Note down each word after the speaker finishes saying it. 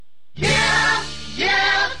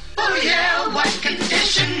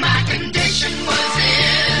condition was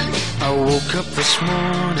in. I woke up this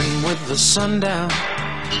morning with the sun down,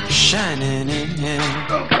 shining in.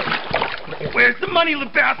 Where's the money,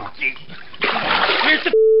 Lebowski? Where's the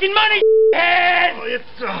f***ing money, head?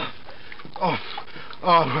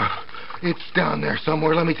 It's down there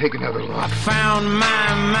somewhere. Let me take another look. I found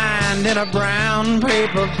my mind in a brown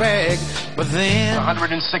paper bag, but then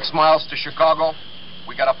 106 miles to Chicago.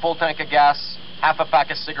 We got a full tank of gas, half a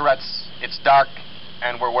pack of cigarettes. It's dark,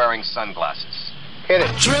 and we're wearing sunglasses. Hit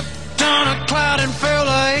it. Tripped on a cloud and fell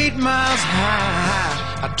 8 miles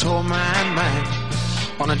high. I tore my mind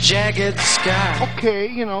on a jagged sky. Okay,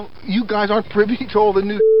 you guys aren't privy to all the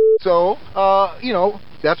new so,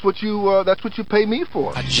 that's what you pay me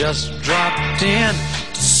for. I just dropped in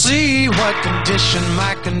to see what condition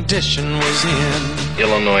my condition was in.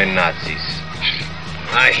 Illinois Nazis.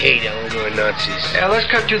 I hate Illinois Nazis. Yeah, let's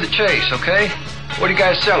cut to the chase, okay? What are you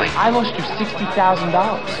guys selling? I lost you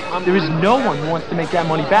 $60,000. There is no one who wants to make that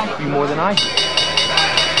money back for you more than I do.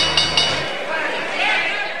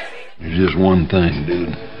 There's just one thing,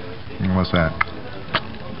 dude. What's that?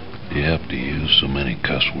 You have to use so many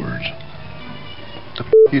cuss words. What the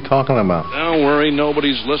f*** are you talking about? Don't worry,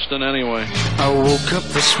 nobody's listening anyway. I woke up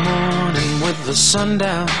this morning with the sun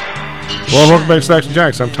down. Well, welcome back to Stocks and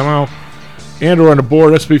Jocks. I'm Tom Howell. And we're on the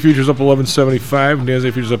board. SP futures up 11.75.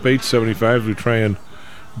 NASDAQ futures up 8.75. We try and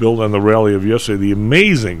build on the rally of yesterday. The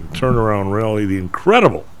amazing turnaround rally, the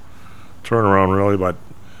incredible turnaround rally, about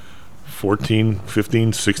 14, 15,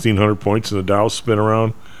 1,600 points in the Dow spin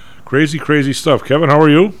around. Crazy, crazy stuff. Kevin, how are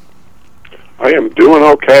you? I am doing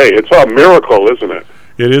okay. It's a miracle, isn't it?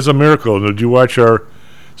 It is a miracle. Did you watch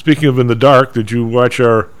speaking of in the dark, did you watch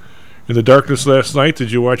in the darkness last night,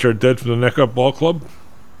 did you watch our Dead from the Neck Up ball club?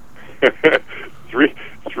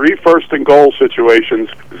 three first and goal situations,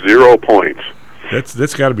 0 points.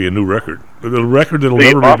 That's got to be a new record. The record that'll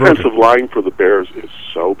never be broken. The offensive line for the Bears is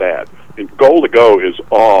so bad. And goal to go is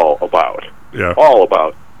all about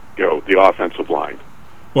the offensive line.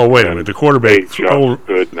 Well, wait a minute. The quarterback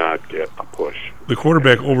could not get a push. The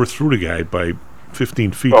quarterback overthrew the guy by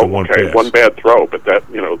 15 feet to one pass. One bad throw, but that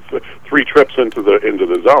 3 trips into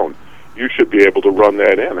the zone. You should be able to run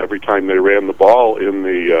that in. Every time they ran the ball in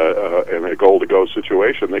a goal to go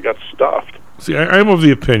situation, they got stuffed. See, I'm of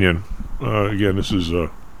the opinion. Again, this is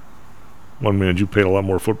one man. You played a lot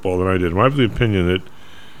more football than I did. I'm of the opinion that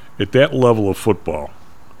at that level of football,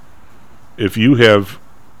 if you have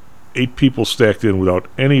 8 people stacked in without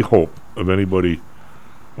any hope of anybody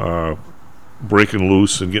breaking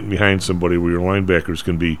loose and getting behind somebody, where your linebackers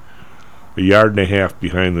can be a yard and a half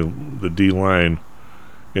behind the D line,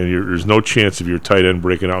 and there's no chance of your tight end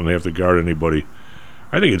breaking out and they have to guard anybody.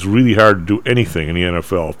 I think it's really hard to do anything in the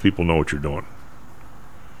NFL if people know what you're doing.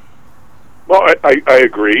 Well, I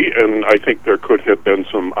agree, and I think there could have been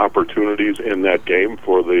some opportunities in that game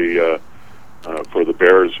for the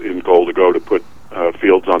Bears in goal to go to put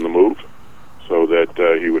Fields on the move, so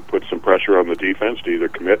that he would put some pressure on the defense to either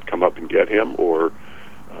come up and get him, or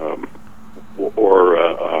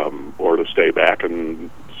to stay back and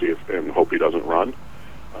and hope he doesn't run.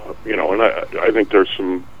 And I think there's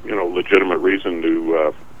some legitimate reason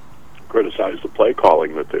to criticize the play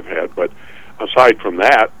calling that they've had. But aside from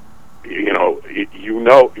that,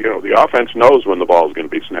 the offense knows when the ball is going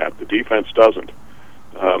to be snapped. The defense doesn't.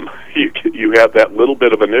 You have that little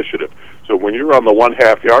bit of initiative. So when you're on the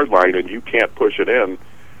 1/2 yard line and you can't push it in,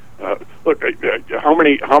 look, how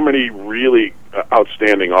many really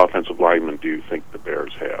outstanding offensive linemen do you think the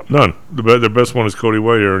Bears have? None. The best one is Cody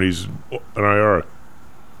Whitehair, and he's an IR.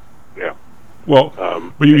 Yeah. Well,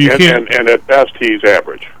 but you can't. And at best, he's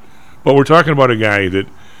average. But we're talking about a guy that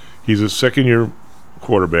he's a second-year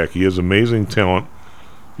quarterback. He has amazing talent.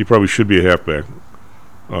 He probably should be a halfback,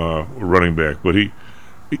 running back, but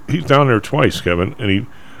he's down there twice, Kevin, and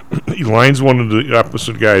he lines one of the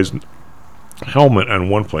opposite guy's helmet on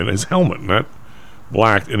one play. His helmet, not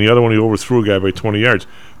blacked, and the other one he overthrew a guy by 20 yards.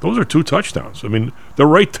 Those are 2 touchdowns. I mean, they're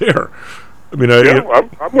right there. I mean,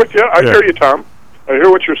 I'm with you. I hear you, Tom. I hear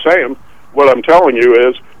what you're saying. What I'm telling you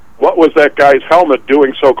is, what was that guy's helmet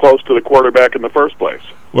doing so close to the quarterback in the first place?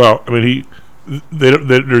 Well, I mean,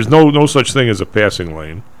 there's no such thing as a passing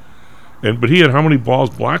lane. But he had how many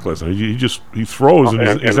balls blocked last night? He throws, and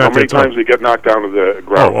how many times did he get knocked down to the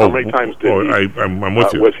ground? How many times did I'm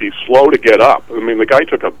with you. Was he slow to get up? I mean, the guy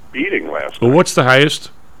took a beating last night. Well, what's the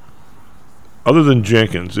highest, other than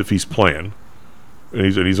Jenkins, if he's playing, and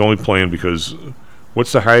he's only playing because,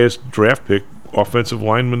 what's the highest draft pick offensive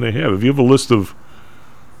lineman they have? If you have a list of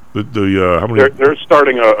how many? They're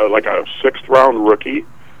starting a 6th round rookie.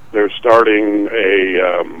 They're starting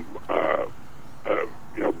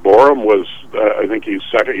Borum was I think he's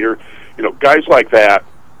second year. You know, guys like that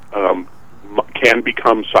can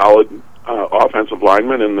become solid offensive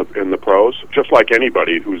linemen in the pros, just like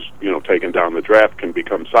anybody who's, you know, taken down the draft can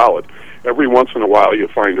become solid. Every once in a while you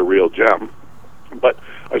find a real gem. But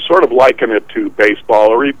I sort of liken it to baseball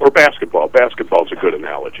or basketball. Basketball's a good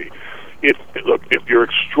analogy. Look, if you're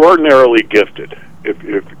extraordinarily gifted, if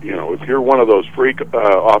you're one of those freak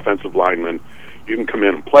offensive linemen, you can come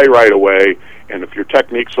in and play right away. And if your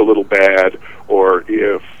technique's a little bad, or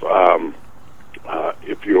if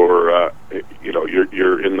you're a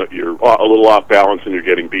little off balance and you're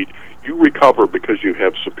getting beat, you recover because you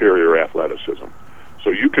have superior athleticism. So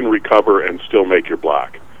you can recover and still make your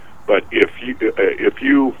block. But if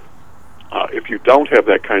you don't have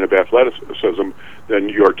that kind of athleticism, then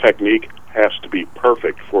your technique has to be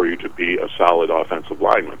perfect for you to be a solid offensive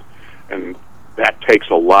lineman, and that takes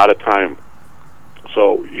a lot of time.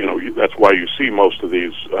 So, you know, that's why you see most of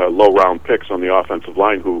these low-round picks on the offensive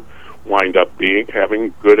line who wind up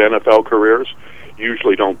having good NFL careers,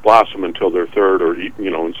 usually don't blossom until their third or, you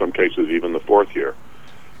know, in some cases even the fourth year,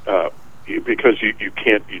 because you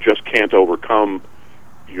just can't overcome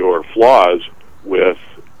your flaws with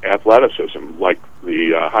athleticism like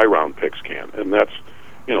the high-round picks can, and that's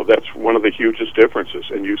one of the hugest differences.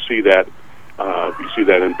 And you see that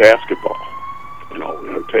in basketball.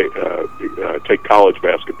 Take college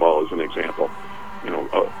basketball as an example. You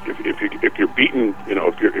know, if you're beaten, you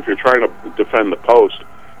know, if you're trying to defend the post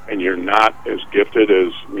and you're not as gifted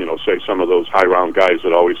as, you know, say some of those high round guys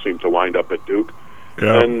that always seem to wind up at Duke,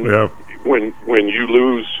 then when you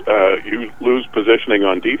lose positioning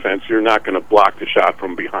on defense, you're not going to block the shot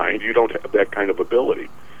from behind. You don't have that kind of ability.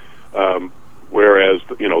 Whereas,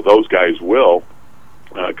 you know, those guys will,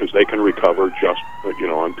 because they can recover just, you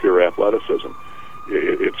know, on pure athleticism.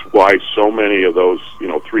 It's why so many of those, you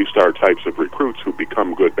know, 3-star types of recruits who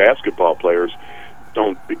become good basketball players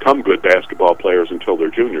don't become good basketball players until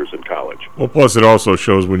they're juniors in college. Well, plus it also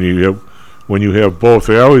shows when you have both.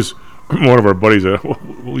 They always, one of our buddies,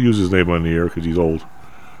 we'll use his name on the air because he's old.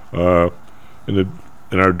 In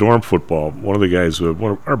our dorm football, one of the guys,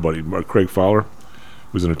 one of our buddy, Craig Fowler,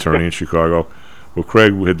 was an attorney in Chicago. Well,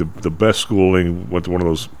 Craig had the best schooling. Went to one of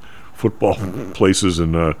those football places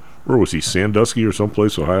in where was he? Sandusky or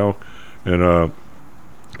someplace, Ohio, and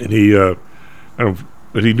he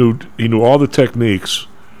knew all the techniques,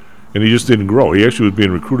 and he just didn't grow. He actually was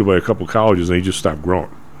being recruited by a couple colleges, and he just stopped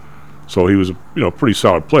growing. So he was a pretty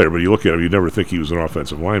solid player, but you look at him, you never think he was an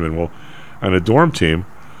offensive lineman. Well, on a dorm team,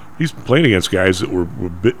 he's playing against guys that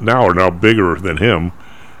are now bigger than him,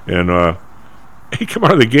 and he come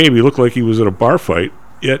out of the game, he looked like he was in a bar fight,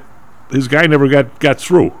 yet his guy never got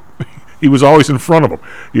through. He was always in front of him.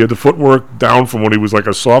 He had the footwork down from when he was like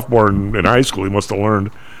a sophomore in high school. He must have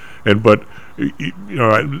learned. But you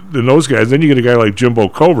know, in those guys, then you get a guy like Jimbo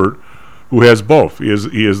Covert, who has both. He has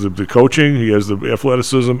the coaching, he has the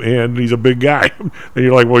athleticism, and he's a big guy. And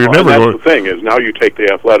you're like, well, you're never going. That's the thing is now you take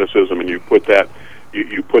the athleticism and you put that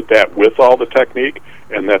with all the technique,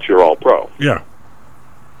 and that's your all-pro. Yeah.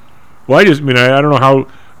 Well, I don't know how.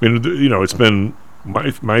 You know, it's been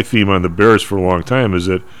my theme on the Bears for a long time is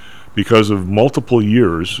that because of multiple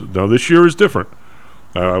years. Now this year is different.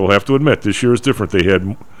 I will have to admit, this year is different. They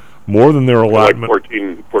had more than their allotment. Like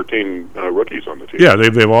 14 rookies on the team. Yeah, they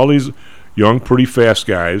have all these young, pretty fast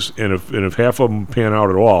guys, and if half of them pan out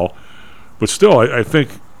at all, but still, I think,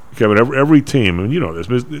 Kevin, every team, and you know this,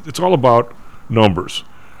 it's all about numbers.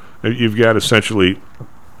 You've got essentially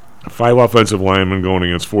 5 offensive linemen going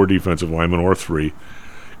against 4 defensive linemen or 3,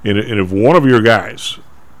 and if one of your guys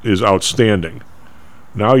is outstanding,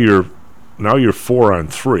 now you're 4 on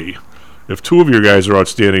 3. If 2 of your guys are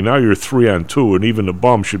outstanding, now you're 3 on 2, and even the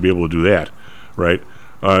bum should be able to do that, right?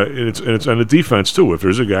 And it's on the defense too. If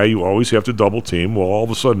there's a guy you always have to double team, well, all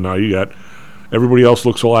of a sudden now you got everybody else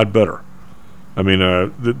looks a lot better. I mean,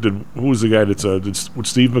 who was the guy with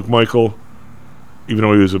Steve McMichael? Even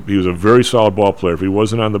though he was a very solid ball player, if he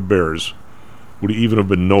wasn't on the Bears, would he even have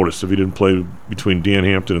been noticed if he didn't play between Dan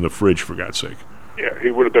Hampton and the fridge, for God's sake? Yeah,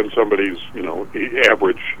 he would have been somebody's,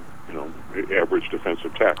 average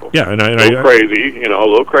defensive tackle. Yeah, and a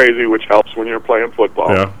little crazy, which helps when you're playing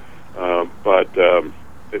football. Yeah.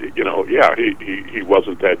 He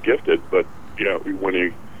wasn't that gifted, but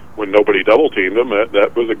when nobody double teamed him,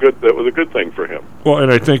 that was a good thing for him. Well,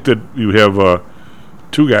 and I think that you have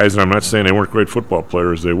 2 guys, and I'm not saying they weren't great football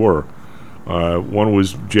players, they were. One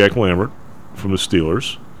was Jack Lambert from the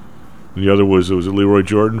Steelers, and the other was Leroy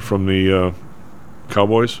Jordan from the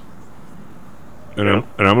Cowboys. And I'm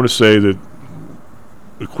going to say that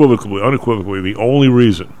unequivocally, the only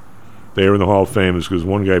reason they are in the Hall of Fame is because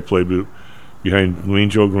one guy played behind Wayne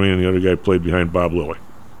Joe Green, and the other guy played behind Bob Lilly.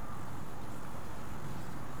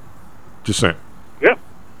 Just saying. Yeah.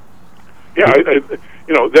 Yeah,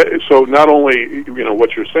 so not only,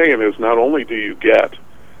 what you're saying is not only do you get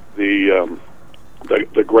the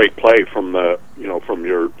great play from from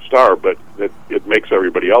your star, but it makes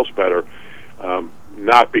everybody else better.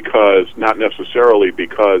 Not necessarily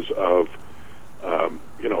because of,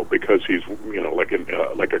 because he's,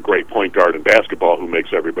 like a great point guard in basketball who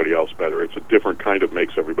makes everybody else better. It's a different kind of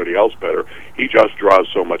makes everybody else better. He just draws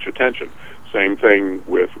so much attention. Same thing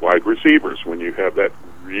with wide receivers. When you have that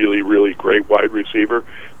really, really great wide receiver,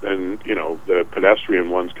 then, the pedestrian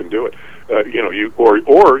ones can do it.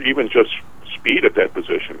 Or even just speed at that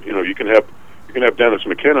position. You can have Dennis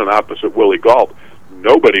McKinnon opposite Willie Gault.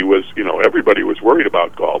 Nobody was, everybody was worried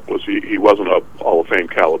about Gault. He wasn't a Hall of Fame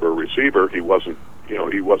caliber receiver. He wasn't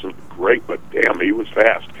great, but damn, he was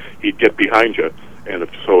fast. He'd get behind you, and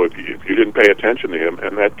if you didn't pay attention to him,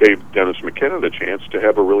 and that gave Dennis McKinnon a chance to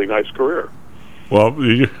have a really nice career. Well,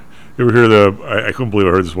 you ever hear I couldn't believe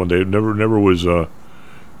I heard this one day. Never was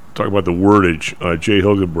talking about the wordage. Jay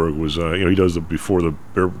Hilgenberg was, he does before the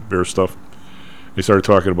Bear stuff. They started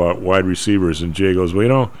talking about wide receivers, and Jay goes,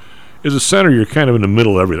 well, as a center, you're kind of in the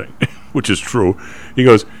middle of everything, which is true. He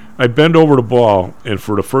goes, I bend over the ball, and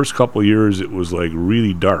for the first couple of years, it was like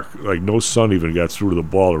really dark. Like no sun even got through to the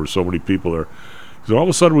ball. There were so many people there. So all of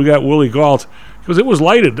a sudden, we got Willie Gault. He goes, it was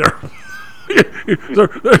lighted there.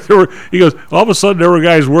 He goes, all of a sudden, there were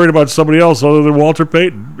guys worried about somebody else other than Walter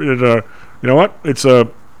Payton. And, you know what? It's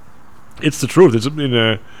the truth. It's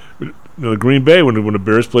the Green Bay, when the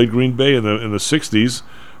Bears played Green Bay in the 60s,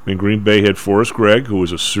 Green Bay had Forrest Gregg, who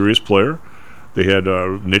was a serious player. They had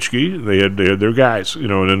Nitschke. They had their guys, and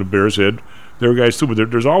then the Bears had their guys too. But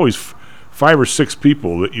there's always 5 or 6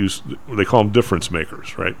 people that they call them difference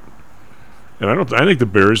makers, right? And I think the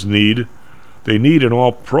Bears need an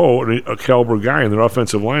all-pro, a caliber guy in their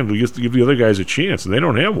offensive line to give the other guys a chance, and they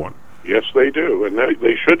don't have one. Yes, they do, and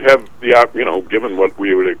they should have given what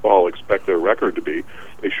we would all expect their record to be,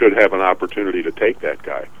 they should have an opportunity to take that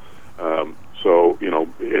guy.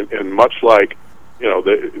 And much like,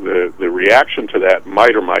 the reaction to that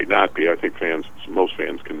might or might not be. I think most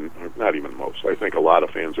fans not even most. I think a lot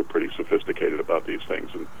of fans are pretty sophisticated about these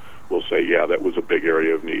things, and will say, yeah, that was a big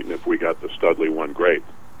area of need, and if we got the Studley one, great.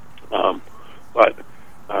 But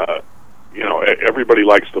everybody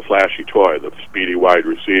likes the flashy toy, the speedy wide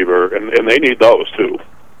receiver, and they need those too.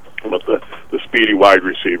 But the speedy wide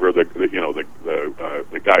receiver, the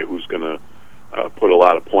guy who's going to put a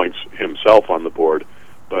lot of points himself on the board,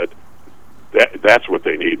 but that's what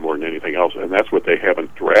they need more than anything else, and that's what they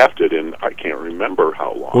haven't drafted in. I can't remember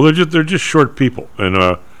how long. Well, they're just short people,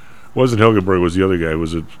 and wasn't Hilgenberg, was the other guy?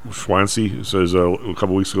 Was it Schwancy? He says a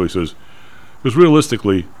couple weeks ago. He says, because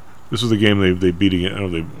realistically, this was the game they beat again.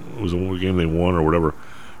 It was a game they won or whatever.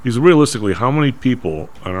 He said, realistically, how many people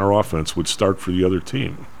on our offense would start for the other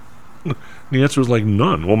team? And the answer was like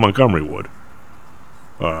none. Well, Montgomery would.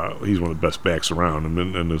 He's one of the best backs around,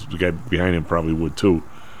 and the guy behind him probably would too.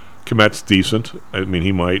 Komet's decent. I mean,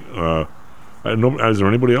 he might. Is there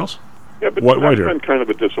anybody else? Yeah, but that's been kind of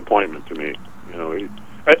a disappointment to me.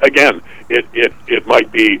 Again, it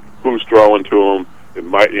might be who's throwing to him. It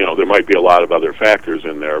might, there might be a lot of other factors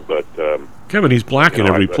in there, but Kevin, he's blocking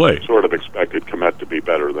every play. I sort of expected Komet to be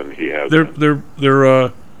better than he has. They're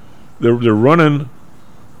running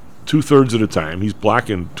 2/3 at a time. He's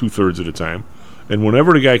blocking 2/3 at a time, and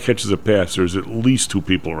whenever the guy catches a pass, there's at least 2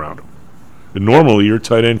 people around him. And normally, your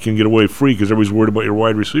tight end can get away free because everybody's worried about your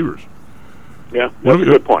wide receivers. Yeah, that's a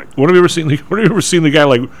good point. When have you ever seen the guy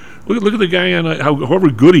like look at the guy on however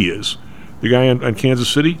good he is, the guy on Kansas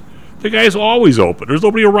City? The guy's always open. There's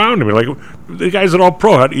nobody around him. Like the guy's an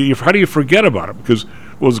all-pro. How do you forget about him? Because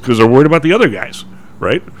they're worried about the other guys,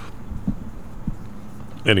 right?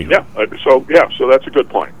 Anyhow. Yeah. So that's a good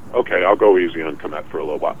point. Okay, I'll go easy on Komet for a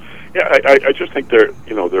little while. Yeah, I just think they're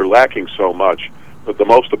lacking so much. But the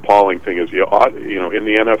most appalling thing is in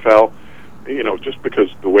the NFL, just because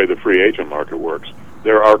the way the free agent market works,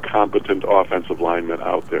 there are competent offensive linemen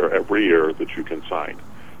out there every year that you can sign.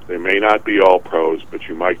 They may not be all pros, but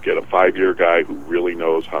you might get a 5-year guy who really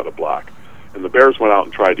knows how to block. And the Bears went out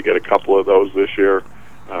and tried to get a couple of those this year.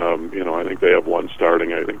 I think they have one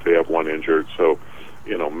starting. I think they have one injured. So,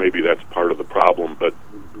 maybe that's part of the problem. But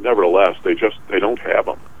nevertheless, they don't have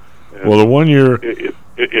them. And well, the 1 year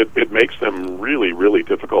it makes them really, really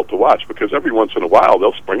difficult to watch because every once in a while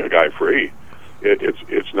they'll spring a guy free.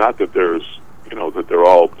 It's not that there's that they're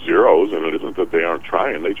all zeros, and it isn't that they aren't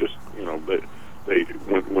trying. They just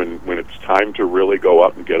when it's time to really go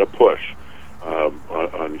up and get a push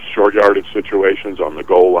on short yardage situations on the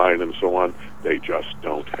goal line and so on, they just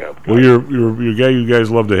don't have guys. Well, your guy you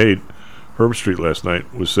guys love to hate, Herb Street, last night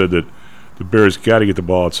said that the Bears got to get the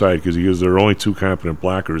ball outside because he goes, their only two competent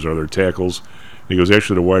blockers are their tackles. And he goes,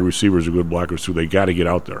 actually, the wide receivers are good blockers too. They got to get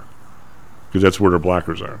out there because that's where their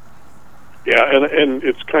blockers are. Yeah, and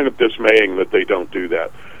it's kind of dismaying that they don't do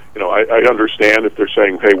that. You know, I understand if they're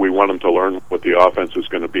saying, hey, we want them to learn what the offense is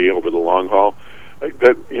going to be over the long haul.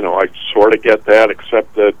 That, you know, I sort of get that,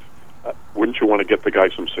 except that wouldn't you want to get the guy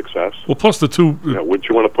some success? Well, plus the two... wouldn't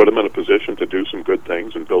you want to put him in a position to do some good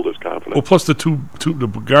things and build his confidence? Well, plus the the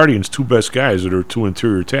Guardians' two best guys that are two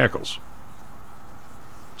interior tackles.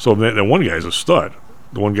 So that one guy's a stud.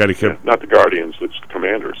 The one guy that kept... not the Guardians, it's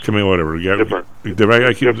Commanders. Whatever. Different,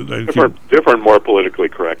 more politically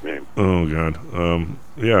correct name. Oh, God.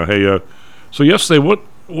 Yeah, hey, so yesterday,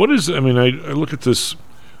 what is... I mean, I look at this...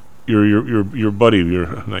 Your buddy,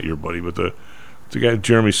 not your buddy, but the guy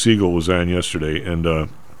Jeremy Siegel was on yesterday and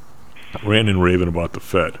ranting and raving about the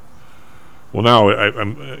Fed. Well, now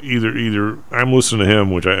I'm either I'm listening to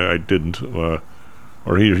him, which I didn't, or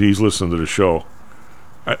he's listening to the show.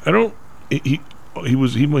 I don't. He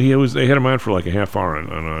was they had him on for like a half hour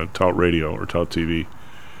on Tout Radio or Tout TV,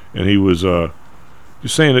 and he was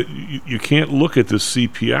just saying that you can't look at the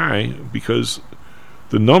CPI because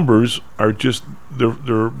the numbers are just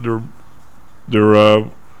they're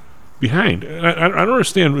behind. And I don't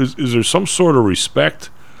understand. Is there some sort of respect?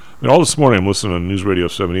 I mean, all this morning I'm listening on News Radio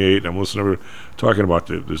 78, and I'm listening to talking about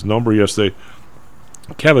this number yesterday.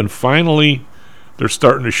 Kevin, finally, they're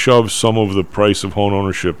starting to shove some of the price of home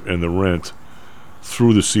ownership and the rent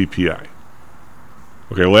through the CPI.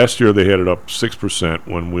 Okay, last year they had it up 6%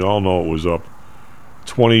 when we all know it was up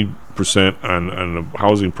 20% on the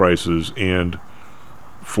housing prices and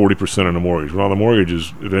 40% on the mortgage. Well, the mortgage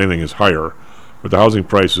is, if anything, is higher, but the housing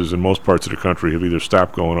prices in most parts of the country have either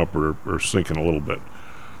stopped going up or sinking a little bit.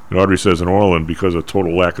 And Audrey says in Orland, because of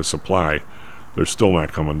total lack of supply, they're still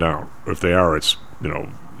not coming down. If they are, it's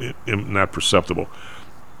not perceptible.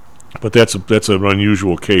 But that's an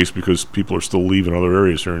unusual case because people are still leaving other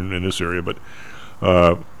areas here in this area. But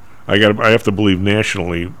I have to believe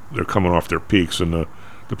nationally they're coming off their peaks, and the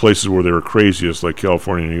places where they were craziest, like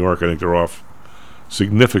California and New York, I think they're off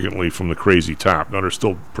significantly from the crazy top. Now they're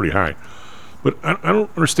still pretty high, but I don't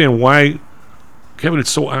understand why, Kevin. It's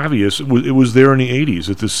so obvious. It was there in the 80s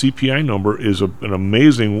that the CPI number is an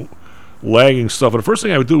amazing lagging stuff. And the first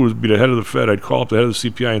thing I would do would be the head of the Fed. I'd call up the head of the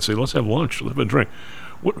CPI and say, "Let's have lunch. Let's have a drink."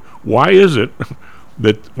 Why is it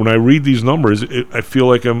that when I read these numbers, I feel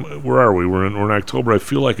like where are we? We're in October. I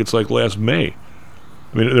feel like it's like last May.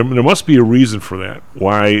 I mean, there must be a reason for that.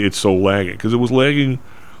 Why it's so lagging? Because it was lagging.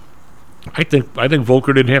 I think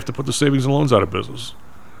Volcker didn't have to put the savings and loans out of business,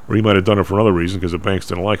 or he might have done it for another reason because the banks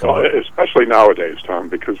didn't like it. Especially nowadays, Tom,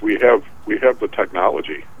 because we have the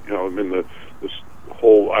technology. You know, I mean this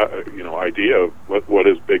whole idea of what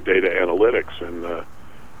is big data analytics and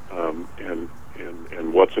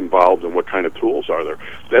what's involved and what kind of tools are there.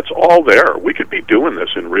 That's all there. We could be doing this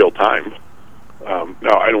in real time.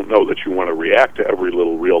 Now, I don't know that you want to react to every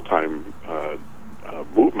little real time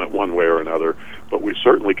movement one way or another, but we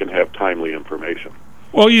certainly can have timely information.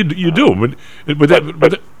 Well, you do, but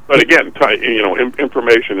again,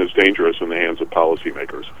 information is dangerous in the hands of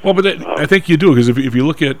policymakers. Well, but I think you do, because if you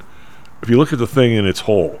look at the thing in its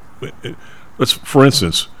whole, let's, for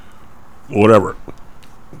instance, whatever.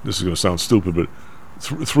 This is going to sound stupid, but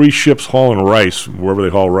 3 ships hauling rice wherever they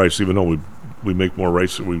haul rice, even though we make more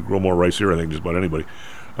rice, we grow more rice here, I think, just about anybody.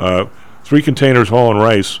 3 containers hauling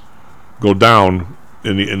rice go down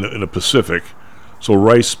in the Pacific, so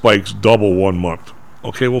rice spikes double 1 month.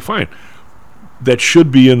 Okay, well, fine. That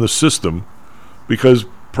should be in the system because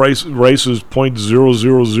rice is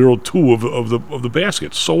 0.0002 of the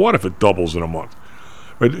basket. So what if it doubles in a month?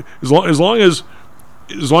 Right? As long as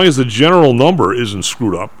the general number isn't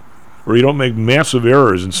screwed up, or you don't make massive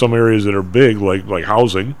errors in some areas that are big, like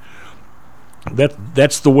housing,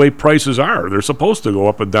 that's the way prices are. They're supposed to go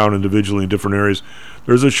up and down individually in different areas.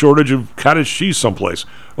 There's a shortage of cottage cheese someplace.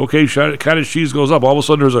 Okay, cottage cheese goes up. All of a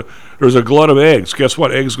sudden, there's a glut of eggs. Guess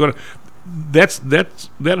what? Eggs go. That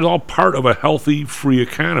is all part of a healthy, free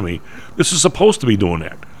economy. This is supposed to be doing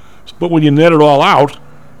that. But when you net it all out,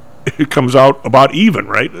 it comes out about even,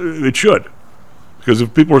 right? It should. Because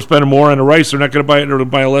if people are spending more on the rice, they're not going to buy it or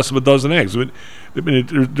buy less of a dozen eggs. There's a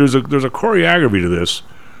choreography to this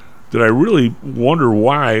that I really wonder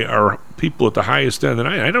why our people at the highest end, and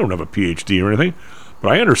I don't have a PhD or anything,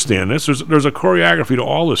 but I understand this. There's a choreography to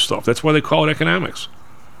all this stuff. That's why they call it economics.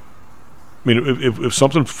 I mean, if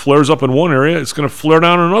something flares up in one area, it's going to flare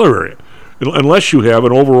down in another area, unless you have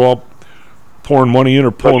an overall pouring money in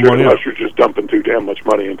or pulling money out. Unless you're just dumping too damn much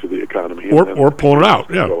money into the economy. Or pulling it out,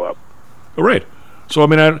 yeah. Go up. Right. So, I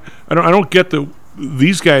mean, I don't get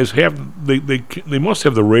these guys they must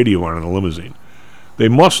have the radio on in a limousine. They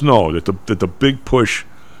must know that the big push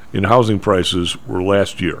in housing prices were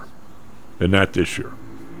last year and not this year.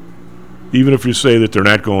 Even if you say that they're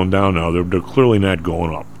not going down now, they're clearly not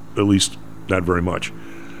going up, at least not very much.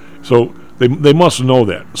 So they must know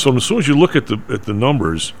that. So as soon as you look at the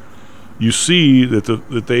numbers, you see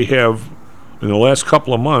that they have, in the last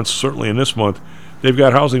couple of months, certainly in this month, they've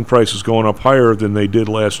got housing prices going up higher than they did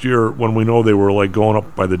last year when we know they were like going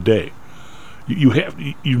up by the day.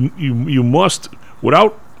 You must,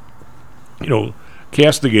 without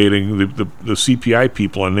castigating the CPI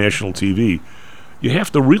people on national TV, you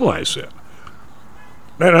have to realize that.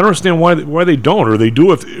 I don't understand why they don't, or they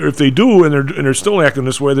do. If they do and they're still acting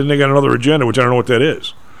this way, then they got another agenda, which I don't know what that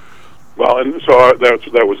is. Well, and so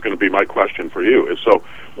that was going to be my question for you. Is so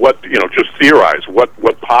what just theorize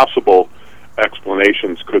what possible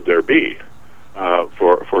explanations could there be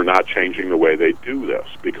for not changing the way they do this?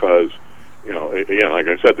 Because again, like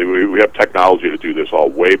I said, we have technology to do this all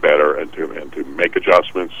way better and to make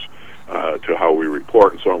adjustments to how we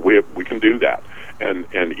report and so on. We can do that. And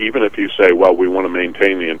even if you say, well, we want to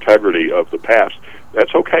maintain the integrity of the past,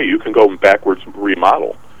 that's okay. You can go backwards and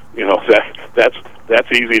remodel.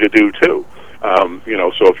 That's easy to do too.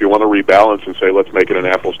 So if you want to rebalance and say, let's make it an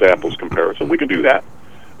apples to apples comparison, we can do that.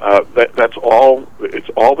 That's all. It's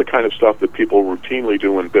all the kind of stuff that people routinely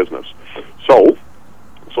do in business. So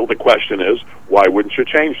the question is, why wouldn't you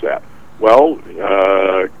change that? Well,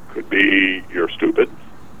 could be you're stupid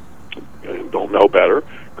and don't know better.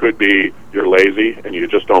 Could be you're lazy and you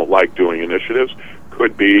just don't like doing initiatives.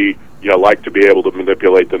 Could be you like to be able to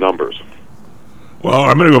manipulate the numbers. Well,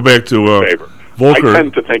 I'm going to go back to Volcker. I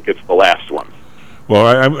tend to think it's the last one. Well,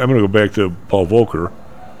 I'm going to go back to Paul Volcker,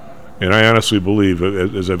 and I honestly believe,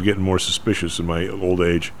 as I've gotten more suspicious in my old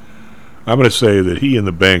age, I'm going to say that he and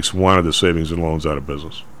the banks wanted the savings and loans out of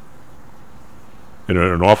business. And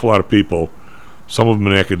an awful lot of people, some of them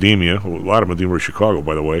in academia, a lot of them at the University of Chicago,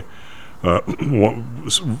 by the way,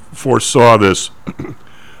 foresaw this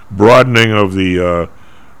broadening of the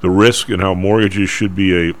risk and how mortgages should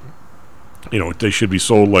be they should be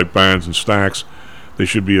sold like bonds and stocks. They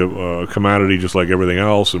should be a commodity just like everything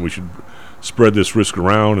else, and we should spread this risk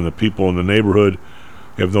around, and the people in the neighborhood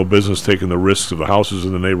have no business taking the risks of the houses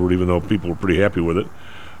in the neighborhood, even though people are pretty happy with it.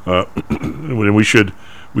 And we should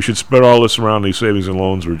spread all this around. These savings and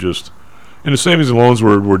loans were just, and the savings and loans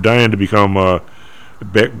were dying to become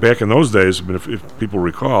back in those days. I mean, if people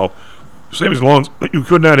recall, savings and loans, you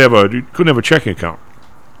couldn't have a checking account.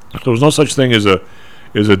 There was no such thing as a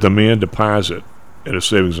demand deposit at a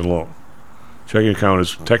savings and loan. Checking account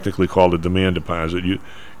is technically called a demand deposit. You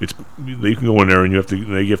can go in there and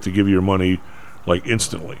they have to give you your money like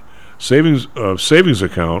instantly. Savings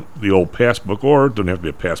account, the old passbook, or it doesn't have to be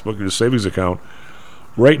a passbook, it's a savings account.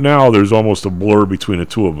 Right now, there's almost a blur between the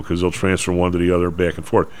two of them because they'll transfer one to the other back and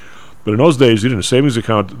forth. But in those days, you didn't. A savings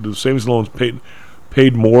account, the savings loans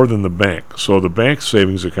paid more than the bank. So the bank's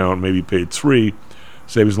savings account maybe paid 3.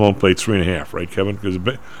 Savings loan paid 3.5, right, Kevin? Because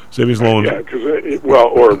savings loans,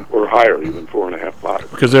 or higher, even 4.5,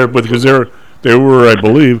 5. Because they were, I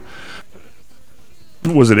believe,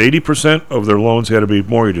 was it 80% of their loans had to be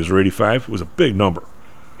mortgages, or 85? It was a big number.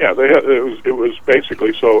 Yeah, it was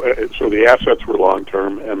basically so the assets were long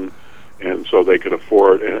term, and so they could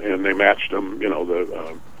afford, and they matched them.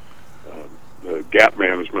 The gap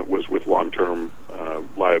management was with long term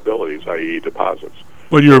liabilities, i.e., deposits.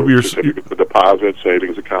 Well, the deposits,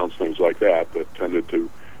 savings accounts, things like that tended to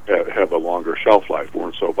have a longer shelf life,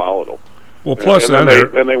 weren't so volatile. Well, plus then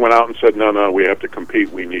they went out and said, no, we have to compete.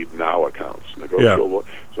 We need now accounts. Negotiable.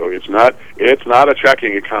 Yeah. So it's not a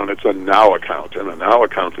checking account. It's a now account, and a now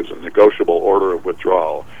account is a negotiable order of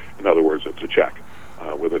withdrawal. In other words, it's a check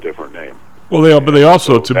with a different name. Well, they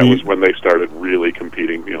also that was when they started really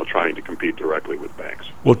competing. Trying to compete directly with banks.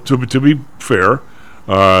 Well, to be fair,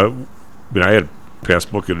 I had a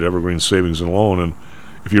passbook at Evergreen Savings and Loan, and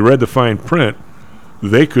if you read the fine print,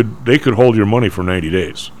 they could hold your money for 90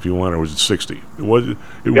 days if you wanted. It was at 60.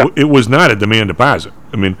 It was not a demand deposit.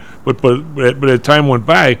 I mean, but as time went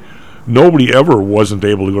by, nobody ever wasn't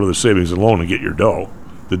able to go to the savings and loan and get your dough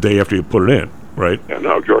the day after you put it in, right? Yeah,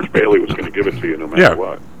 no, George Bailey was going to give it to you no matter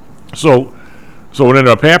what. So what ended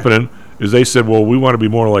up happening is they said, well, we want to be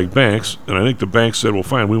more like banks, and I think the banks said, well,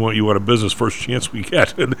 fine, we want you out of business first chance we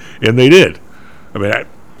get, and they did. I mean,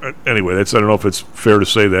 anyway, I don't know if it's fair to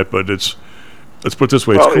say that, but let's put it this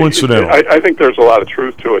way, it's coincidental. I think there's a lot of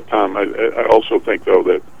truth to it, Tom. I also think, though,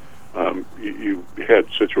 that you had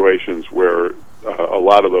situations where a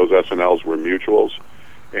lot of those S&Ls were mutuals,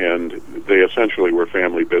 and they essentially were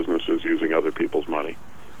family businesses using other people's money.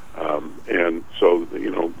 And so,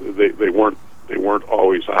 they weren't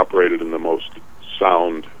always operated in the most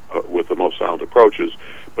sound, with the most sound approaches.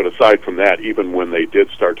 But aside from that, even when they did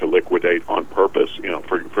start to liquidate on purpose,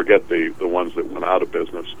 forget the ones that went out of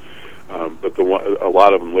business, but a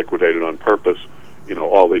lot of them liquidated on purpose.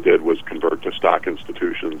 All they did was convert to stock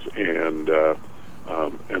institutions, and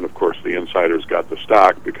of course the insiders got the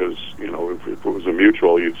stock because if it was a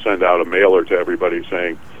mutual, you'd send out a mailer to everybody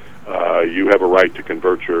saying you have a right to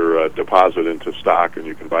convert your deposit into stock, and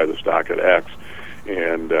you can buy the stock at X.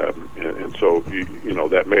 And so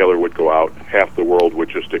that mailer would go out. Half the world would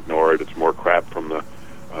just ignore it. It's more crap from the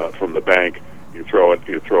bank. You throw it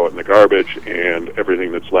in the garbage, and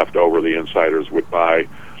everything that's left over, the insiders would buy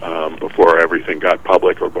before everything got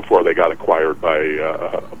public or before they got acquired by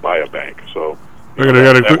a bank. So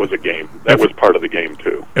that was a game. That was part of the game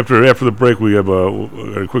too. After the break, we have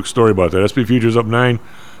a quick story about that. SP futures up 9,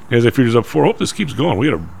 NASDAQ futures up 4. Hope this keeps going. We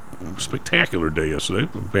had a spectacular day yesterday,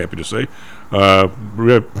 I'm happy to say.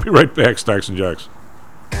 We'll be right back, Stocks and Jocks.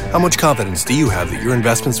 How much confidence do you have that your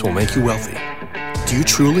investments will make you wealthy? Do you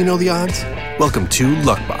truly know the odds? Welcome to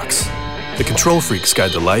Luckbox, the control freak's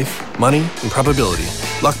guide to life, money, and probability.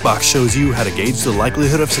 Luckbox shows you how to gauge the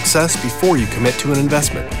likelihood of success before you commit to an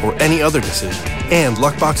investment or any other decision. And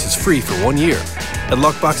Luckbox is free for 1 year at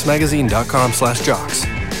luckboxmagazine.com/jocks.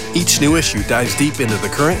 Each new issue dives deep into the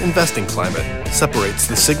current investing climate, separates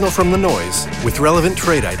the signal from the noise with relevant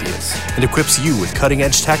trade ideas, and equips you with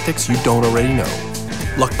cutting-edge tactics you don't already know.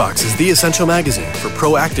 Luckbox is the essential magazine for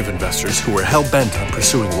proactive investors who are hell-bent on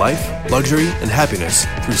pursuing life, luxury, and happiness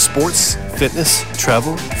through sports, fitness,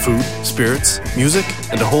 travel, food, spirits, music,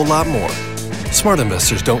 and a whole lot more. Smart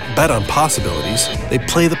investors don't bet on possibilities, they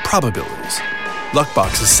play the probabilities.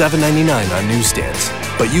 Luckbox is $7.99 on newsstands,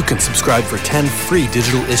 but you can subscribe for 10 free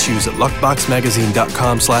digital issues at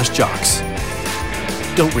luckboxmagazine.com/jocks.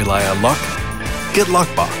 Don't rely on luck. Get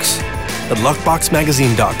Luckbox at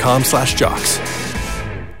luckboxmagazine.com/jocks.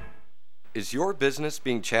 Is your business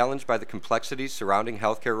being challenged by the complexities surrounding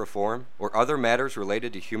healthcare reform or other matters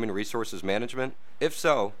related to human resources management? If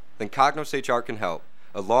so, then Cognos HR can help.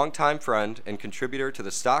 A longtime friend and contributor to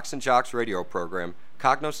the Stocks and Jocks radio program,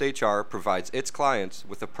 Cognos HR provides its clients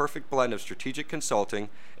with a perfect blend of strategic consulting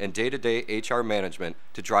and day-to-day HR management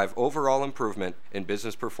to drive overall improvement in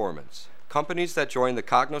business performance. Companies that join the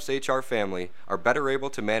Cognos HR family are better able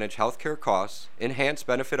to manage healthcare costs, enhance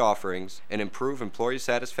benefit offerings, and improve employee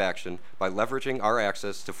satisfaction by leveraging our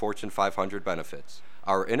access to Fortune 500 benefits.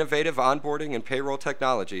 Our innovative onboarding and payroll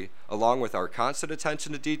technology, along with our constant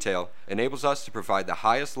attention to detail, enables us to provide the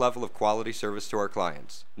highest level of quality service to our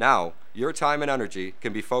clients. Now, your time and energy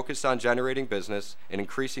can be focused on generating business and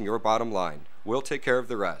increasing your bottom line. We'll take care of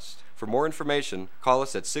the rest. For more information, call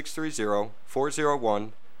us at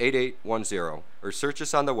 630-401-8810 or search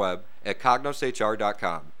us on the web at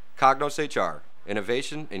cognoshr.com. Cognos HR,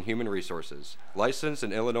 innovation in human resources. Licensed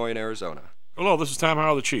in Illinois and Arizona. Hello, this is Tom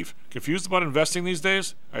Howell, the Chief. Confused about investing these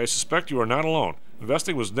days? I suspect you are not alone.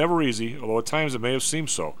 Investing was never easy, although at times it may have seemed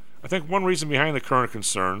so. I think one reason behind the current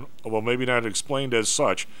concern, although maybe not explained as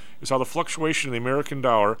such, is how the fluctuation in the American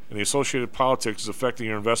dollar and the associated politics is affecting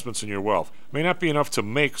your investments and your wealth. It may not be enough to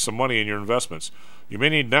make some money in your investments. You may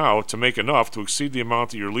need now to make enough to exceed the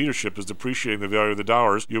amount that your leadership is depreciating the value of the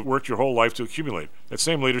dollars you've worked your whole life to accumulate. That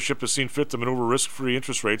same leadership has seen fit to maneuver risk-free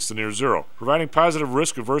interest rates to near zero. Providing positive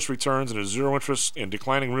risk-averse returns in a zero-interest and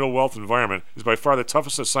declining real wealth environment is by far the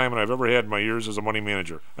toughest assignment I've ever had in my years as a money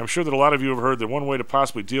manager. I'm sure that a lot of you have heard that one way to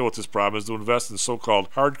possibly deal with this problem is to invest in so-called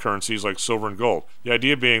hard currencies like silver and gold. The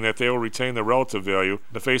idea being that they will retain their relative value in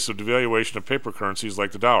the face of devaluation of paper currencies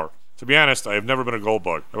like the dollar. To be honest, I have never been a gold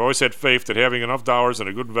bug. I've always had faith that having enough dollars and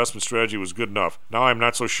a good investment strategy was good enough. Now I'm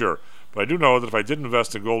not so sure. But I do know that if I did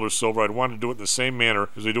invest in gold or silver, I'd want to do it in the same manner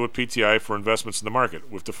as we do with PTI for investments in the market,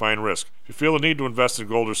 with defined risk. If you feel the need to invest in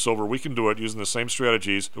gold or silver, we can do it using the same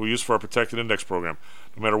strategies that we use for our protected index program.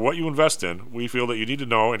 No matter what you invest in, we feel that you need to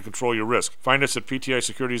know and control your risk. Find us at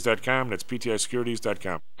ptisecurities.com. That's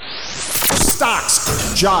ptisecurities.com.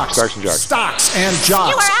 Stocks, Jocks. Stocks and Jocks. Stocks and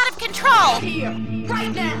Jocks. You are out of control. Here,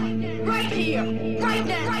 right now. Right here, right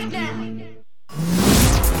now, right now.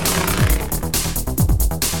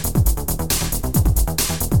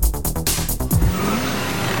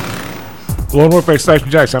 Hello and welcome back to Stocks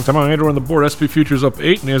and Jocks. I'm Tom Andrew on the board. SP futures up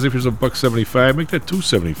 8, NASDAQ futures up $1.75. Make that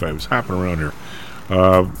 $2.75. It's hopping around here.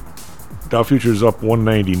 Dow futures up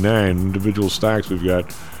 199. Individual stocks we've got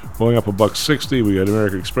Boeing up $1.60. We got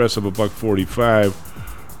American Express up $1.45.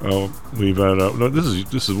 We've had no.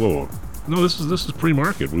 This is whoa. No, this is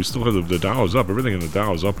pre-market. We still have the Dow is up. Everything in the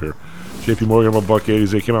Dow is up here. J.P. Morgan up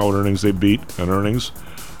 $1.80. They came out with earnings. They beat on earnings.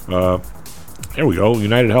 There we go.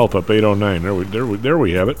 United Health up 809. There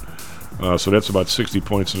we have it. So that's about 60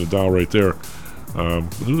 points in the Dow right there. I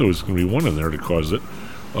knew there was going to be one in there that caused it.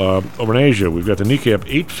 Over in Asia, we've got the Nikkei up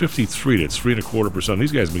 853. That's 3.25%.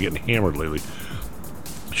 These guys have been getting hammered lately.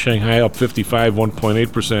 Shanghai up 55,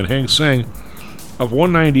 1.8%. Hang Seng up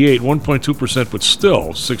 198, 1.2%, but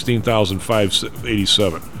still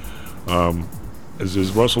 16,587.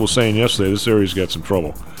 As Russell was saying yesterday, this area's got some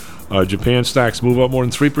trouble. Japan stocks move up more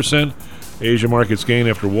than 3%. Asia markets gain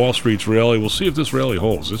after Wall Street's rally. We'll see if this rally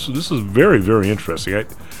holds. This is very, very interesting.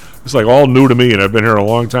 It's like all new to me, and I've been here a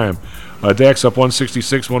long time. DAX up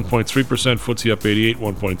 166, 1.3%. FTSE up 88,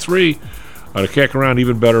 1.3%. The CAC around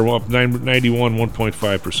even better, up 91,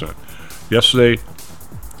 1.5%. Yesterday,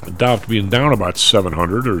 Dow being down about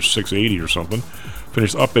 700 or 680 or something.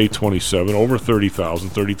 Finished up 827, over 30,000,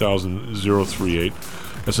 30,038.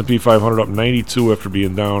 S&P 500 up 92 after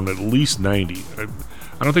being down at least 90. I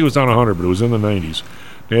don't think it was down 100, but it was in the 90s.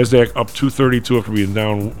 NASDAQ up 232 after being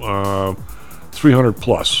down 300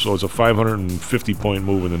 plus. So it's a 550-point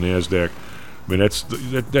move in the NASDAQ. I mean,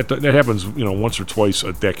 that happens, once or twice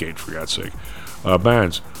a decade, for God's sake.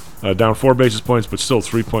 Bonds down 4 basis points, but still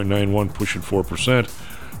 3.91, pushing 4%.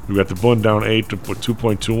 We've got the Bund down 8 to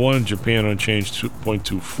 2.21. Japan unchanged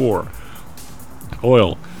 2.24.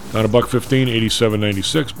 Oil down $1.15,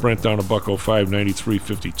 87.96. Brent down $1.05,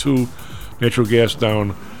 93.52. Natural gas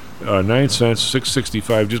down 9 cents,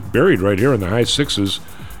 6.65. Just buried right here in the high sixes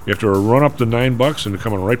after a run up to $9 and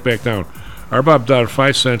coming right back down. RBOB down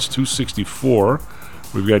 5 cents, 2.64.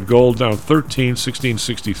 We've got gold down 13,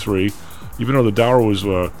 16.63. Even though the dollar was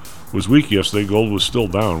weak yesterday, gold was still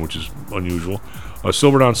down, which is unusual.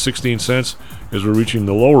 Silver down 16 cents as we're reaching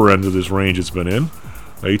the lower end of this range it's been in,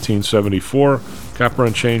 18.74. Copper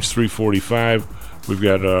unchanged, 3.45. We've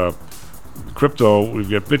got crypto. We've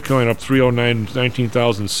got Bitcoin up 309,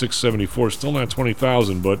 19,674. Still not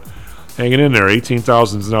 20,000, but hanging in there.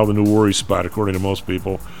 18,000 is now the new worry spot, according to most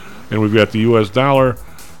people. And we've got the U.S. dollar.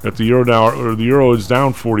 At the the euro is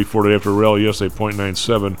down 44 today after a rally yesterday,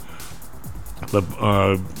 0.97.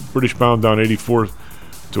 The British pound down 84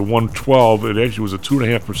 to 112. It actually was a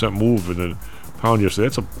 2.5% move in the pound yesterday.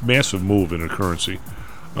 That's a massive move in a currency.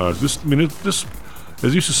 This,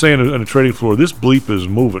 as used to say on the trading floor, this bleep is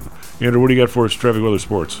moving. Andrew, what do you got for us, traffic, weather,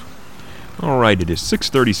 sports? All right, it is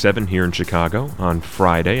 6:37 here in Chicago on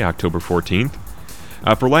Friday, October 14th.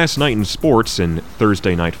 For last night in sports and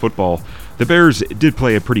Thursday night football, the Bears did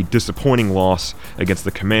play a pretty disappointing loss against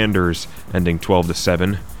the Commanders, ending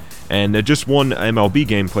 12-7. And just one MLB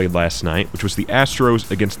game played last night, which was the Astros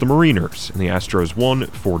against the Mariners, and the Astros won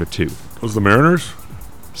 4-2. Was the Mariners?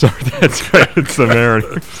 Sorry, that's right. It's the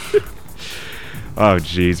Mariners. Oh,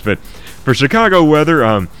 jeez. But for Chicago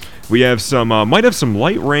weather, we have might have some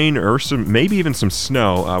light rain or maybe even some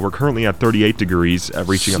snow. We're currently at 38 degrees,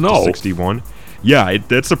 reaching up to 61. Yeah,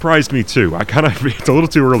 that surprised me too. It's a little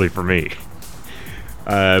too early for me.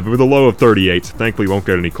 But with a low of 38, so thankfully won't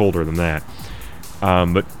get any colder than that.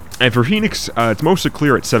 And for Phoenix, it's mostly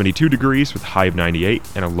clear at 72 degrees with a high of 98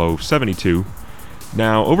 and a low of 72.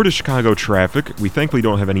 Now, over to Chicago traffic, we thankfully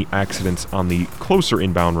don't have any accidents on the closer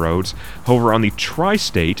inbound roads. However, on the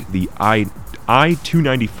Tri-State, the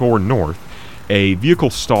I-294 North, a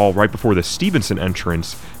vehicle stall right before the Stevenson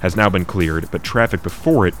entrance has now been cleared, but traffic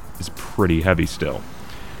before it is pretty heavy still.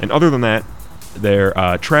 And other than that,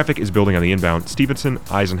 traffic is building on the inbound Stevenson,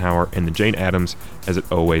 Eisenhower, and the Jane Addams, as it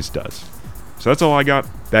always does. So that's all I got.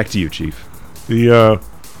 Back to you, Chief. So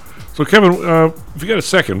Kevin, if you got a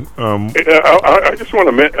second, I just want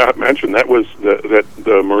to mention that was that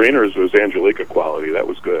the Mariners was Angelica quality. That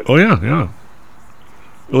was good. Oh yeah.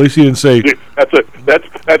 At least he didn't say that's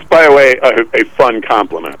by the way a fun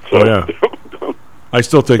compliment. So oh yeah. I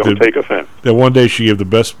still think don't take offense. That one day she gave the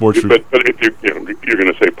best sports. But if you're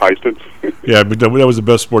going to say Pistons. Yeah, but that was the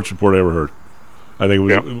best sports report I ever heard. I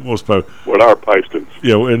think it was most popular. What are Pistons?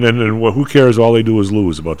 Yeah, and then who cares? All they do is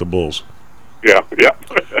lose about the Bulls. Yeah.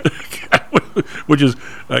 Which is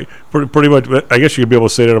pretty much. I guess you could be able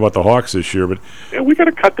to say that about the Hawks this year, but yeah, we got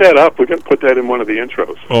to cut that up. We got to put that in one of the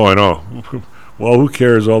intros. Oh, I know. Well, who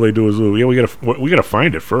cares? All they do is lose. Yeah, we got to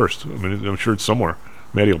find it first. I mean, I'm sure it's somewhere.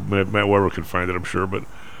 Matt Weber can find it, I'm sure. But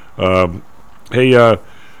hey,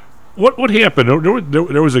 what happened?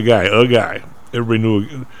 There was a guy. Everybody knew.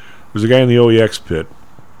 There was a guy in the OEX pit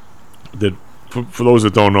that, for those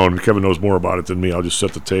that don't know, and Kevin knows more about it than me, I'll just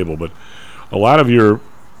set the table. But a lot of your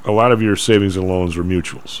savings and loans were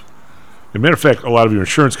mutuals, As a matter of fact, a lot of your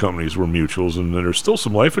insurance companies were mutuals, and then there's still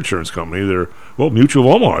some life insurance company. Mutual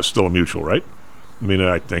of Omaha is still a mutual, right? I mean,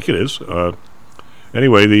 I think it is.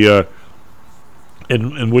 Anyway,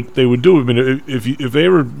 and what they would do, I mean, if they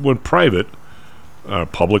ever went private,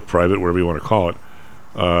 public, private, whatever you want to call it,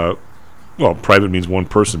 private means one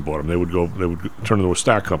person bought them. They would turn into a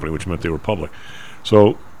stock company, which meant they were public.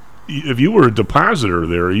 So if you were a depositor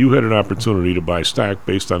there, you had an opportunity to buy stock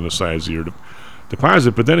based on the size of your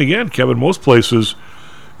deposit. But then again, Kevin, most places,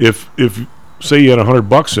 if say you had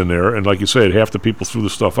 $100 in there, and like you said, half the people threw the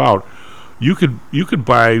stuff out, you could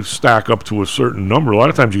buy stock up to a certain number. A lot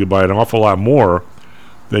of times you could buy an awful lot more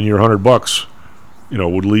than your $100,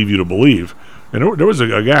 would leave you to believe. And there was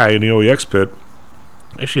a guy in the OEX pit,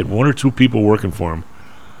 actually had one or two people working for him,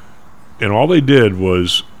 and all they did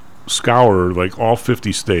was scour like all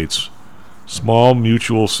 50 states, small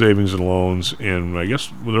mutual savings and loans, and I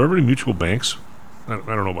guess were there ever any mutual banks? I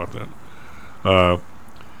don't know about that.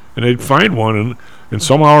 And they'd find one, and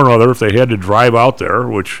somehow or another, if they had to drive out there,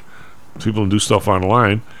 which people do stuff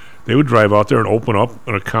online, they would drive out there and open up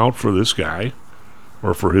an account for this guy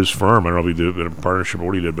or for his firm. I don't know if he did it in a partnership or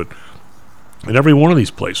what he did, but in every one of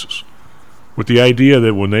these places, with the idea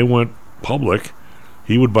that when they went public,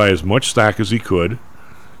 he would buy as much stock as he could,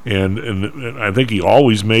 and I think he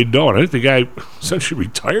always made dough. And I think the guy essentially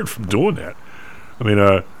retired from doing that. I mean,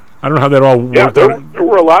 I don't know how that all worked. Yeah, there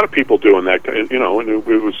were a lot of people doing that, and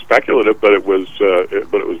it was speculative, but it was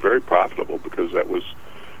very profitable because that was,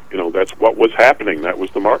 that's what was happening. That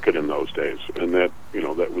was the market in those days, and that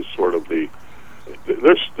that was sort of the.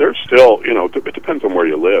 There's still, it depends on where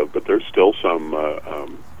you live, but there's still some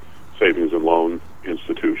savings and loan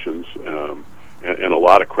institutions and a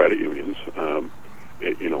lot of credit unions.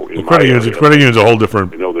 Credit unions a whole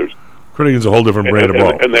different. There's credit unions a whole different brand of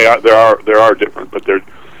ball. And there are different, but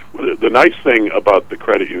the nice thing about the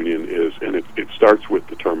credit union is, and it starts with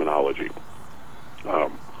the terminology.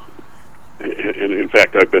 And in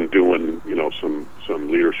fact, I've been doing some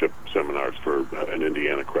leadership seminars for an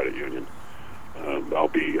Indiana credit union. I'll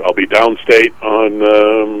be downstate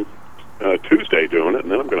on Tuesday doing it,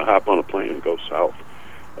 and then I'm going to hop on a plane and go south.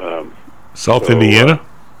 South Indiana?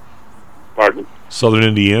 Pardon? Southern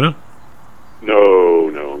Indiana? No,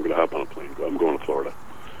 I'm going to hop on a plane. I'm going to Florida.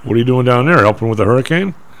 What are you doing down there? Helping with the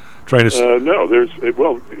hurricane? Trying to? No,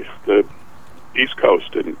 the East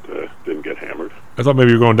Coast didn't get hammered. I thought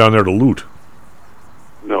maybe you were going down there to loot.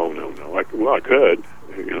 No. I could.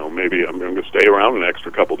 Maybe I'm going to stay around an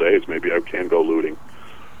extra couple days. Maybe I can go looting.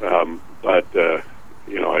 But I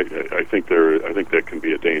think that can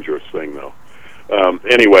be a dangerous thing, though.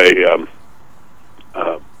 Anyway,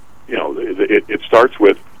 it starts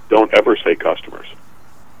with don't ever say customers.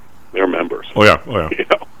 They're members. Oh yeah.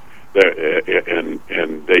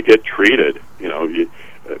 And they get treated.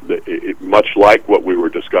 Much like what we were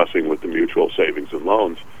discussing with the mutual savings and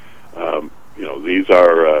loans. These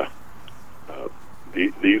are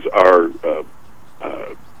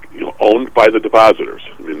owned by the depositors.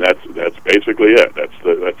 I mean, that's basically it. That's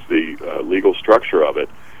the legal structure of it,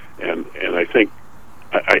 and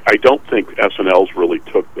I don't think S&Ls really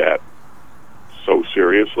took that so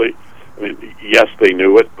seriously. I mean, yes, they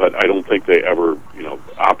knew it, but I don't think they ever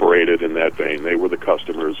operated in that vein. They were the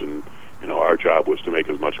customers, and our job was to make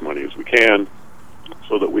as much money as we can,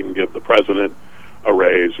 so that we can give the president a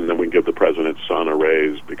raise, and then we can give the president's son a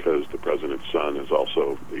raise, because the president's son is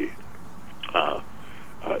also the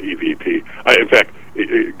EVP. In fact,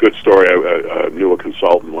 a good story. I knew a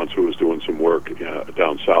consultant once who was doing some work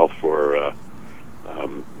down south for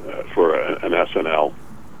an S&L,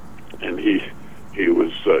 and he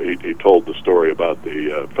told the story about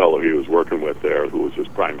the fellow he was working with there, who was his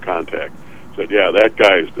prime contact. Said, "Yeah, that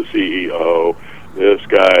guy is the CEO. This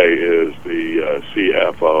guy is the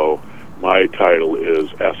CFO. My title is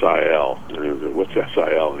SIL." And he said, "What's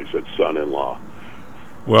SIL?" And he said, "Son-in-law."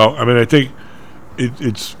 Well, I mean, I think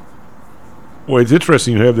it's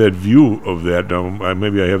interesting you have that view of that.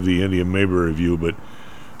 Maybe I have the Indian Mayberry view, but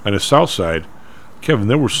on the south side, Kevin,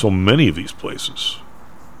 there were so many of these places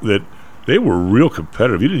that they were real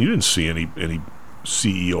competitive. You didn't see any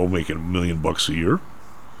CEO making $1 million a year.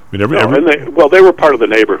 I mean, they were part of the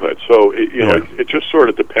neighborhood, so it just sort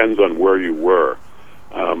of depends on where you were.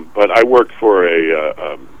 But I worked for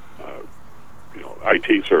a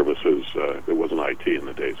IT services. It wasn't IT in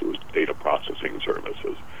the days; it was data processing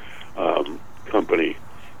services company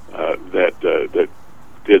that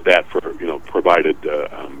did that for provided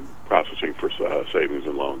processing for savings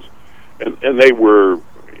and loans, and they were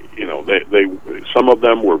they some of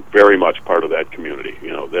them were very much part of that community.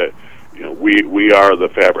 We are the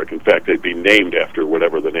fabric. In fact, they'd be named after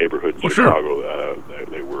whatever the neighborhood in Chicago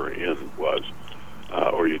they were in was.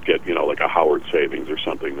 or you'd get like a Howard Savings or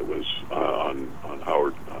something that was on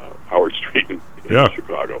Howard Street in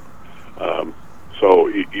Chicago. So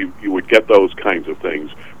you would get those kinds of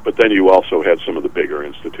things, but then you also had some of the bigger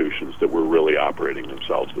institutions that were really operating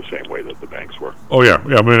themselves the same way that the banks were. Oh yeah.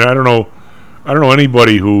 I mean, I don't know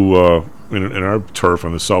anybody who in our turf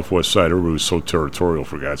on the southwest side. Everybody was so territorial,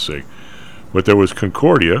 for God's sake. But there was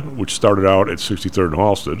Concordia, which started out at 63rd and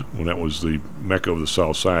Halsted, when that was the mecca of the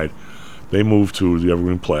south side. They moved to the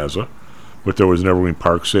Evergreen Plaza, but there was an Evergreen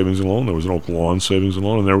Park Savings and Loan, there was an Oak Lawn Savings and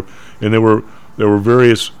Loan, and there were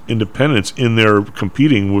various independents in there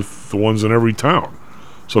competing with the ones in every town.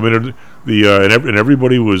 So I mean, and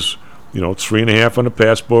everybody was 3.5% on the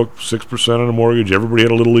passbook, 6% on the mortgage. Everybody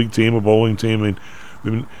had a little league team, a bowling team.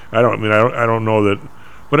 I don't know that,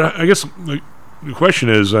 but I guess the question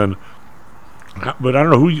is then. But I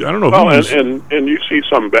don't know who. Well, and you see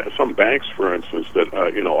some banks, for instance, that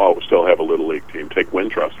still have a little league team. Take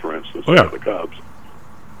Wintrust, for instance, the Cubs.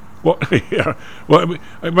 Well, yeah. Well,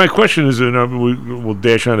 my question is, and we'll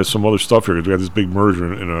dash on to some other stuff here because we got this big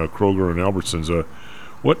merger in Kroger and Albertsons.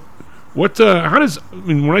 How does? I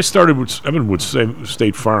mean, when I started I've been with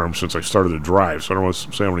State Farm since I started to drive, so I don't want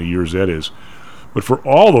to say how many years that is. But for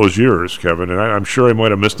all those years, Kevin, and I'm sure I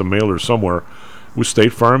might have missed a mailer somewhere. With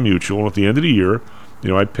State Farm Mutual, and at the end of the year,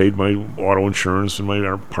 I paid my auto insurance and my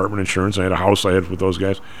apartment insurance. I had a house I had with those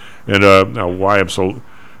guys, and now why I'm so.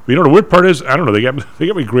 The weird part is I don't know. They got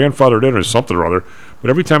me grandfathered in or something or other. But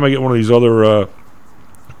every time I get one of these other,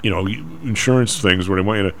 insurance things where they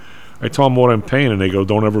want you to, I tell them what I'm paying, and they go,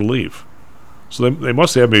 "Don't ever leave." So they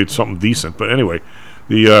must have made something decent. But anyway,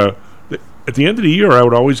 at the end of the year, I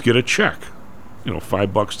would always get a check. $5,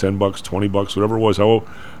 $10, $20, whatever it was.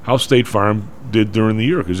 How State Farm did during the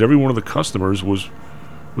year, because every one of the customers was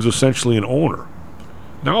essentially an owner.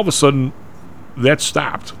 Now all of a sudden, that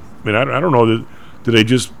stopped. I mean, I don't know. Do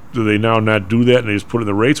they now not do that and they just put it in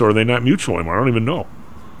the rates, or are they not mutual anymore? I don't even know.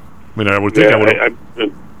 I mean, I would think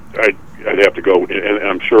I'd have to go, and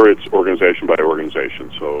I'm sure it's organization by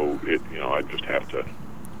organization. So I just have to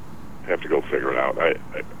go figure it out.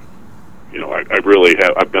 I really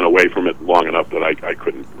have. I've been away from it long enough that I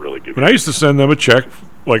couldn't really give. And I used to send them a check,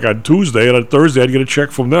 like on Tuesday, and on Thursday I'd get a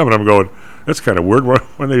check from them, and I'm going, that's kind of weird. Why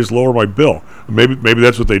don't they just lower my bill? Maybe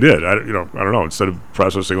that's what they did. I don't know. Instead of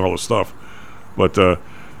processing all the stuff, but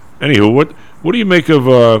anywho, what do you make of?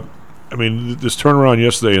 This turnaround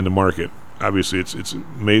yesterday in the market. Obviously, it's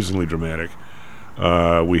amazingly dramatic.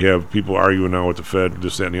 We have people arguing now with the Fed,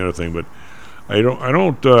 this, that, and the other thing, but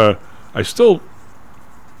I still.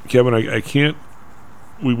 Kevin, I can't.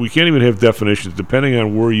 We can't even have definitions depending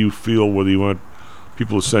on where you feel whether you want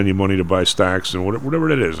people to send you money to buy stocks and whatever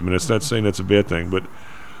that is. I mean, it's not saying that's a bad thing, but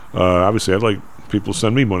obviously, I'd like people to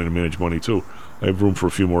send me money to manage money too. I have room for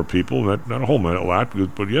a few more people, not a whole lot,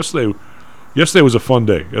 but yesterday was a fun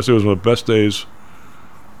day. Yesterday was one of the best days.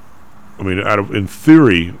 I mean, in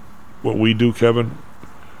theory, what we do, Kevin,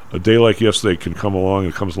 a day like yesterday can come along.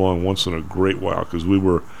 It comes along once in a great while because we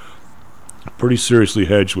were pretty seriously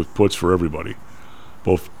hedged with puts for everybody,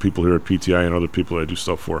 both people here at PTI and other people that I do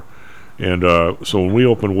stuff for. And so when we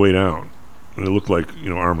opened way down, and it looked like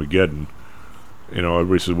Armageddon,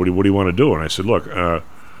 everybody said, what do you want to do? And I said, look,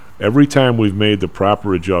 every time we've made the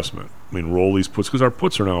proper adjustment, roll these puts, because our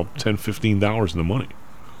puts are now $10, $15 in the money.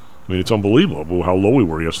 It's unbelievable how low we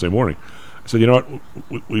were yesterday morning. I said, you know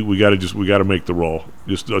what, we got to make the roll.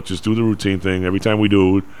 Let's just do the routine thing. Every time we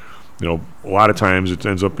do, a lot of times it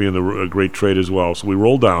ends up being a great trade as well. So we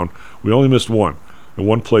rolled down. We only missed one. In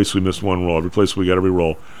one place we missed one roll. Every place we got every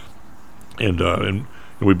roll. And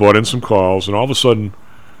we bought in some calls, and all of a sudden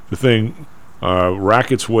the thing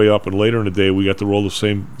rackets way up, and later in the day we got to roll the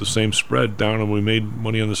same spread down, and we made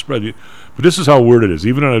money on the spread. But this is how weird it is.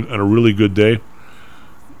 Even on a really good day,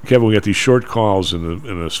 Kevin, we got these short calls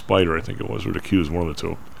in the Spider, I think it was, or the Qs, one of the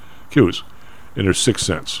two. Qs. And they're 6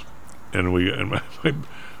 cents. And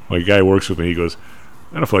my guy works with me. He goes,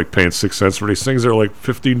 I don't feel like paying 6 cents for these things. They're like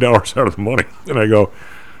 $15 out of the money. And I go,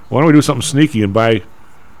 why don't we do something sneaky and buy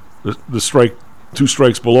the strike, 2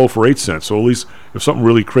 strikes below for 8 cents? So at least if something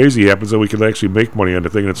really crazy happens, then we can actually make money on the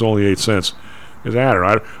thing, and it's only 8 cents.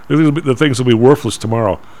 The things will be worthless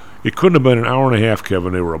tomorrow. It couldn't have been an hour and a half,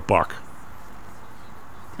 Kevin. They were $1.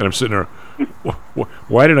 And I'm sitting there,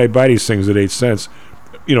 why did I buy these things at 8 cents?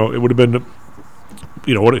 It would have been,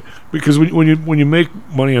 because when you make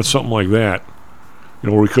money on something like that,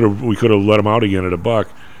 where we could have let them out again at $1,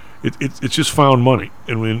 it's just found money,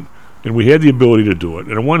 and we had the ability to do it.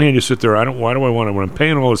 And on one hand, you sit there, why do I want to, when I'm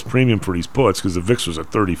paying all this premium for these puts, because the VIX was at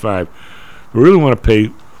 35, I really want to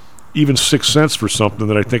pay even 6 cents for something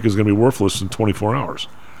that I think is going to be worthless in 24 hours.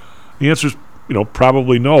 The answer is,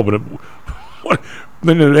 probably no. But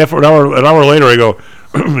then after an hour later, I go,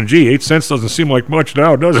 gee, 8 cents doesn't seem like much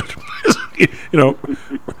now, does it?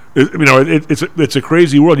 It's a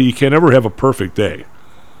crazy world. You can't ever have a perfect day.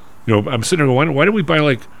 I'm sitting there going, why did we buy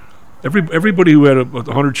like everybody who had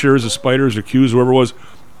 100 shares of Spiders or Qs, whoever it was,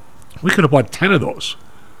 we could have bought 10 of those.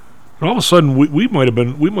 And all of a sudden, we might have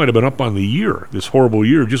been up on the year, this horrible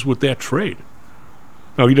year, just with that trade.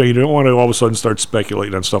 Now, you don't want to all of a sudden start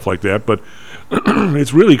speculating on stuff like that, but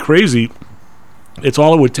it's really crazy. It's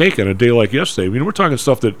all it would take on a day like yesterday. We're talking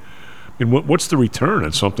stuff that, what's the return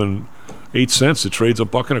on something 8 cents that trades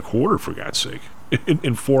 $1.25, for God's sake,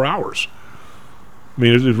 in 4 hours?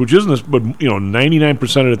 Which isn't, but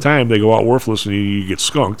 99% of the time they go out worthless and you get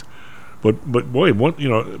skunked. But boy,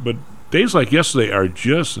 but days like yesterday are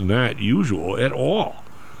just not usual at all.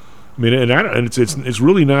 And it's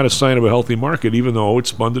really not a sign of a healthy market, even though it's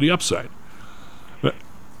spun to the upside.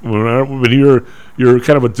 When you're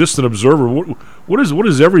kind of a distant observer, what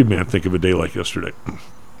does every man think of a day like yesterday?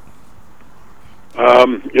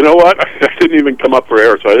 You know what? I didn't even come up for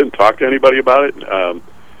air, so I didn't talk to anybody about it. I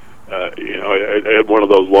had one of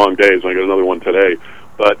those long days, and I got another one today.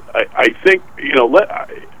 But I think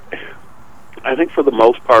I think for the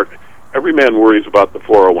most part, every man worries about the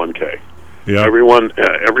 401k. Yeah. Every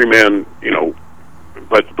man,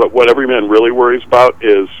 but what every man really worries about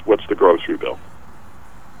is what's the grocery bill.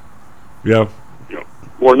 Yeah.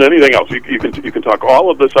 More than anything else, you can talk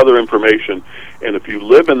all of this other information, and if you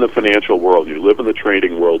live in the financial world, you live in the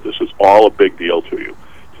trading world, this is all a big deal to you.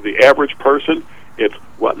 To the average person, it's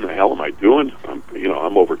what in the hell am I doing? I'm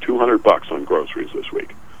over $200 on groceries this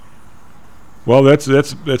week. Well, that's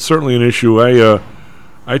certainly an issue. I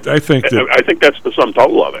think that I think that's the sum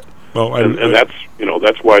total of it. Well, and that's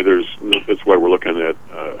that's why we're looking at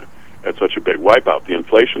such a big wipeout. The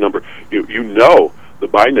inflation number, the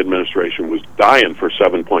Biden administration was dying for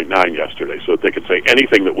 7.9 yesterday, so that they could say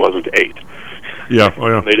anything that wasn't 8. Yeah, oh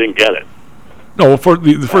yeah. They didn't get it. No, well,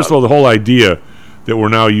 first of all, the whole idea that we're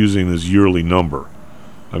now using this yearly number.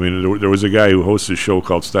 There was a guy who hosted a show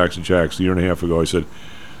called Stocks and Jacks a year and a half ago. I said,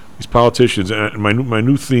 these politicians, and my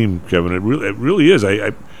new theme, Kevin, it really is.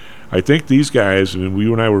 I think these guys,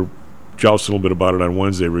 you and I were jousting a little bit about it on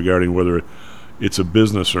Wednesday regarding whether it's a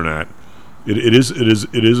business or not. It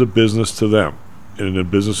is a business to them, and the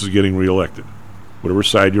business is getting reelected, whatever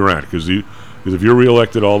side you're on. Because if you're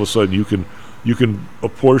reelected, all of a sudden you can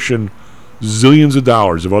apportion zillions of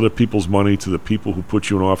dollars of other people's money to the people who put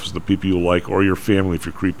you in office, the people you like, or your family if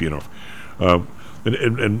you're creepy enough.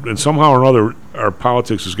 And somehow or another, our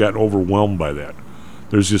politics has gotten overwhelmed by that.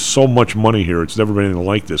 There's just so much money here. It's never been anything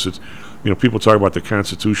like this. It's, people talk about the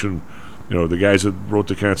Constitution. The guys that wrote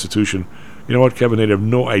the Constitution. You know what, Kevin? They'd have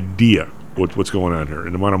no idea what's going on here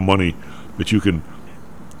and the amount of money that you can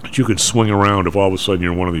swing around if all of a sudden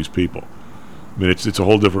you're one of these people. It's a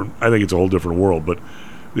whole different. I think it's a whole different world. But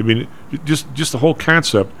just the whole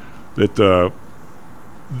concept that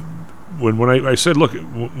when I said, look,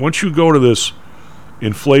 once you go to this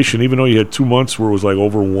inflation, even though you had 2 months where it was like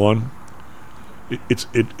over 1, it's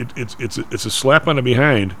a slap on the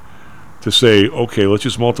behind to say, okay, let's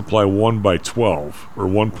just multiply 1 by 12 or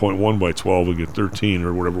 1.1 by 12 and get 13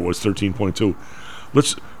 or whatever it was, 13.2.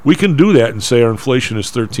 We can do that and say our inflation is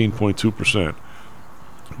 13.2%.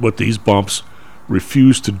 But these bumps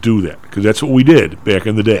refuse to do that because that's what we did back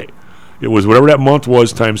in the day. It was whatever that month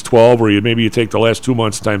was times 12, or maybe you take the last 2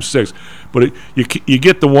 months times 6. But you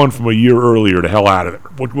get the one from a year earlier the hell out of it.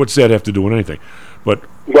 What's that have to do with anything? But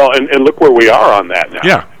and look where we are on that now.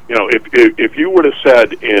 Yeah. If you would have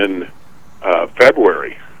said in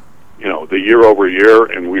February, the year over year,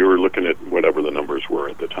 and we were looking at whatever the numbers were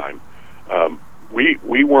at the time,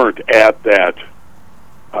 we weren't at that.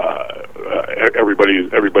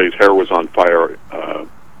 Everybody's hair was on fire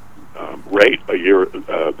rate the year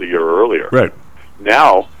earlier. Right.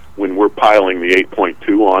 Now, when we're piling the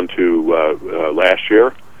 8.2 onto last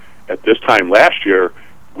year, at this time last year,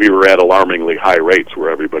 we were at alarmingly high rates where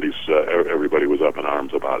everybody was up in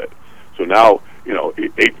arms about it. So now,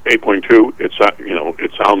 8.2.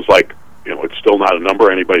 It sounds like it's still not a number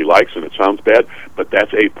anybody likes, and it sounds bad, but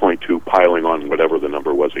that's 8.2 piling on whatever the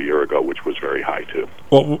number was a year ago, which was very high too.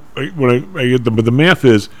 Well, but the math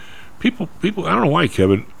is, people. I don't know why,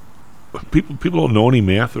 Kevin. People don't know any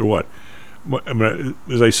math or what.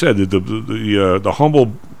 As I said, the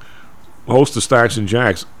humble host of Stocks and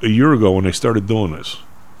Jacks a year ago when they started doing this,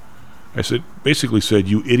 basically said,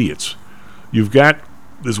 you idiots, you've got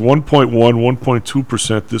this 1.1,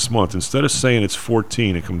 1.2% this month. Instead of saying it's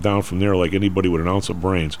 14 and come down from there like anybody with an ounce of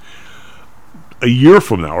brains, a year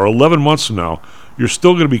from now or 11 months from now, you're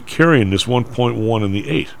still going to be carrying this 1.1 and the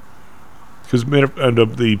 8. Because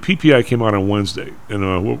the PPI came out on Wednesday,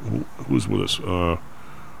 and who's with us?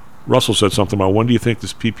 Russell said something about when do you think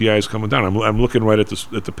this PPI is coming down? I'm looking right at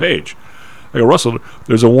the page. I go, Russell,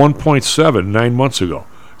 there's a 1.7 9 months ago.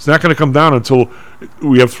 It's not going to come down until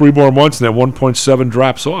we have 3 more months, and that 1.7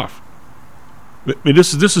 drops off. I mean,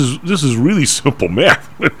 this is really simple math,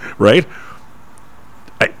 right?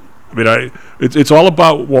 It's all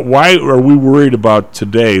about why are we worried about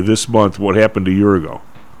today, this month, what happened a year ago?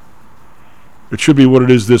 It should be what it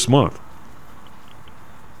is this month.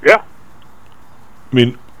 Yeah. I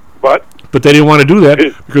mean, but they didn't want to do that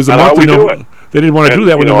because the monthly number. They didn't want to do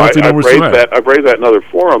that when the monthly numbers were high. I've raised that in other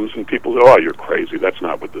forums, and people say, "Oh, you're crazy. That's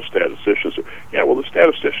not what the statisticians do." Yeah, well, the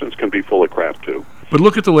statisticians can be full of crap too. But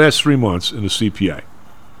look at the last 3 months in the CPI.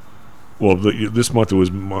 Well, this month it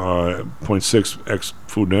was 0.6 x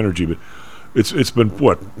food and energy, but it's been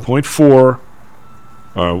what 0.4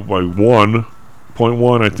 by 1,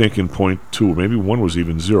 0.1 I think, and 0.2. Maybe 1 was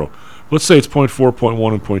even 0. Let's say it's 0.4,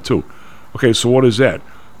 0.1, and 0.2. Okay, so what is that?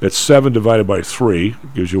 That's 7 divided by 3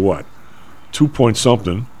 gives you what? 2 point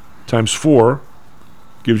something times 4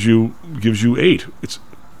 gives you 8. It's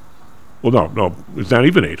no, it's not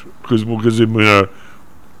even 8 because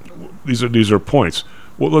these are points.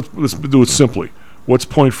 Well, let's do it simply. What's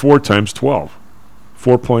 0.4 times 12?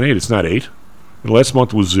 4.8. It's not 8. And the last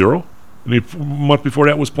month was 0. And the month before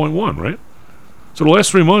that was 0.1, right? So the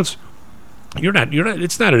last 3 months, you're not.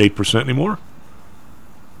 It's not at 8% anymore.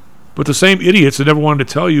 But the same idiots that never wanted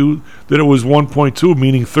to tell you that it was 1.2,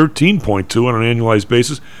 meaning 13.2 on an annualized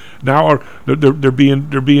basis, now they're being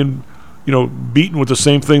beaten with the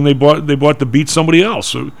same thing they bought to beat somebody else.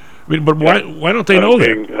 So, I mean, but why don't they know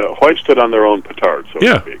being, that? Hoisted on their own petard, so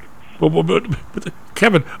to speak. But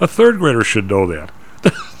Kevin, a third grader should know that.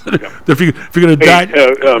 If you're going to die.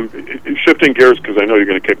 Shifting gears, because I know you're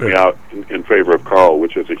going to kick me out in favor of Carl,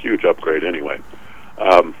 which is a huge upgrade anyway.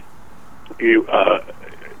 You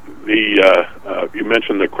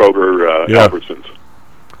mentioned the Kroger Albertsons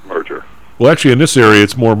merger. Well, actually, in this area,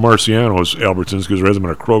 it's more Marciano's Albertsons because there hasn't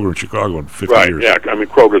been a Kroger in Chicago in 50 years. Right, yeah. I mean,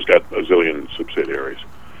 Kroger's got a zillion subsidiaries.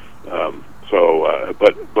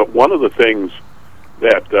 But one of the things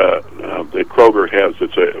that Kroger has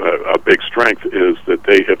that's a big strength is that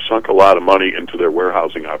they have sunk a lot of money into their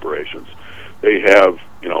warehousing operations. They have,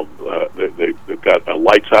 they've got a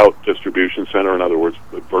lights-out distribution center, in other words,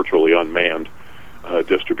 virtually unmanned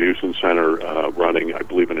distribution center running, I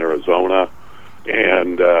believe, in Arizona,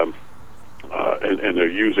 and they're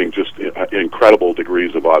using just incredible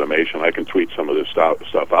degrees of automation. I can tweet some of this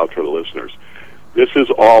stuff out for the listeners. This is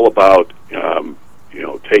all about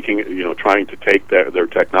trying to take their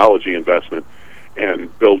technology investment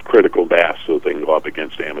and build critical mass so they can go up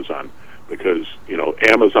against Amazon, because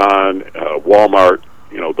Amazon, Walmart,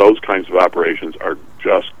 those kinds of operations are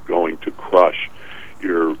just going to crush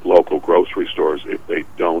your local grocery stores if they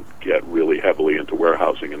don't get really heavily into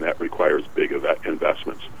warehousing, and that requires big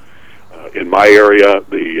investments. In my area,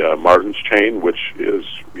 the Martin's chain, which is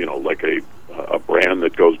like a brand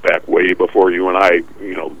that goes back way before you and I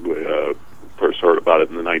first heard about it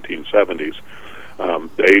in the 1970s.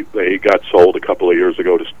 They got sold a couple of years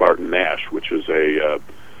ago to Spartan Nash, which is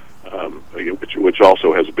which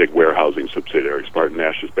also has a big warehousing subsidiary. Spartan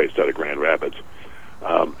Nash is based out of Grand Rapids,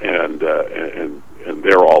 and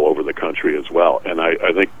they're all over the country as well. And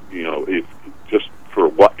I think if just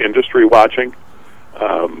for industry watching,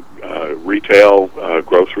 retail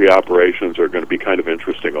grocery operations are going to be kind of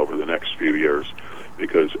interesting over the next few years,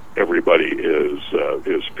 because everybody is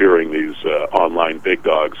fearing these online big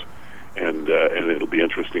dogs, and it'll be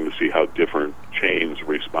interesting to see how different chains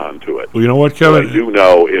respond to it. Well, you know what, Kevin? What I do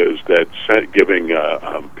know is that giving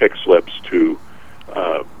pick slips to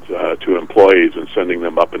employees and sending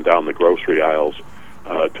them up and down the grocery aisles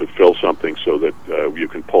to fill something so that you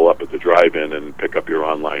can pull up at the drive-in and pick up your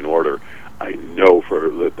online order, I know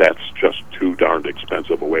that's just too darned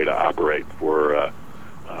expensive a way to operate for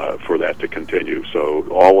that to continue. So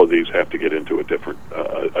all of these have to get into a different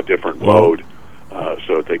mode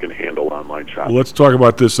so that they can handle online shopping. Well, let's talk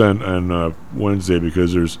about this on Wednesday,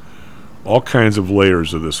 because there's all kinds of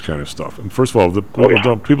layers of this kind of stuff. And first of all,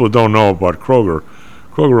 people don't know about Kroger.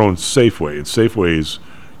 Kroger owns Safeway, and Safeway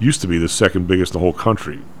used to be the second biggest in the whole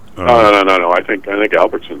country. No. I think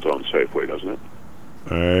Albertsons owns Safeway, doesn't it?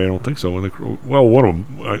 I don't think so. One of them.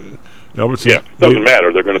 Albertsons. Yeah, doesn't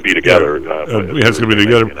matter. They're going to be together. It's going to be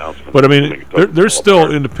together. But I mean, there's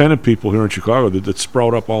still independent people here in Chicago that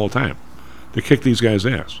sprout up all the time. They kick these guys'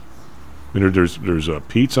 ass. I mean, there's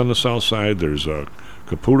Pete's on the south side. There's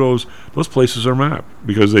Caputo's. Those places are mad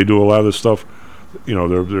because they do a lot of this stuff.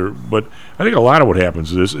 But I think a lot of what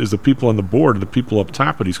happens is the people on the board, the people up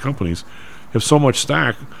top of these companies, have so much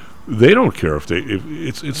stock, they don't care if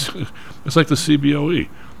it's like the CBOE.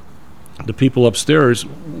 The people upstairs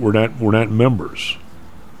were not members,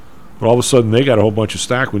 but all of a sudden they got a whole bunch of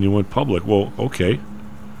stock when you went public. Well, okay,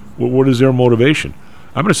 what is their motivation?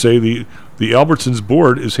 I'm going to say the Albertsons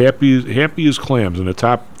board is happy as clams, and the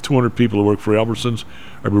top 200 people who work for Albertsons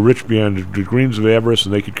are rich beyond the degrees of avarice,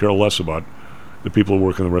 and they could care less about the people who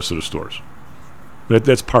work in the rest of the stores.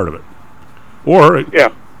 That's part of it. Or yeah,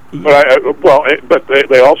 but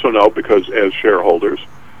they also know, because as shareholders,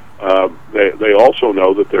 they also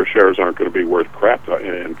know that their shares aren't going to be worth crap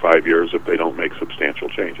in 5 years if they don't make substantial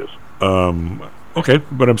changes. Okay,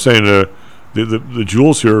 but I'm saying the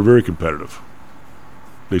Jewels here are very competitive.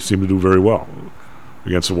 They seem to do very well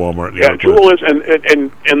against the Walmart. Yeah, Jewel is,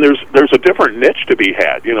 and there's a different niche to be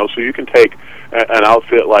had. You know, so you can take an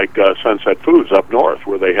outfit like Sunset Foods up north,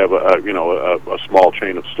 where they have a small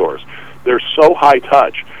chain of stores. They're so high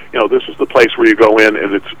touch. You know, this is the place where you go in,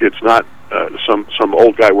 and it's not some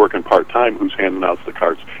old guy working part time who's handing out the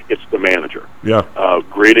carts. It's the manager. Yeah.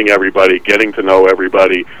 Greeting everybody, getting to know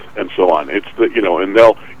everybody, and so on. It's and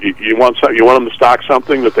you want them to stock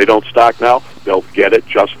something that they don't stock now, they'll get it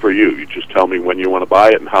just for you. You just tell me when you want to buy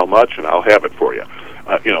it and how much, and I'll have it for you.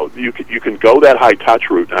 You can go that high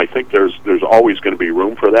touch route, and I think there's always going to be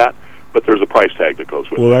room for that. But there's a price tag that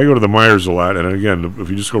goes with it. Well, I go to the Myers a lot, and again, if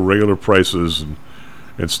you just go regular prices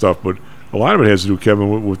and stuff, but a lot of it has to do,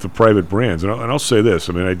 Kevin, with the private brands. And I'll say this: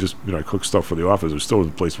 I mean, I cook stuff for the office. There's still a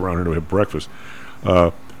place around here to have breakfast.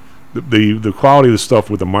 The quality of the stuff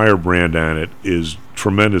with the Meyer brand on it is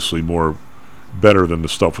tremendously more better than the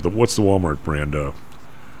stuff with what's the Walmart brand?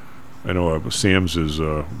 I know Sam's is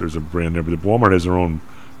there's a brand there, but Walmart has their own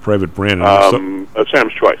private brand. And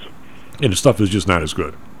Sam's Choice. And the stuff is just not as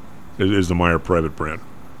good as the Meyer private brand.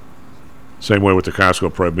 Same way with the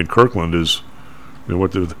Costco private. I mean, Kirkland is,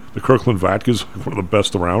 the Kirkland vodka is one of the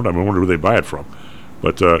best around. I wonder who they buy it from.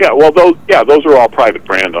 But those are all private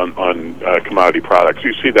brand on commodity products.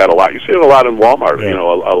 You see that a lot. You see it a lot in Walmart. Yeah. A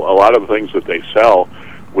lot of the things that they sell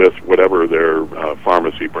with whatever their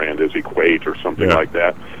pharmacy brand is, Equate or something like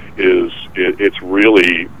that, it's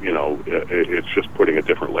really, it's just putting a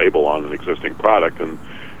different label on an existing product. And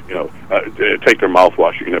take their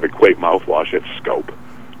mouthwash. You can have Equate mouthwash. It's Scope.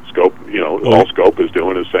 All Scope is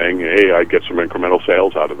doing is saying, hey, I get some incremental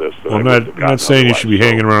sales out of this. Well, I'm not saying you should be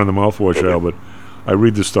hanging around the mouthwash aisle, but I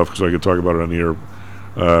read this stuff because I could talk about it on the air.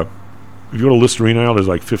 If you go to Listerine aisle, there's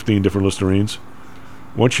like 15 different Listerines.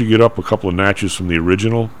 Once you get up a couple of notches from the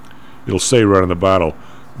original, it'll say right on the bottle,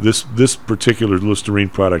 this particular Listerine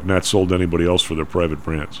product not sold to anybody else for their private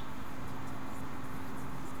brands.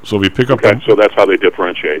 So if you pick up, so that's how they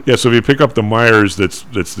differentiate. Yeah, so if you pick up the Myers, that's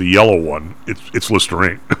the yellow one. It's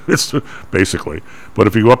Listerine. It's basically. But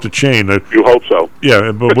if you go up the chain, you hope so.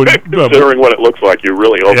 Yeah, but considering what it looks like, you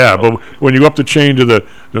really hope. Yeah, so. But when you go up the chain to the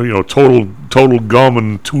total gum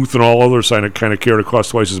and tooth and all other kind of care to cost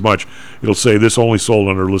twice as much, it'll say this only sold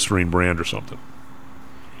under Listerine brand or something.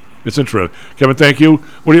 It's interesting. Kevin, thank you.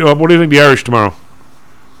 What do you think the Irish tomorrow?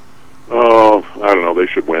 Oh, I don't know. They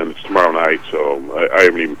should win. It's tomorrow night, so I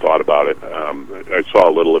haven't even thought about it. I saw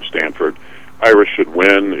a little of Stanford. Irish should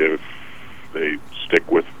win if they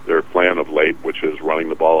stick with their plan of late, which is running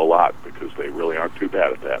the ball a lot, because they really aren't too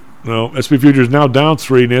bad at that. No, SP Futures now down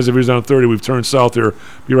 3, NASDAQ is down 30. We've turned south here.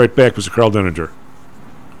 Be right back, Mr. Carl Denninger.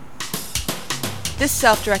 This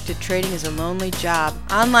self-directed trading is a lonely job.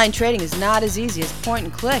 Online trading is not as easy as point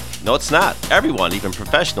and click. No, it's not. Everyone, even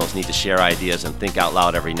professionals, need to share ideas and think out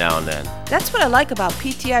loud every now and then. That's what I like about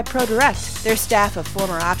PTI Pro Direct. Their staff of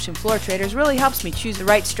former option floor traders really helps me choose the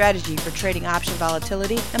right strategy for trading option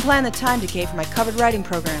volatility and plan the time decay for my covered writing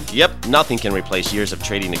program. Yep, nothing can replace years of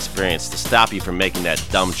trading experience to stop you from making that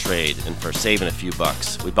dumb trade and for saving a few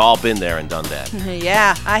bucks. We've all been there and done that.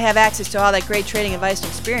 Yeah, I have access to all that great trading advice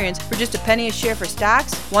and experience for just a penny a share for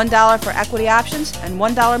stocks, $1 for equity options, and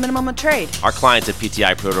 $1 minimum a trade. Our clients at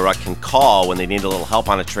PTI Pro Direct can call when they need a little help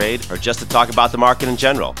on a trade or just to talk about the market in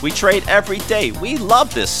general. We trade every day. We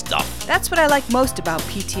love this stuff. That's what I like most about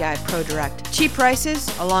PTI Pro Direct. Cheap prices,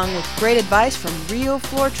 along with great advice from real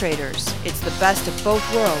floor traders. It's the best of both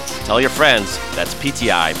worlds. Tell your friends. That's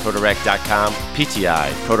PTIProDirect.com,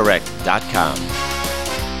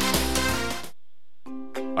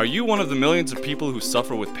 PTIProDirect.com. Are you one of the millions of people who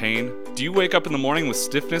suffer with pain? Do you wake up in the morning with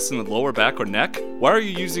stiffness in the lower back or neck? Why are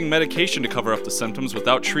you using medication to cover up the symptoms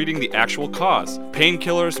without treating the actual cause?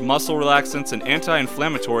 Painkillers, muscle relaxants, and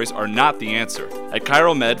anti-inflammatories are not the answer. At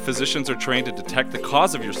ChiroMed, physicians are trained to detect the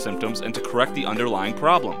cause of your symptoms and to correct the underlying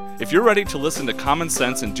problem. If you're ready to listen to common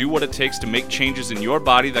sense and do what it takes to make changes in your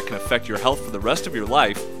body that can affect your health for the rest of your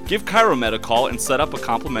life, give ChiroMed a call and set up a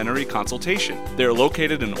complimentary consultation. They are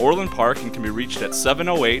located in Orland Park and can be reached at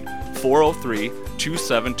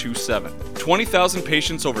 708-403-2727. 20,000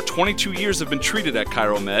 patients over 22 years have been treated at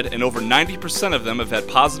ChiroMed, and over 90% of them have had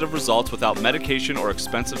positive results without medication or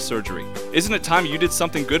expensive surgery. Isn't it time you did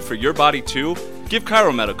something good for your body too? Give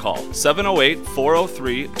ChiroMed a call,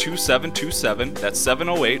 708-403-2727. That's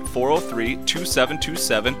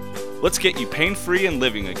 708-403-2727. Let's get you pain-free and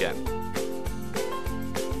living again.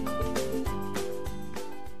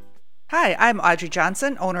 Hi, I'm Audrey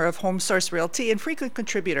Johnson, owner of Home Source Realty and frequent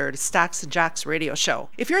contributor to Stocks and Jocks radio show.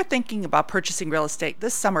 If you're thinking about purchasing real estate,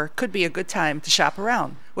 this summer could be a good time to shop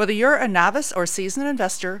around. Whether you're a novice or seasoned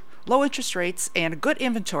investor, low interest rates and a good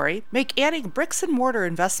inventory make adding bricks and mortar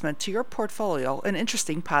investment to your portfolio an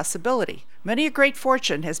interesting possibility. Many a great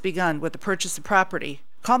fortune has begun with the purchase of property.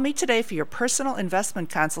 Call me today for your personal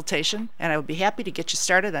investment consultation, and I will be happy to get you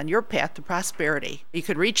started on your path to prosperity. You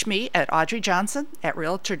can reach me at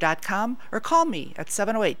audreyjohnson@realtor.com or call me at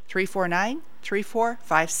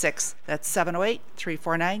 708-349-3456. That's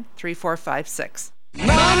 708-349-3456.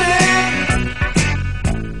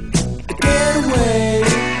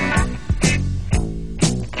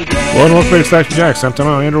 Well, welcome to Stocks and Jocks. I'm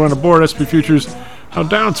Tom Andrew on the board. SP Futures now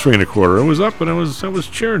down 3 1/4. It was up, and I was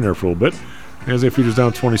cheering there for a little bit. As a futures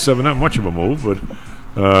down 27, not much of a move, but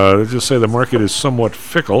let's just say the market is somewhat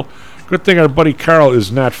fickle. Good thing our buddy Carl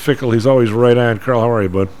is not fickle. He's always right on. Carl, how are you,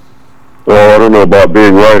 bud? Well, I don't know about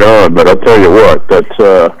being right on, but I'll tell you what.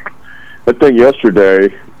 That thing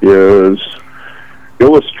yesterday is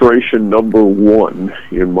illustration number 1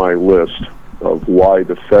 in my list of why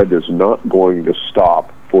the Fed is not going to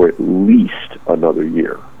stop for at least another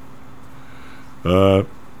year.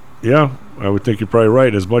 Yeah, I would think you're probably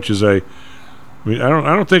right. As much as I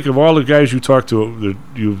don't think of all the guys you talk to that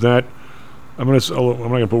you've not. I'm not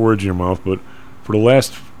gonna put words in your mouth, but for the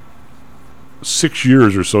last 6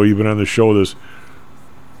 years or so, you've been on the show.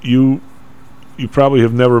 You probably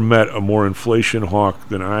have never met a more inflation hawk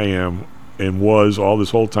than I am, and was all this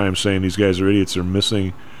whole time saying these guys are idiots. They're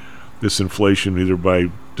missing this inflation either by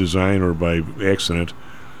design or by accident.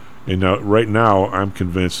 And right now, I'm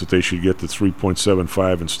convinced that they should get to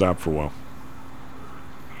 3.75 and stop for a while.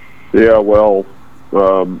 Yeah, well,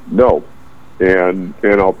 no, and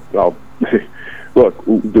I'll look.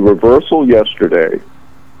 The reversal yesterday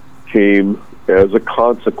came as a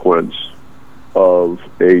consequence of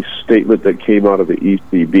a statement that came out of the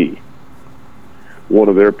ECB, one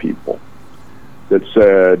of their people, that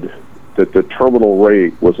said that the terminal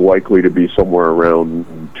rate was likely to be somewhere around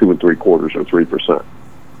 2 3/4 or 3%.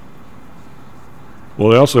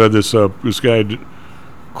 Well, they also had this guy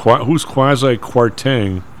who's quasi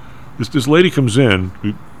Kwarteng. This lady comes in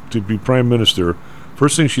to be prime minister.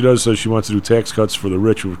 First thing she does says she wants to do tax cuts for the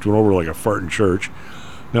rich, which went over like a fart in church.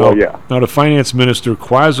 Now the finance minister,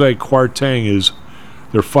 quasi Kwarteng,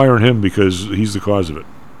 they're firing him because he's the cause of it.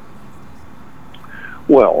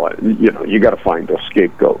 Well, you got to find a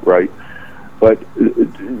scapegoat, right? But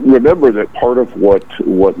remember that part of what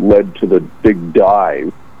led to the big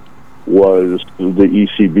dive was the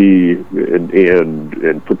ECB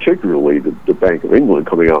and particularly the Bank of England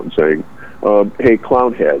coming out and saying, hey,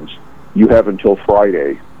 clown heads, you have until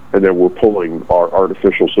Friday, and then we're pulling our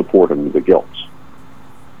artificial support into the gilts.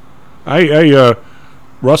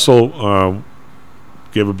 Russell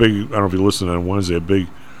gave a big, I don't know if you listened on Wednesday, a big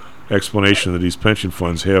explanation that these pension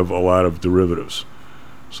funds have a lot of derivatives.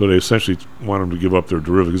 So they essentially want them to give up their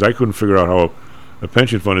derivatives. I couldn't figure out how a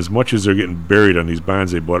pension fund, as much as they're getting buried on these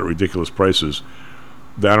bonds they bought at ridiculous prices,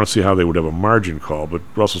 I don't see how they would have a margin call. But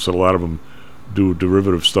Russell said a lot of them do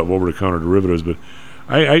derivative stuff, over-the-counter derivatives. But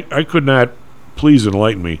I could not, please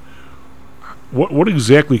enlighten me, what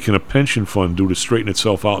exactly can a pension fund do to straighten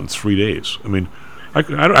itself out in 3 days? I mean,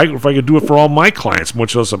 if I could do it for all my clients,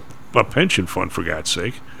 much less a pension fund, for God's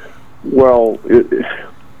sake. Well,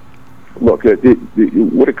 look,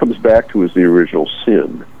 what it comes back to is the original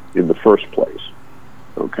sin in the first place.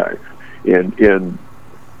 Okay, and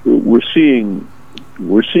we're seeing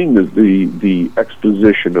the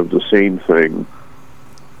exposition of the same thing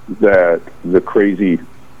that the crazy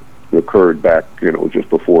occurred back, just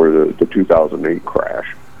before the 2008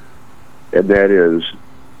 crash, and that is,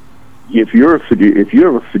 if you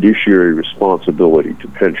have a fiduciary responsibility to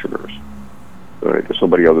pensioners, all right, to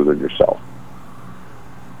somebody other than yourself,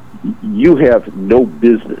 you have no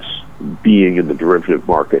business being in the derivative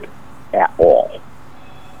market at all.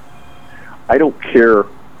 I don't care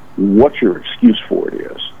what your excuse for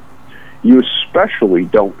it is. You especially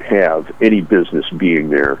don't have any business being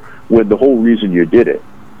there when the whole reason you did it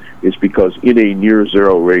is because in a near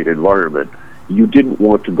zero rate environment, you didn't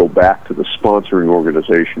want to go back to the sponsoring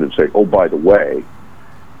organization and say, oh, by the way,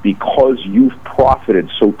 because you've profited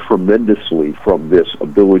so tremendously from this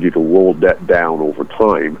ability to roll debt down over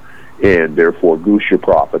time and therefore goose your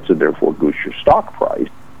profits and therefore goose your stock price.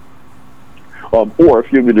 Or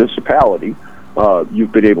if you're a municipality,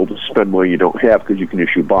 you've been able to spend money you don't have because you can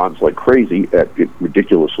issue bonds like crazy at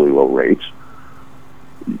ridiculously low rates.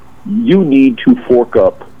 You need to fork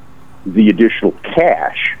up the additional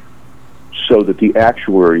cash so that the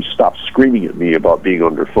actuaries stop screaming at me about being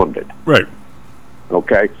underfunded. Right.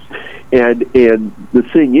 Okay? And the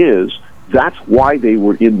thing is, that's why they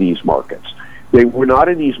were in these markets. They were not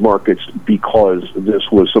in these markets because this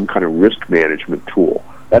was some kind of risk management tool.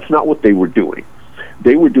 That's not what they were doing.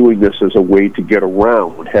 They were doing this as a way to get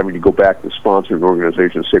around having to go back to the sponsoring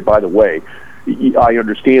organization and say, by the way, I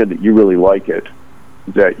understand that you really like it,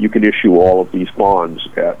 that you can issue all of these bonds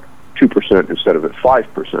at 2% instead of at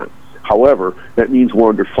 5%. However, that means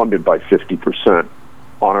we're underfunded by 50%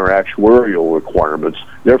 on our actuarial requirements.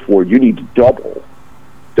 Therefore, you need to double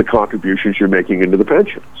the contributions you're making into the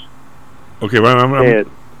pensions. Okay, well,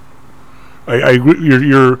 I agree.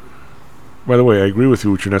 You're. By the way, I agree with you.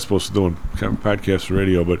 What you're not supposed to do in podcasts or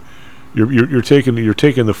radio, but you're taking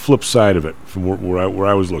the flip side of it from where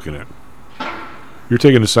I was looking at. You're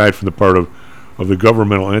taking the side from the part of the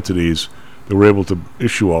governmental entities that were able to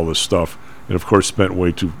issue all this stuff, and of course spent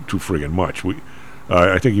way too friggin' much.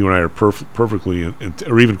 I think you and I are perfectly,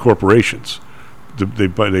 or even corporations. They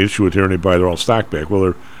issue it here and they buy their all stock back. Well,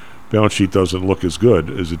 their balance sheet doesn't look as good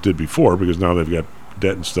as it did before because now they've got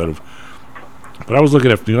debt instead of. But I was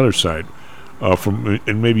looking at the other side,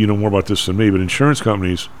 and maybe you know more about this than me, but insurance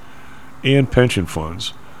companies and pension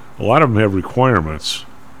funds, a lot of them have requirements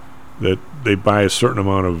that they buy a certain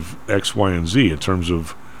amount of X, Y, and Z in terms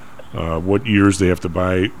of what years they have to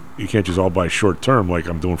buy. You can't just all buy short term like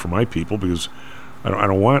I'm doing for my people because I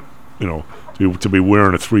don't want to be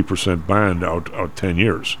wearing a 3% bond out 10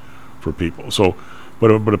 years for people. So,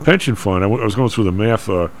 but a pension fund, I was going through the math.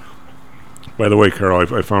 By the way,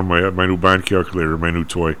 Carl, I found my new bond calculator, my new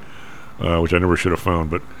toy, which I never should have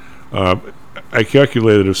found. But I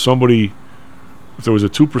calculated if there was a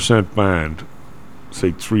 2% bond,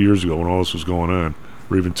 say 3 years ago when all this was going on,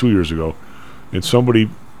 or even 2 years ago, and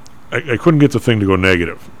I couldn't get the thing to go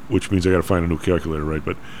negative, which means I got to find a new calculator, right?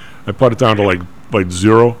 But I put it down to like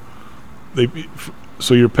zero.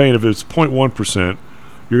 So you're paying, if it's 0.1%,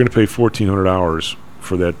 you're going to pay $1,400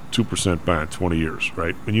 for that 2% bond, 20 years,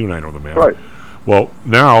 right? And you and I know the math. Right. Well,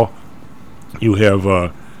 now you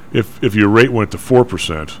have, if your rate went to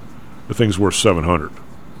 4%, the thing's worth $700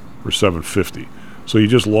 or $750. So you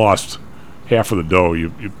just lost half of the dough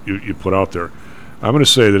you put out there. I'm going to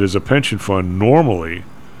say that as a pension fund, normally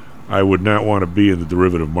I would not want to be in the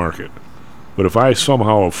derivative market. But if I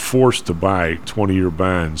somehow am forced to buy 20-year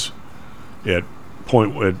bonds at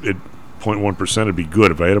 0.1%, it'd be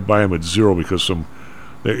good. If I had to buy them at zero because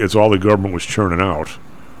it's all the government was churning out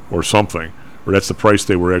or something, or that's the price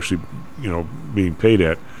they were actually being paid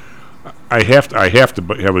at, I have to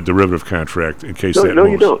have a derivative contract in case that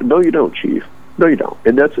moves. No, you don't, Chief. No, you don't.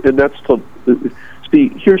 And that's see.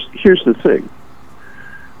 Here's the thing.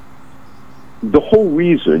 The whole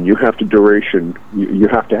reason you have to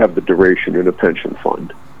have the duration in a pension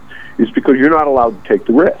fund is because you're not allowed to take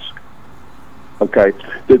the risk. Okay,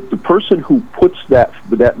 the person who puts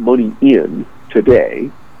that money in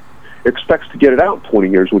today expects to get it out in 20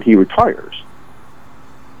 years when he retires.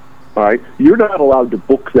 All right, you're not allowed to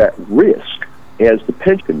book that risk as the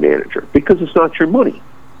pension manager because it's not your money.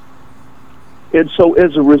 And so,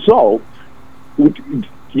 as a result,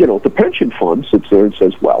 the pension fund sits there and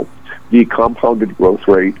says, "Well, the compounded growth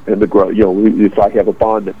rate and the growth. If I have a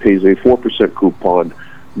bond that pays a 4% coupon,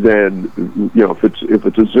 then if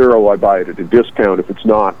it's a zero, I buy it at a discount. If it's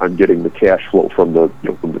not, I'm getting the cash flow from the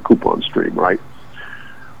coupon stream, right?"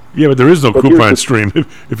 Yeah, but there is no coupon stream.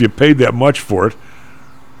 If you paid that much for it,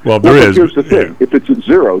 well, there is. Here's the thing: if it's at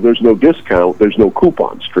zero, there's no discount. There's no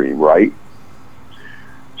coupon stream, right?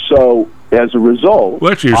 So as a result,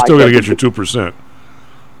 well, actually, you're still going to get your 2%.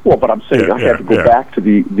 Well, but I'm saying I have to go back to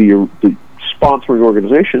the sponsoring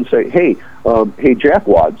organization and say, hey,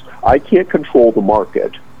 jackwads, I can't control the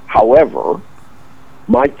market. However,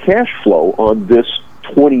 my cash flow on this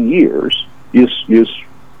 20 years is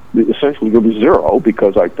essentially going to be zero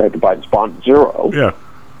because I had to buy this bond at zero. Yeah.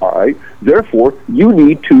 All right. Therefore, you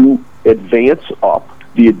need to advance up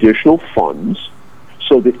the additional funds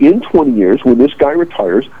so that in 20 years, when this guy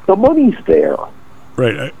retires, the money's there.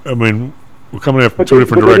 Right. I mean, we're coming at But two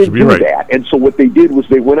different they directions. didn't You're do right. that. And so what they did was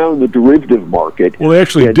they went out in the derivative market. Well, they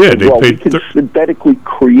actually did. Said, They well, paid we can synthetically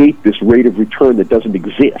create this rate of return that doesn't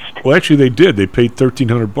exist. Well, actually, they did. They paid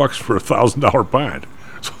 $1,300 for a $1,000 bond.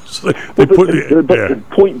 So they But the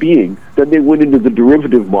point being, then they went into the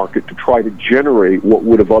derivative market to try to generate what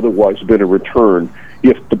would have otherwise been a return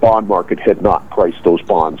if the bond market had not priced those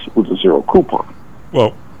bonds with a zero coupon.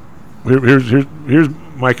 Well, here's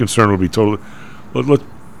my concern would be totally.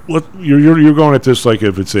 You're going at this like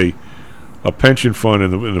if it's a pension fund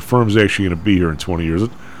and the firm's actually going to be here in 20 years.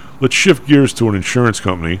 Let's shift gears to an insurance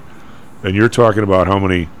company, and you're talking about how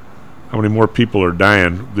many more people are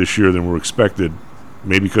dying this year than were expected.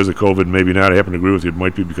 Maybe because of COVID, maybe not. I happen to agree with you. It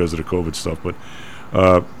might be because of the COVID stuff. But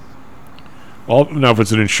now, if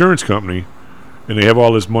it's an insurance company and they have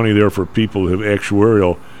all this money there for people who have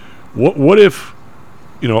actuarial, what if,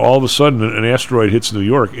 all of a sudden an asteroid hits New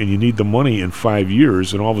York and you need the money in 5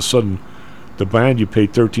 years, and all of a sudden the bond you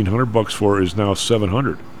paid $1,300 for is now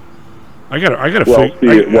 $700? I gotta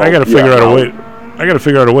figure out a way. I got to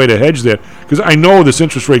figure out a way to hedge that, because I know this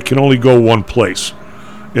interest rate can only go one place.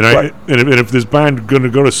 And if this bond going to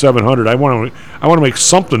go to 700, I want to make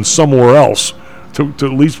something somewhere else to at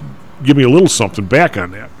least give me a little something back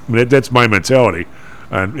on that. I mean, that's my mentality,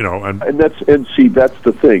 and that's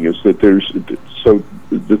the thing is that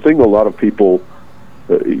the thing a lot of people,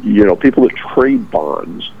 people that trade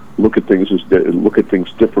bonds look at things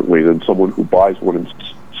differently than someone who buys one and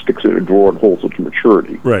sticks it in a drawer and holds it to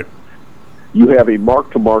maturity. Right. You have a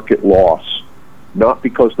mark-to-market loss, not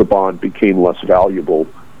because the bond became less valuable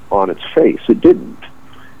on its face. It didn't.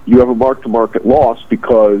 You have a mark-to-market loss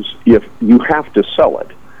because if you have to sell it,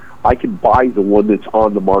 I could buy the one that's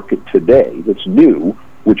on the market today that's new,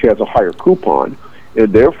 which has a higher coupon,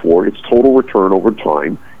 and therefore its total return over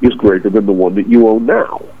time is greater than the one that you own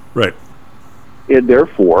now. Right. And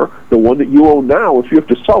therefore, the one that you own now, if you have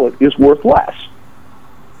to sell it, is worth less.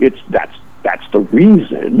 That's the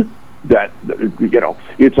reason that,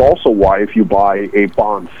 it's also why if you buy a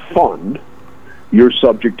bond fund, you're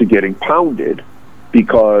subject to getting pounded,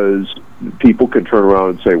 because people can turn around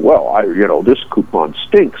and say, well, this coupon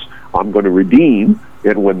stinks. I'm going to redeem,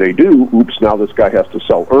 and when they do, oops, now this guy has to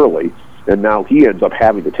sell early, and now he ends up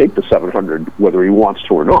having to take the $700 whether he wants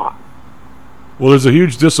to or not. Well, there's a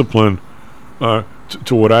huge discipline to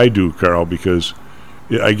what I do, Carl, because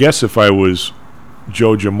I guess if I was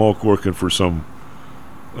Joe Jamoke working for some,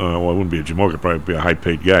 I wouldn't be a Jamoke, I'd probably be a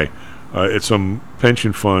high-paid guy, at some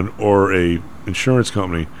pension fund or a insurance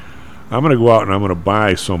company, I'm going to go out and I'm going to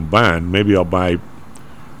buy some bond. Maybe I'll buy,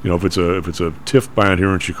 if it's a TIF bond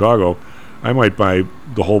here in Chicago, I might buy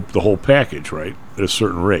the whole package, right, at a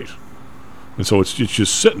certain rate. And so it's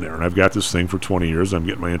just sitting there, and I've got this thing for 20 years. I'm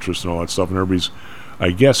getting my interest and all that stuff, and everybody's,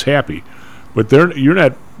 I guess, happy. But they're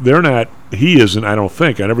not. He isn't. I don't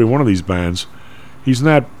think on every one of these bonds, he's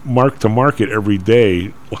not marked to market every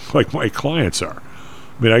day like my clients are.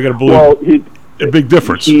 I mean, I got to believe a big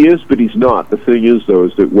difference. He is, but he's not. The thing is, though,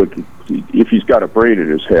 is that if he's got a brain in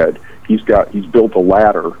his head, he's built a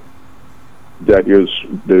ladder that is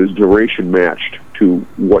duration matched to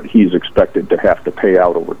what he's expected to have to pay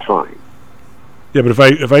out over time. Yeah, but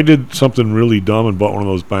if I did something really dumb and bought one of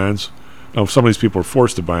those bonds, now some of these people are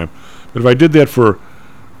forced to buy them, but if I did that for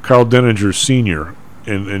Carl Denninger Sr.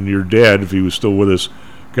 and your dad, if he was still with us,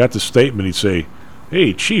 got the statement, he'd say,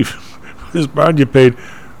 "Hey, Chief, this bond you paid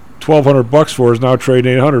 $1,200 for is now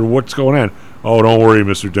trading $800. What's going on?" "Oh, don't worry,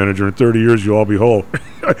 Mr. Denninger. In 30 years, you'll all be whole."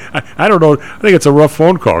 I don't know. I think it's a rough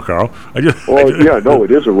phone call, Carl.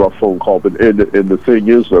 It is a rough phone call. But and the thing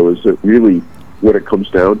is, though, is that really what it comes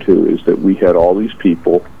down to is that we had all these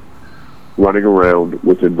people running around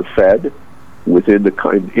within the Fed,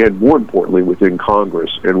 and more importantly, within Congress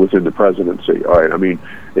and within the presidency. All right, I mean,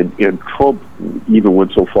 and Trump even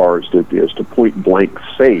went so far as to point blank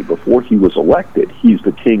say before he was elected, he's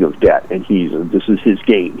the king of debt, and this is his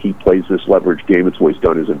game. He plays this leverage game. It's what he's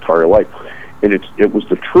done his entire life, and it was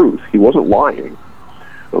the truth. He wasn't lying.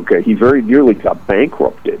 Okay, he very nearly got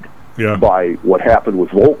bankrupted by what happened with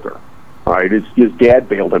Volcker. All right, his dad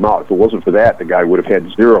bailed him out. If it wasn't for that, the guy would have had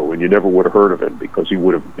zero, and you never would have heard of him because he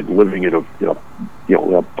would have been living in a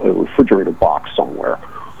refrigerator box somewhere.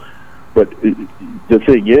 But the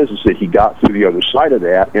thing is that he got through the other side of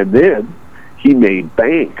that, and then he made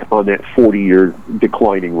bank on that 40-year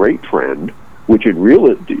declining rate trend, which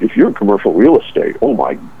if you're in commercial real estate, oh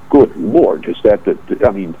my good Lord,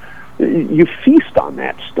 I mean, you feast on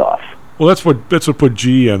that stuff. Well, that's what put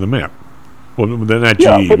GE on the map. Well, they're not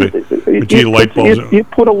Yeah, GE, but but GE light bulbs.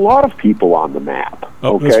 It put a lot of people on the map.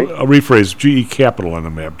 Okay, I'll rephrase. GE Capital on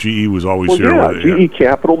the map. GE was always well, here. yeah, with it, GE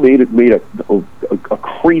Capital made a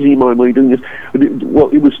crazy amount of money doing this. Well,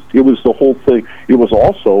 it was the whole thing. It was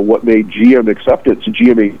also what made GM Acceptance,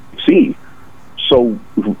 GMAC, so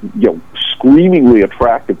screamingly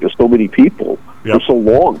attractive to so many people for so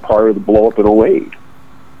long prior to the blow up in 2008.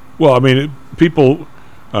 Well, I mean, people.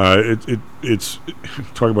 It's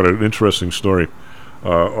talking about an interesting story.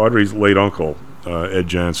 Audrey's late uncle, Ed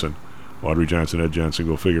Johnson, Audrey Johnson, Ed Johnson,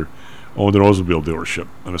 go figure, owned an Oldsmobile dealership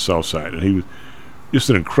on the south side, and he was just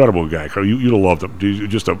an incredible guy. You'd have loved him. He's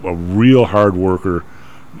just a real hard worker.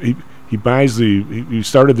 He buys he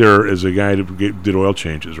started there as a guy that did oil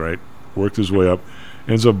changes, right? Worked his way up,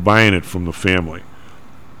 ends up buying it from the family.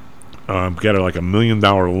 Got like $1 million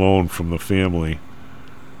loan from the family,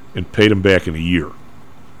 and paid him back in a year.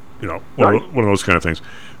 One of those kind of things.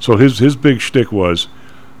 So his big shtick was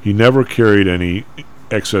he never carried any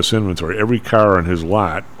excess inventory. Every car on his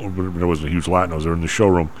lot, there wasn't a huge lot, and it was in the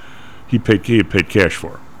showroom, he had paid cash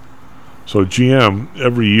for. So GM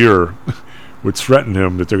every year would threaten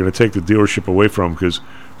him that they're going to take the dealership away from him, because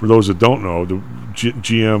for those that don't know, the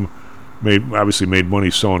GM obviously made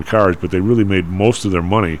money selling cars, but they really made most of their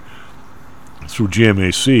money through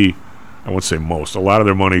GMAC. I won't say most. A lot of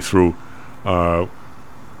their money through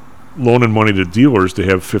loaning money to dealers to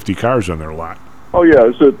have 50 cars on their lot. Oh yeah,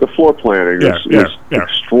 the floor planning is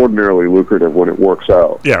extraordinarily lucrative when it works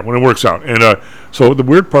out. Yeah, when it works out. And so the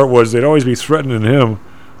weird part was they'd always be threatening him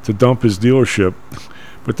to dump his dealership,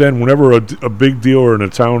 but then whenever a big dealer in a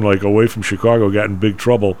town like away from Chicago got in big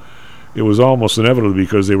trouble, it was almost inevitable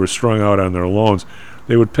because they were strung out on their loans.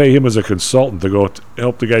 They would pay him as a consultant to go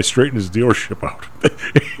help the guy straighten his dealership out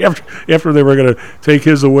after they were going to take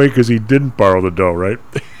his away because he didn't borrow the dough, right?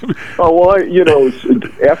 Oh, well,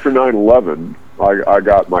 after 9/11, I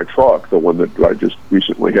got my truck, the one that I just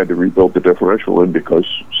recently had to rebuild the differential in because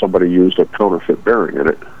somebody used a counterfeit bearing in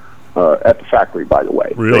it at the factory, by the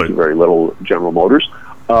way. Really? Thank you very little, General Motors.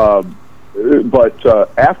 But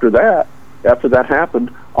after that happened,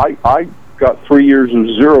 I got 3 years of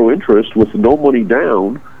zero interest with no money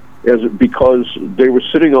down, because they were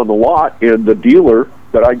sitting on the lot, and the dealer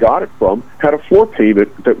that I got it from had a floor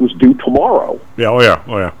payment that was due tomorrow. Yeah, oh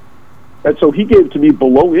yeah. And so he gave it to me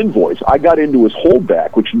below invoice. I got into his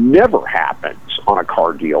holdback, which never happens on a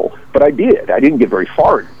car deal, but I did. I didn't get very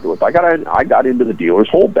far into it. I got into the dealer's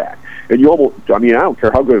holdback. And I don't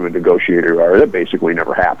care how good of a negotiator you are, that basically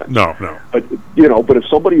never happens. No. But but if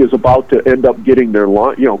somebody is about to end up getting their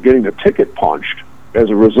getting the ticket punched as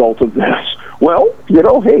a result of this, well,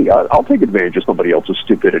 hey, I'll take advantage of somebody else's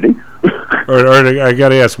stupidity. All right, I got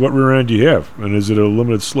to ask, what rear end do you have, and is it a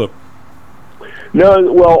limited slip?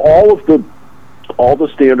 No, well, all the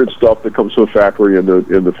standard stuff that comes to a factory in the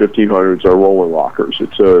 1500s are roller lockers.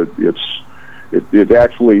 It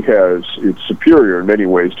actually it's superior in many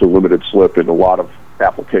ways to limited slip in a lot of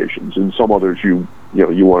applications. In some others, you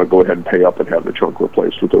want to go ahead and pay up and have the trunk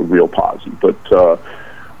replaced with a real posi.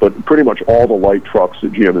 But pretty much all the light trucks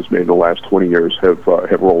that GM has made in the last 20 years have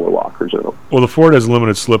roller lockers in them. Well, the Ford has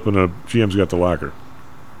limited slip, and the GM's got the locker.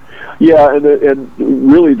 Yeah, and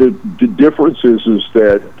really the difference is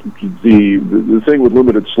that the thing with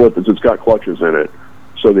limited slip is it's got clutches in it,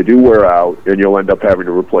 so they do wear out, and you'll end up having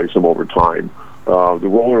to replace them over time. The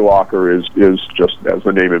roller locker is just, as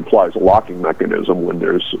the name implies, a locking mechanism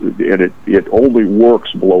it only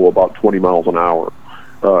works below about 20 miles an hour,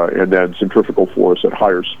 and then centrifugal force at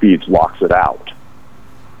higher speeds locks it out.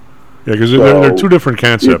 Yeah, because they're two different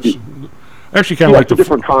concepts. Actually, kind of like a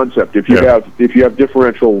different concept. If you have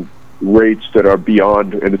differential rates that are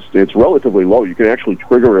beyond, and it's relatively low, you can actually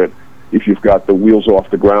trigger it. If you've got the wheels off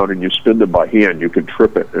the ground and you spin them by hand, you can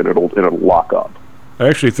trip it and it'll lock up. I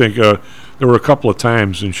actually think there were a couple of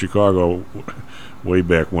times in Chicago, way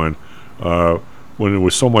back when there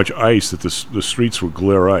was so much ice that the streets were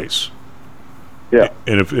glare ice. Yeah.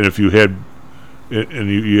 And if you had,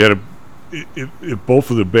 if both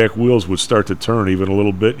of the back wheels would start to turn even a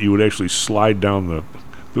little bit, you would actually slide down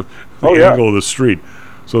the angle of the street.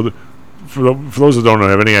 So for those that don't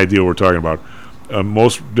have any idea what we're talking about,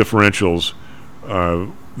 most differentials,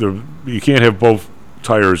 you can't have both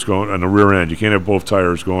tires going on the rear end. You can't have both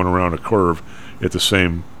tires going around a curve at the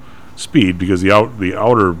same speed, because the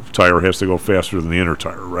outer tire has to go faster than the inner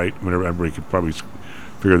tire, right? I mean, everybody could probably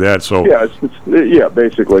figure that. So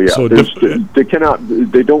basically. So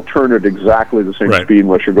they don't turn at exactly the same speed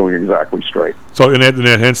unless you're going exactly straight. So and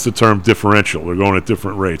that hence the term differential. They're going at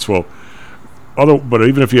different rates. Well, but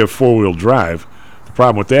even if you have four-wheel drive, the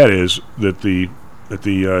problem with that is that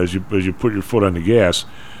as you put your foot on the gas,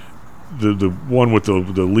 the one with the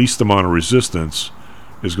least amount of resistance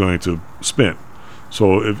is going to spin.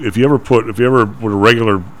 So if you ever with a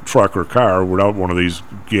regular truck or car without one of these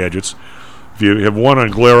gadgets, if you have one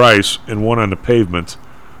on glare ice and one on the pavement,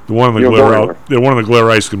 the one on the glare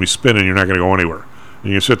ice can be spinning. You're not going to go anywhere.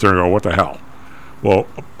 And you can sit there and go, what the hell? Well,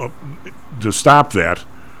 to stop that,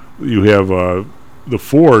 you have the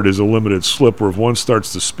Ford is a limited slip where if one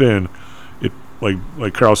starts to spin, it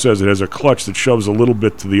like Carl says, it has a clutch that shoves a little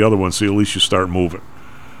bit to the other one, so at least you start moving.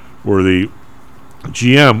 Where the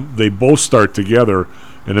GM, they both start together,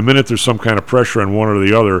 and the minute there's some kind of pressure on one or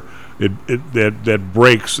the other, that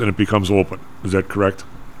breaks and it becomes open. Is that correct?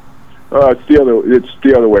 It's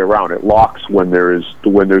the other way around. It locks when there's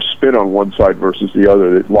spin on one side versus the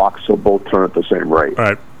other. It locks so both turn at the same rate. All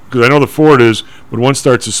right, because I know the Ford is when one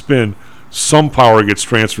starts to spin, some power gets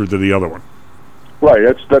transferred to the other one.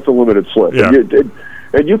 Right. That's a limited slip. Yeah.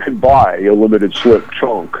 And you can buy a limited slip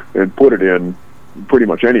chunk and put it in pretty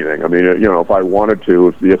much anything. I mean, if I wanted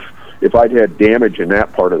to, if I'd had damage in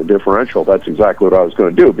that part of the differential, that's exactly what I was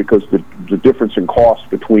going to do, because the difference in cost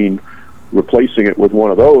between replacing it with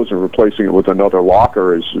one of those and replacing it with another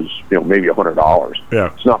locker is maybe $100.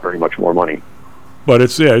 Yeah, it's not very much more money. But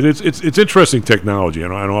it's interesting technology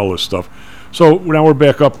and all this stuff. So now we're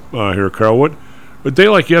back up here, Carl. A day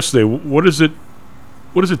like yesterday, what does it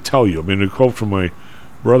tell you? I mean, a quote from my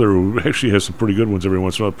brother, who actually has some pretty good ones every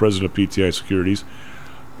once in a while, president of PTI Securities.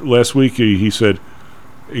 Last week he said,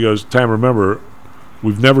 he goes, Tom, remember,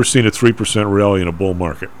 we've never seen a 3% rally in a bull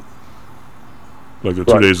market. Like the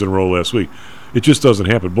 2 days in a row last week. It just doesn't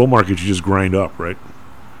happen. Bull markets, you just grind up, right?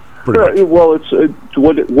 Pretty much. Well,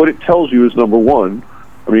 what it tells you is, number one,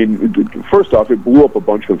 I mean, first off, it blew up a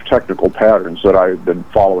bunch of technical patterns that I've been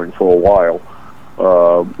following for a while,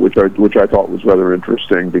 which I thought was rather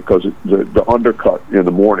interesting, because the undercut in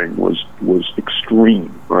the morning was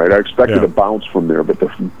extreme. Right, I expected a bounce from there, but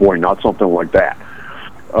not something like that.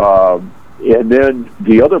 And then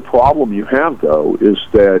the other problem you have, though, is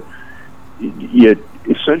that it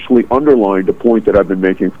essentially underlined a point that I've been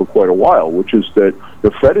making for quite a while, which is that the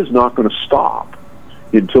Fed is not going to stop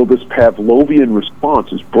until this Pavlovian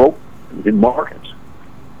response is broken in markets.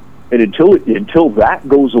 And until that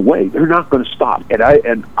goes away, they're not going to stop.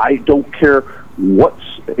 And I don't care what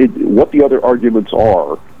the other arguments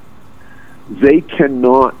are. They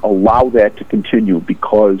cannot allow that to continue,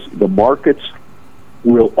 because the markets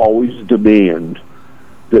will always demand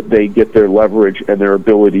that they get their leverage and their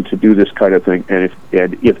ability to do this kind of thing. And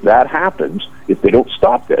if that happens, if they don't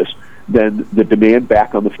stop this, then the demand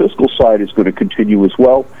back on the fiscal side is going to continue as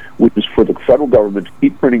well, which is for the federal government to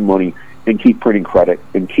keep printing money and keep printing credit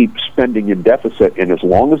and keep spending in deficit. And as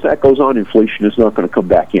long as that goes on, inflation is not going to come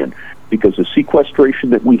back in, because the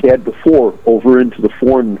sequestration that we had before over into the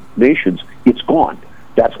foreign nations, it's gone.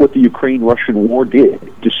 That's what the Ukraine-Russian war did.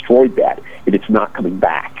 It destroyed that, and it's not coming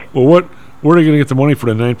back. Well, where are they going to get the money for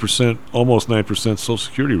the 9%, almost 9% Social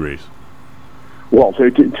Security raise? Well,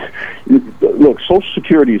 look, Social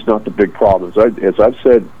Security is not the big problem. As I've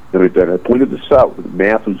said, and I pointed this out, the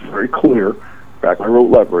math is very clear. In fact, I wrote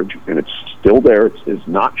leverage, and it's still there. It's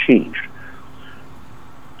not changed.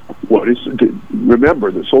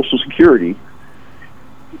 Remember that Social Security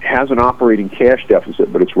has an operating cash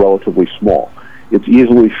deficit, but it's relatively small. It's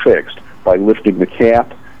easily fixed by lifting the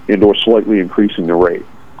cap and or slightly increasing the rate.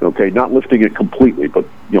 Okay, not lifting it completely, but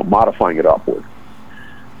modifying it upward.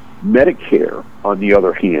 Medicare, on the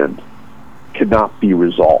other hand, cannot be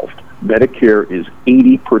resolved. Medicare is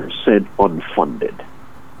 80% unfunded.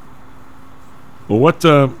 Well,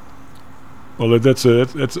 that's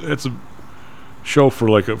a show for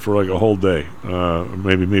like a whole day,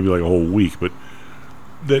 maybe like a whole week. But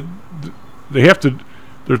they have to.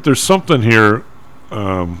 There's something here.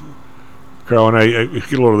 Carl, and I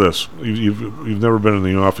get a load of this. You've never been in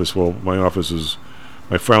the office. Well, my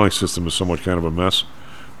filing system is somewhat kind of a mess.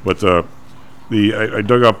 But I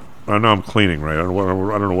dug up. I know I'm cleaning, right? I don't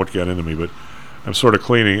know what got into me, but I'm sort of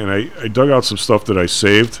cleaning, and I dug out some stuff that I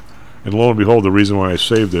saved, and lo and behold, the reason why I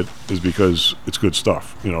saved it is because it's good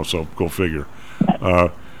stuff. So go figure.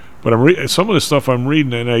 But some of the stuff I'm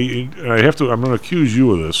reading, and I have to. I'm going to accuse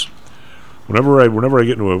you of this. Whenever I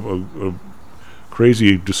get into a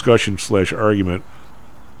crazy discussion / argument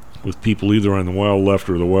with people either on the wild left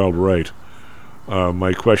or the wild right,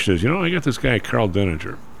 my question is, I got this guy Carl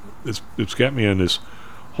Denninger. It's got me on this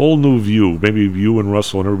whole new view. Maybe you and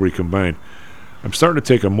Russell and everybody combined. I'm starting to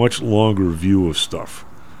take a much longer view of stuff,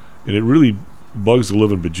 and it really bugs the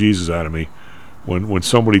living bejesus out of me when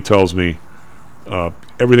somebody tells me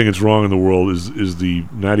everything that's wrong in the world is the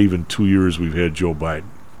not even 2 years we've had Joe Biden.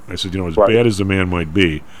 I said, as bad as the man might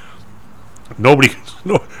be, nobody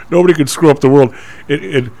nobody could screw up the world.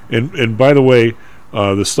 And by the way,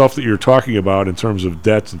 the stuff that you're talking about in terms of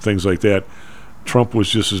debts and things like that, Trump was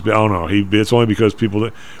just as bad. Oh no, it's only because people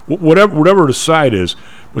whatever the side is.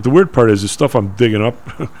 But the weird part is the stuff I'm digging up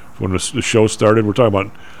when the show started. We're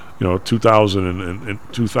talking about 2000 and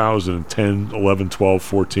 2010, 11, 12,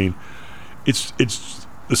 14. It's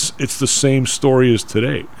the same story as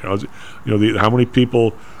today. How many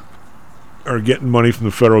people are getting money from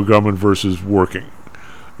the federal government versus working?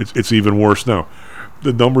 It's even worse now.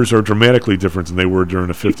 The numbers are dramatically different than they were during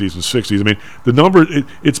the 50s and 60s. I mean, the number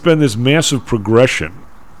it's been this massive progression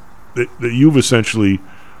that you've essentially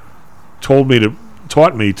taught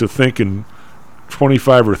me to think in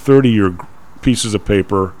 25 or 30-year pieces of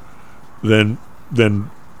paper than 2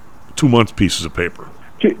 months pieces of paper.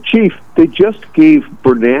 Chief, they just gave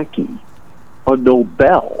Bernanke a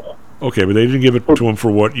Nobel. Okay, but they didn't give it to him for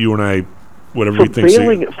what you and I, whatever you think.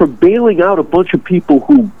 For bailing out a bunch of people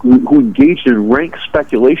who engaged in rank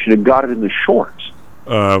speculation and got it in the shorts.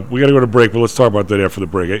 We got to go to break, but let's talk about that after the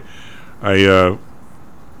break. That's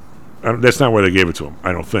not why they gave it to him,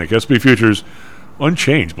 I don't think. SP futures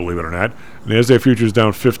unchanged, believe it or not. And the NASDAQ futures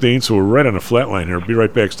down 15, so we're right on the flat line here. Be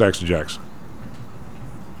right back, Stocks and Jocks.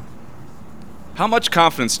 How much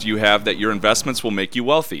confidence do you have that your investments will make you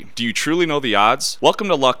wealthy? Do you truly know the odds? Welcome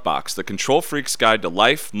to Luckbox, the control freak's guide to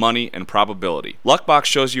life, money, and probability. Luckbox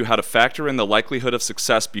shows you how to factor in the likelihood of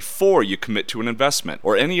success before you commit to an investment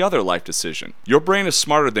or any other life decision. Your brain is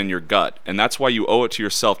smarter than your gut, and that's why you owe it to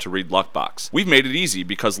yourself to read Luckbox. We've made it easy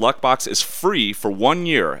because Luckbox is free for 1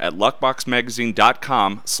 year at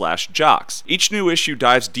luckboxmagazine.com/jocks. Each new issue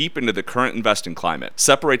dives deep into the current investing climate,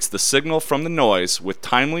 separates the signal from the noise with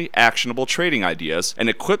timely, actionable trading ideas, and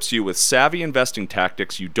equips you with savvy investing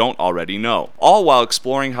tactics you don't already know, all while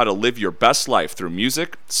exploring how to live your best life through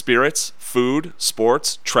music, spirits, food,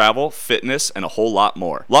 sports, travel, fitness, and a whole lot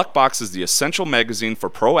more. Luckbox is the essential magazine for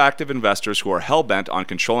proactive investors who are hell-bent on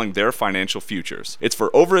controlling their financial futures. It's for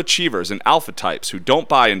overachievers and alpha types who don't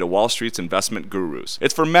buy into Wall Street's investment gurus.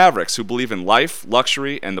 It's for mavericks who believe in life,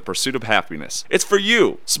 luxury, and the pursuit of happiness. It's for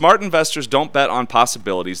you. Smart investors don't bet on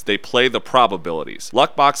possibilities, they play the probabilities.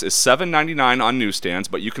 Luckbox is $7.99 on newsstands,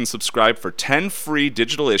 but you can subscribe for 10 free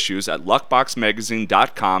digital issues at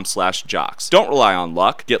luckboxmagazine.com/jocks. Don't rely on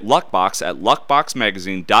luck. Get Luckbox at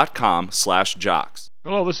luckboxmagazine.com/jocks.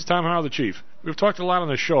 Hello, this is Tom Howell, the Chief. We've talked a lot on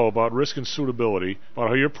the show about risk and suitability, about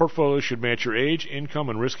how your portfolio should match your age, income,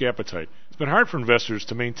 and risk appetite. It's been hard for investors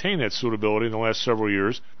to maintain that suitability in the last several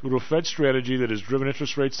years due to a Fed strategy that has driven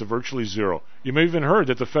interest rates to virtually zero. You may have even heard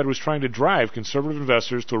that the Fed was trying to drive conservative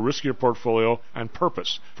investors to a riskier portfolio on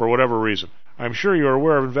purpose, for whatever reason. I'm sure you are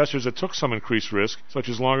aware of investors that took some increased risk, such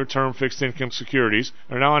as longer-term fixed-income securities,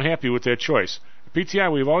 and are now unhappy with that choice. At PTI,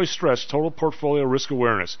 we've always stressed total portfolio risk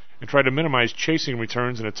awareness and tried to minimize chasing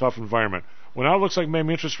returns in a tough environment. Well, now it looks like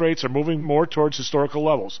maybe interest rates are moving more towards historical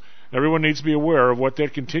levels. Everyone needs to be aware of what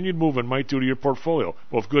that continued movement might do to your portfolio,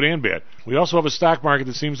 both good and bad. We also have a stock market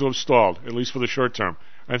that seems to have stalled, at least for the short term.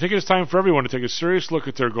 I think it's time for everyone to take a serious look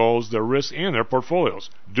at their goals, their risks, and their portfolios.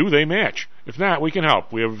 Do they match? If not, we can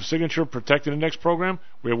help. We have a Signature Protected Index program.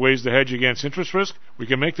 We have ways to hedge against interest risk. We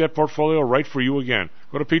can make that portfolio right for you again.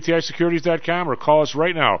 Go to PTIsecurities.com or call us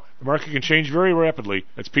right now. The market can change very rapidly.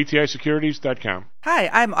 That's PTIsecurities.com. Hi,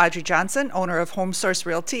 I'm Audrey Johnson, owner of Home Source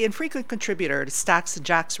Realty and frequent contributor to Stocks and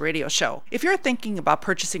Jocks radio show. If you're thinking about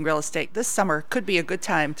purchasing real estate, this summer could be a good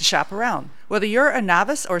time to shop around. Whether you're a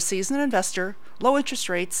novice or seasoned investor, low interest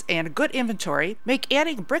rates, and a good inventory make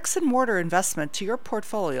adding bricks and mortar investment to your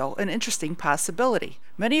portfolio an interesting possibility.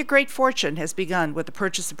 Many a great fortune has begun with the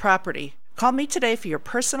purchase of property. Call me today for your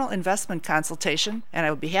personal investment consultation, and I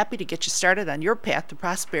will be happy to get you started on your path to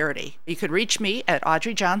prosperity. You can reach me at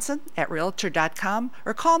audreyjohnson@realtor.com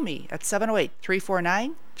or call me at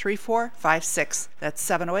 708-349-3456. That's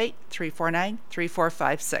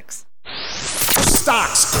 708-349-3456.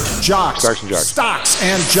 Stocks, jocks, Stocks and Jocks. Stocks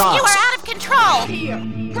and jocks. You are out of control. Here,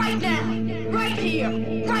 right now, right here,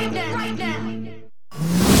 right now, right now.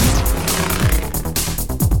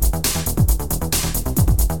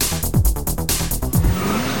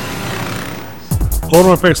 Hold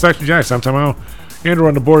on, back, Stocks and Jocks. I'm Tom Howell. Andrew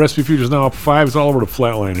on the board. SP futures now up 5. It's all over the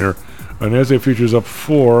flat line here. NASDAQ futures up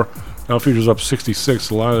 4. Now futures up 66.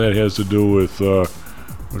 A lot of that has to do with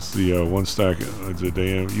what's the one stock? United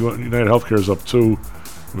Healthcare is up 2.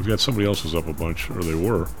 We've got somebody else who's up a bunch, or they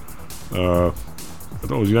were. I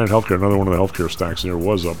thought it was United Healthcare, another one of the healthcare stocks there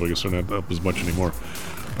was up. I guess they're not up as much anymore.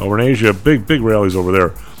 Over in Asia, big rallies over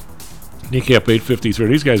there. Nikkei 853.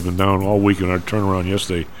 These guys have been down all week, and our turnaround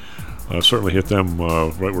yesterday certainly hit them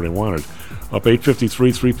right where they wanted. Up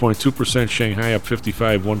 853, 3.2%. Shanghai up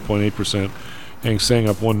 55, 1.8%. Hang Seng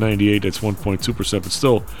up 198. That's 1.2%, but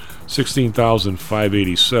still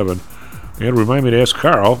 16,587. And remind me to ask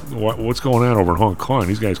Carl what's going on over in Hong Kong.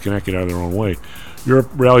 These guys cannot get out of their own way. Europe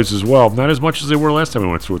rallies as well. Not as much as they were last time we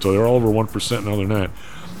went through it, though. They're all over 1%. Now they're not.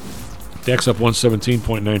 DAX up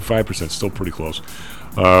 117.95%. Still pretty close.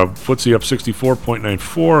 FTSE up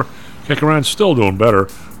 64.94. Kekaran still doing better.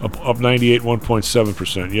 Up 98,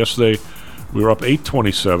 1.7%. Yesterday we were up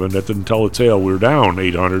 827. That didn't tell the tale. We were down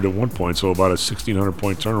 800 at one point, so about a 1,600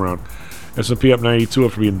 point turnaround. S&P up 92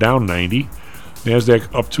 after being down 90. NASDAQ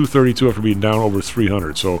up 232 after being down over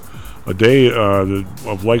 300. So a day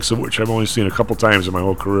of likes of which I've only seen a couple times in my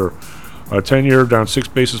whole career. 10-year down 6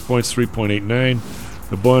 basis points, 3.89.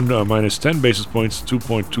 The Bund minus 10 basis points,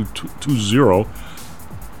 2.20.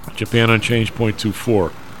 Japan unchanged,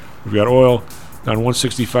 0.24. We've got oil down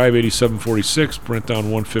 165, 87.46. Brent down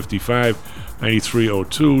 155,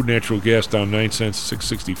 93.02. Natural gas down 9 cents,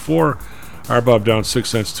 6.64. RBOB down 6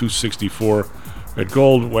 cents, 2.64. At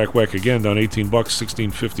gold, whack again, down 18 bucks,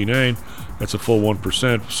 16.59. That's a full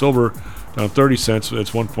 1%. Silver down 30 cents.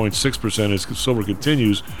 That's 1.6% as silver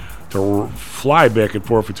continues to fly back and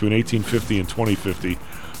forth between 18.50 and 20.50.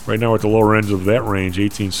 Right now at the lower ends of that range,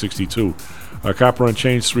 18.62. Copper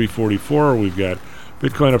unchanged, 3.44. We've got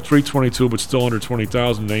Bitcoin up 322, but still under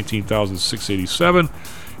 20,000, 19,687.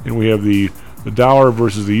 And we have the dollar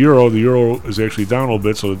versus the euro. The euro is actually down a little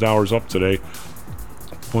bit, so the dollar's up today.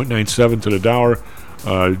 0.97 to the dollar.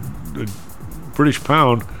 The British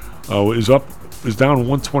pound is down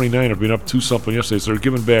 129. It's been up 2 something yesterday. So they're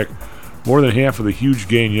giving back more than half of the huge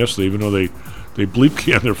gain yesterday, even though they bleep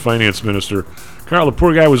canned their finance minister. Carl, the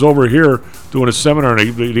poor guy was over here doing a seminar,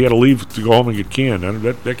 and he had to leave to go home and get canned.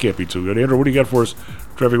 That can't be too good. Andrew, what do you got for us?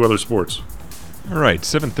 Traffic, weather, sports. All right,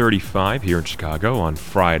 7:35 here in Chicago on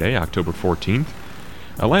Friday, October 14th.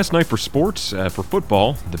 Last night for sports, for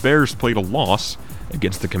football, the Bears played a loss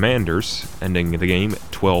against the Commanders, ending the game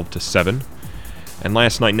 12-7. And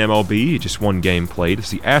last night in MLB, just one game played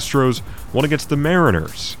as the Astros won against the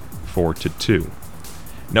Mariners, 4-2.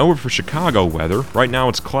 Now over for Chicago weather. Right now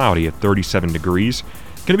it's cloudy at 37 degrees.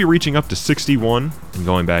 Going to be reaching up to 61 and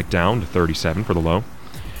going back down to 37 for the low.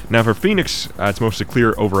 Now for Phoenix, it's mostly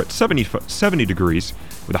clear over at 70 degrees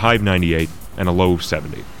with a high of 98 and a low of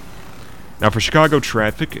 70. Now for Chicago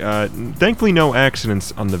traffic, thankfully no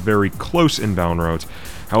accidents on the very close inbound roads.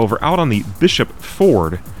 However, out on the Bishop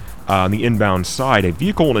Ford, on the inbound side, a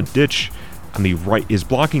vehicle in a ditch on the right is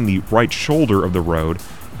blocking the right shoulder of the road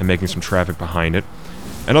and making some traffic behind it.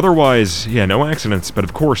 And otherwise, no accidents, but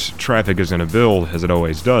of course traffic is going to build, as it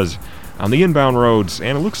always does, on the inbound roads,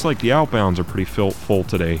 and it looks like the outbounds are pretty full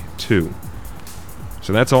today, too.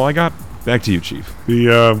 So that's all I got. Back to you, Chief.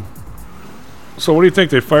 So what do you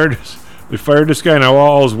think? They fired this guy, now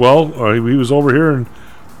all is well? He was over here, and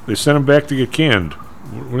they sent him back to get canned.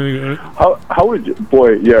 What do you think? How would you,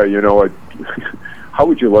 boy, yeah, how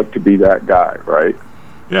would you like to be that guy, right?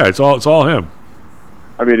 Yeah, it's all him.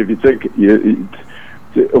 I mean, if you think,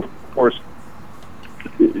 of course,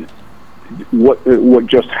 what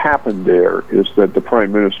just happened there is that the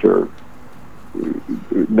Prime Minister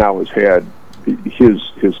now has had his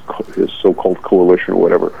so-called coalition or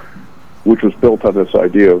whatever, which was built on this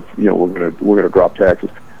idea of we're going to drop taxes.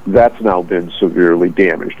 That's now been severely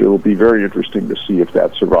damaged. It'll be very interesting to see if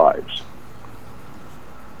that survives.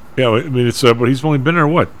 Yeah, I mean it's but he's only been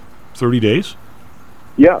there 30 days.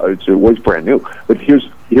 Yeah, it was brand new. But here's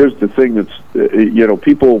the thing that's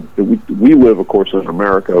people we live, of course, in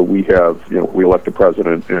America. We have we elect a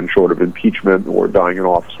president, and short of impeachment or dying in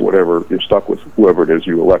office, whatever, you're stuck with whoever it is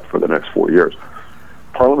you elect for the next 4 years.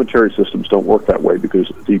 Parliamentary systems don't work that way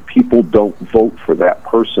because the people don't vote for that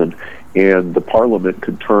person, and the Parliament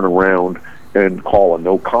could turn around and call a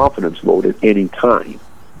no confidence vote at any time.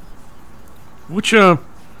 Which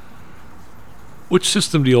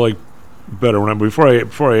system do you like better? Before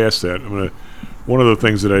I ask that, one of the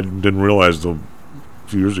things that I didn't realize until a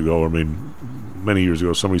few years ago, many years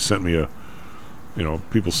ago, somebody sent me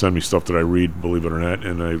people send me stuff that I read, believe it or not,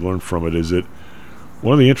 and I learned from it, is that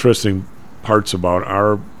one of the interesting parts about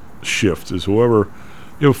our shift is whoever,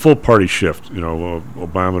 full party shift,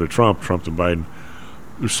 Obama to Trump to Biden,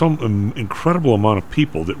 there's some incredible amount of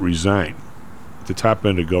people that resign at the top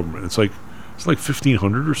end of government. It's like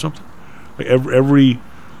 1,500 or something. Like every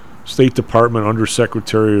State Department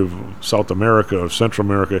Undersecretary of South America, of Central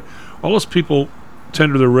America, all those people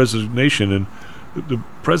tender their resignation, and the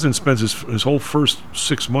president spends his whole first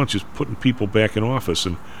 6 months just putting people back in office,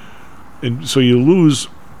 and so you lose.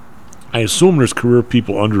 I assume there's career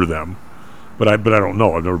people under them, but I don't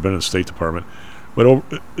know. I've never been in the State Department. But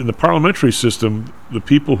in the parliamentary system, the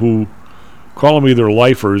people who call them either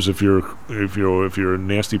lifers if you're a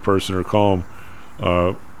nasty person, or call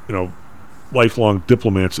them lifelong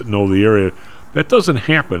diplomats that know the area. That doesn't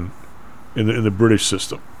happen in the British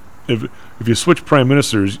system. If you switch prime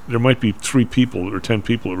ministers, there might be 3 people or 10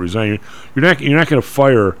 people that resign. You're not going to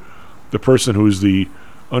fire the person who's the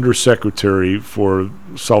undersecretary for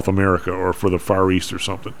South America or for the Far East or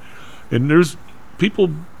something. And there's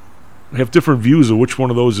people have different views of which one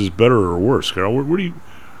of those is better or worse. Carol, where do you?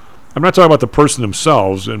 I'm not talking about the person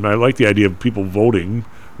themselves, and I like the idea of people voting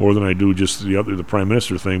more than I do just the prime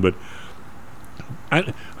minister thing. But I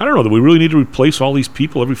don't know. Do we really need to replace all these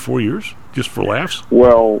people every 4 years just for laughs?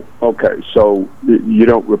 Well, okay, so you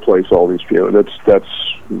don't replace all these people. That's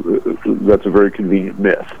a very convenient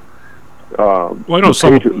myth. Well, I know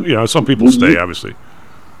some people stay, obviously.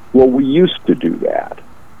 Well, we used to do that.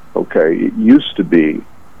 Okay, it used to be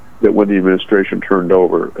that when the administration turned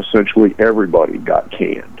over, essentially everybody got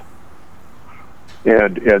canned,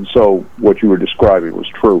 and so what you were describing was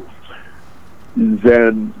true.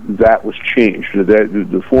 Then that was changed.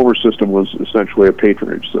 The former system was essentially a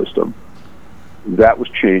patronage system. That was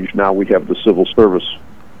changed. Now we have the civil service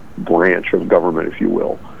branch of government, if you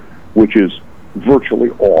will, which is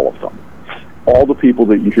virtually all of them. All the people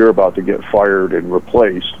that you hear about that get fired and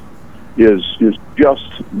replaced is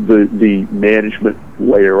just the management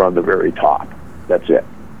layer on the very top. That's it.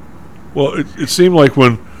 Well, it seemed like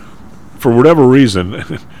when, for whatever reason,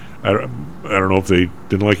 I don't know if they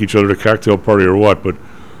didn't like each other at a cocktail party or what, but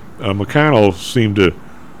McConnell seemed to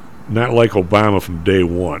not like Obama from day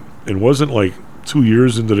one. It wasn't like 2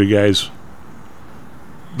 years into the guys.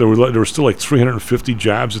 There were still like 350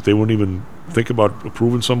 jobs that they wouldn't even think about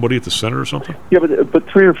approving somebody at the Senate or something. Yeah, but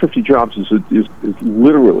 350 jobs is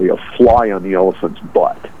literally a fly on the elephant's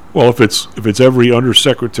butt. Well, if it's every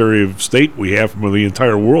undersecretary of state we have from the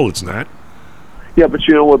entire world, it's not. Yeah, but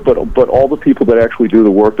you know what? But all the people that actually do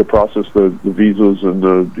the work to process the visas and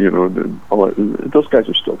those guys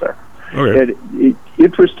are still there. Okay. And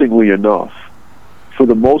interestingly enough, for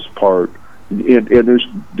the most part, and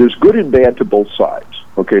there's good and bad to both sides.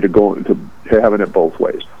 Okay, to having it both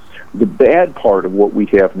ways. The bad part of what we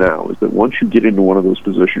have now is that once you get into one of those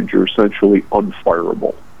positions, you're essentially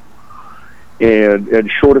unfireable.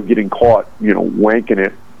 And short of getting caught, wanking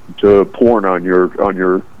it to porn on your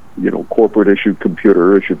corporate issued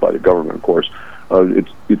computer, issued by the government, of course,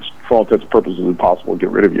 it's for all intents and purposes impossible to get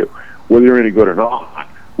rid of you, whether you're any good or not,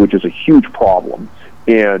 which is a huge problem.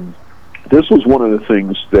 And this was one of the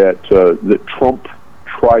things that Trump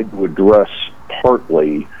tried to address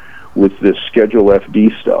partly with this Schedule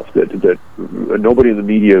FD stuff that nobody in the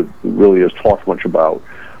media really has talked much about,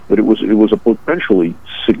 but it was a potentially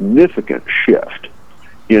significant shift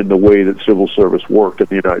in the way that civil service worked in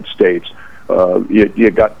the United States.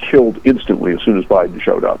 It got killed instantly as soon as Biden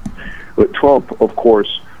showed up. But Trump, of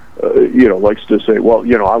course, likes to say, well,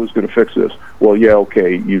 I was going to fix this. Well, yeah,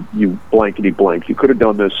 okay, you blankety blank. You could have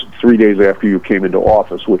done this 3 days after you came into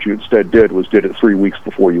office. What you instead did it 3 weeks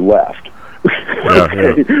before you left.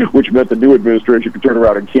 Okay? Yeah. Which meant the new administration could turn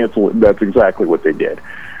around and cancel it, and that's exactly what they did.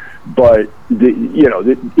 But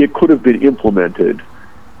it could have been implemented,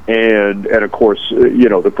 and of course,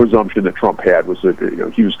 the presumption that Trump had was that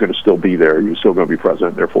he was going to still be there, he was still going to be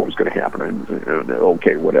president, therefore it was going to happen. And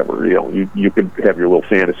okay, whatever. You could have your little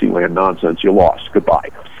fantasy land nonsense. You lost. Goodbye.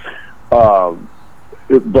 But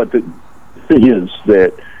the thing is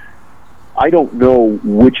that I don't know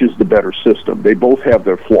which is the better system. They both have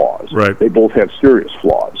their flaws. Right. They both have serious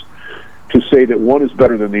flaws. To say that one is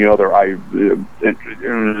better than the other,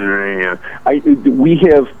 we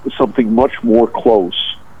have something much more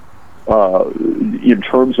close in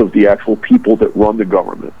terms of the actual people that run the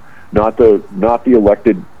government, not the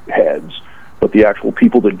elected heads, but the actual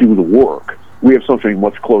people that do the work. We have something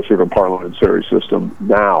much closer to a parliamentary system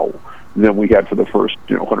now than we had for the first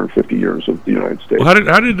 150 years of the United States. Well,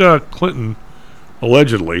 how did Clinton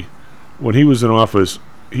allegedly, when he was in office,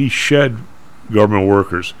 he shed government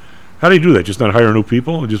workers? How do you do that? Just not hire new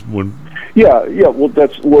people? Yeah.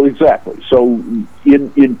 Well, exactly. So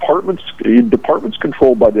in departments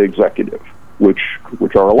controlled by the executive, which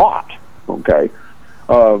are a lot. Okay,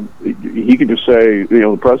 he can just say,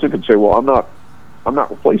 the president can say, well, I'm not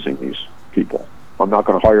replacing these people. I'm not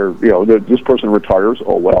going to hire. This person retires.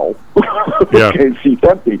 Oh well. Okay, seat's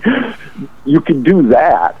empty. You can do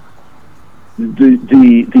that.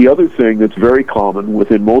 The other thing that's very common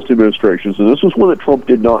within most administrations, and this was one that Trump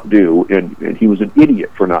did not do, and he was an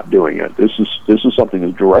idiot for not doing it. This is something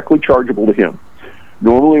that's directly chargeable to him.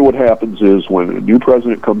 Normally, what happens is when a new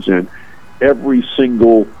president comes in, every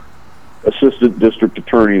single assistant district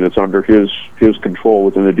attorney that's under his control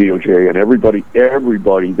within the DOJ, and everybody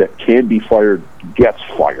that can be fired gets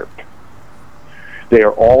fired. They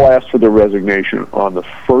are all asked for their resignation on the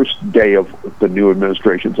first day of the new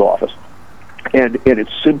administration's office. And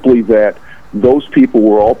it's simply that those people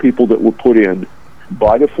were all people that were put in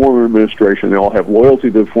by the former administration. They all have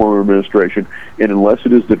loyalty to the former administration, and unless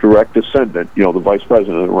it is the direct descendant, the vice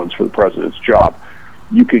president that runs for the president's job,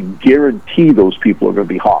 you can guarantee those people are going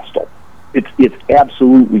to be hostile. It's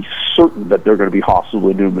absolutely certain that they're going to be hostile to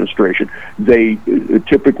the new administration. They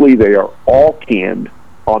are all canned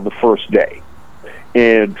on the first day.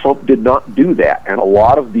 And Trump did not do that, and a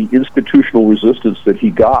lot of the institutional resistance that he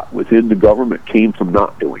got within the government came from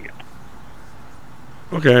not doing it.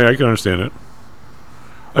 Okay, I can understand it.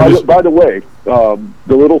 By the way,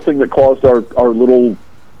 the little thing that caused our little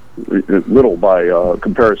by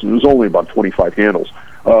comparison, it was only about 25 handles.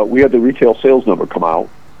 We had the retail sales number come out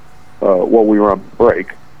while we were on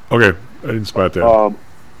break. Okay, I didn't spot that.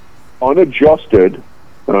 Unadjusted,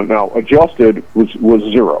 now adjusted was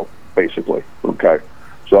zero, basically. Okay,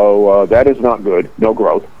 so that is not good, no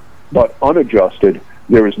growth. But unadjusted,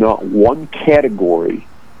 there is not one category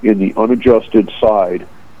in the unadjusted side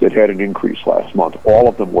that had an increase last month. All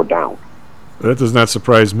of them were down. That does not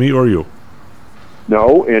surprise me or you.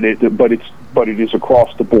 No, but it is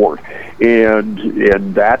across the board, and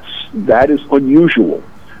that is unusual.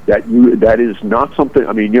 That is not something.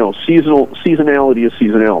 I mean, seasonality is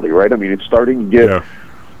seasonality, right? I mean, it's starting to get.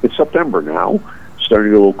 It's September now,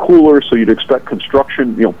 starting to get a little cooler, so you'd expect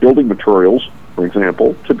construction, building materials, for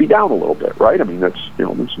example, to be down a little bit, right? I mean, that's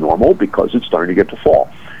normal because it's starting to get to fall.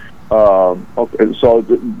 So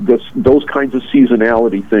those kinds of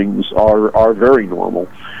seasonality things are very normal.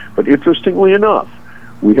 But interestingly enough,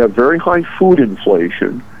 we have very high food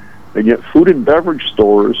inflation, and yet food and beverage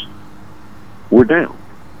stores were down.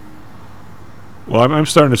 Well, I'm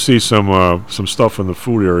starting to see some stuff in the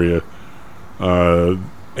food area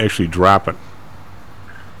actually dropping.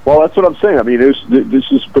 Well, that's what I'm saying. I mean,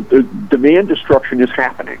 but the demand destruction is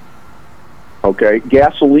happening. Okay,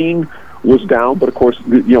 gasoline was down, but of course,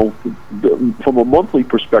 from a monthly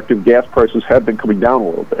perspective, gas prices have been coming down a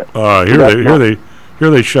little bit.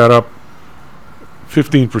 Here they shot up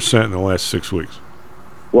 15% in the last 6 weeks.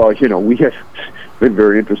 Well, we had a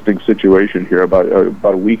very interesting situation here.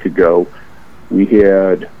 About a week ago, we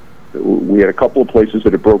had a couple of places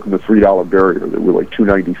that had broken the $3 barrier that were like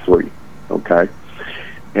 $2.93. Okay,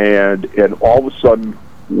 and all of a sudden,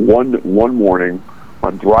 one morning,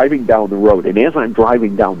 I'm driving down the road, and as I'm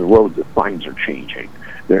driving down the road, the signs are changing,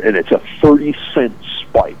 and it's a 30-cent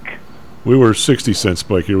spike. We were 60-cent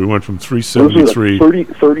spike here. We went from $3.73.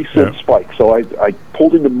 30-cent spike. So I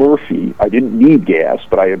pulled into Murphy. I didn't need gas,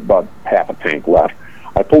 but I had about half a tank left.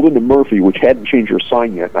 I pulled into Murphy, which hadn't changed their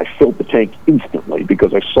sign yet, and I filled the tank instantly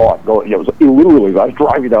because I saw it go. I was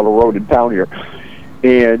driving down the road in town here,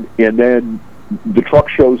 and then the truck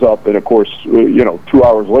shows up, and of course, 2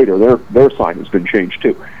 hours later, their sign has been changed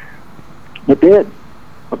too. But then,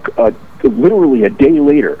 literally a day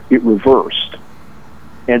later, it reversed.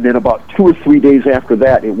 And then about 2 or 3 days after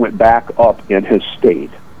that, it went back up and has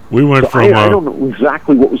stayed. We went from... I don't know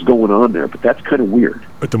exactly what was going on there, but that's kind of weird.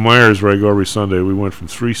 At the Myers, where I go every Sunday, we went from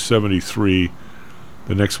 $3.73.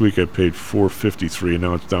 The next week I paid $4.53, and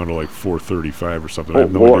now it's down to like $4.35 or something. I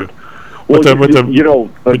have no idea. Well,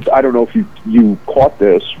 I don't know if you caught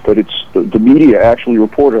this, but it's the media actually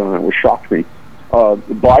reported on it, which shocked me.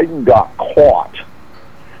 Biden got caught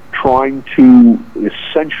trying to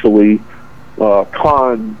essentially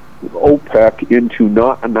con OPEC into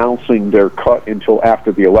not announcing their cut until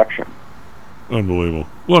after the election. Unbelievable.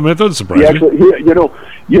 Well, I mean, it doesn't surprise me.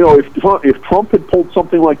 If Trump had pulled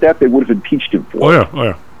something like that, they would have impeached him for it. Oh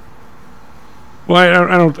yeah. Well,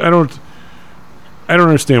 I don't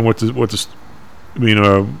understand what this. I mean,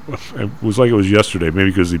 it was like it was yesterday,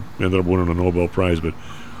 maybe because he ended up winning a Nobel Prize, but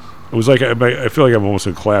it was like I feel like I'm almost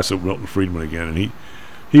in class with Milton Friedman again, and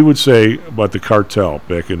he would say about the cartel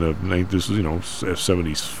back in the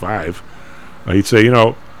 75. He'd say,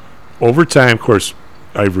 over time, of course,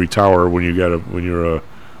 ivory tower when you're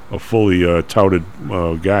a fully touted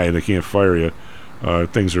guy and they can't fire you,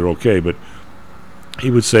 things are okay. But he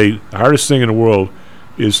would say the hardest thing in the world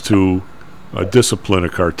is to discipline a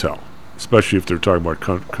cartel, especially if they're talking about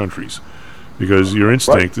countries, because your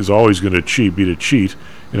instinct is always going to be to cheat,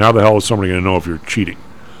 and how the hell is somebody going to know if you're cheating?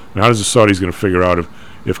 And how does the Saudis going to figure out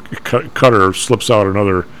if Qatar slips out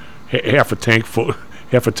another half a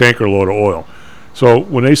tanker load of oil? So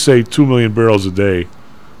when they say 2 million barrels a day,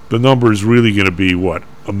 the number is really going to be what,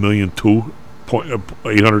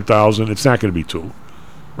 1,200,000? It's not going to be 2.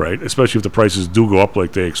 right? Especially if the prices do go up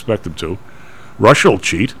like they expect them to. Russia will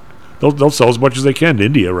cheat. They'll sell as much as they can to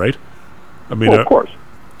India, right? I mean, of course.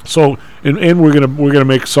 So, and we're gonna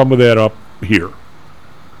make some of that up here.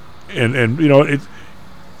 And you know,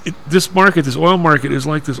 this oil market is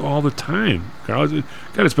like this all the time, Carl. God,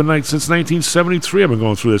 it's been like since 1973 I've been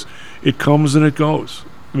going through this. It comes and it goes.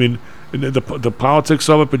 I mean, the politics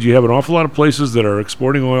of it, but you have an awful lot of places that are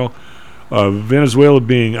exporting oil. Venezuela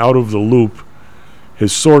being out of the loop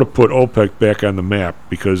has sort of put OPEC back on the map,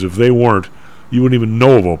 because if they weren't, you wouldn't even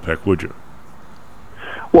know of OPEC, would you?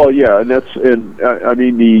 Well, yeah, I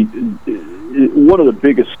mean, one of the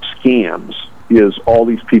biggest scams is all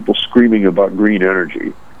these people screaming about green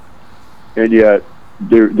energy, and yet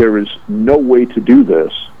there is no way to do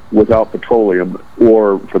this without petroleum,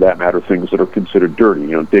 or for that matter, things that are considered dirty.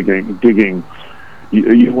 You know, digging.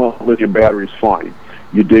 You want lithium batteries, fine.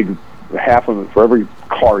 You dig for every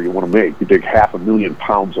car you want to make, you dig 500,000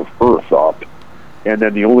 pounds of earth up, and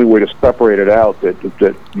then the only way to separate it out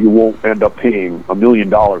that you won't end up paying $1 million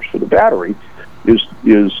for the battery is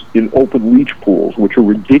in open leach pools, which are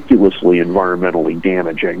ridiculously environmentally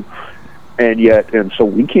damaging. And so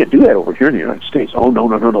we can't do that over here in the United States. Oh,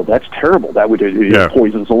 no, that's terrible. That would it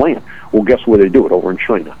poisons the land. Well, guess where they do it? Over in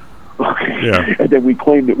China. Okay. Yeah. And then we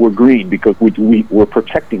claim that we're green because we're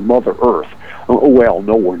protecting Mother Earth. Oh, well,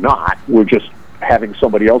 no, we're not. We're just having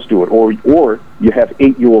somebody else do it. Or you have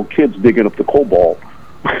 8-year-old kids digging up the cobalt,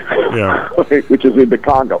 which is in the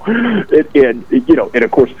Congo. And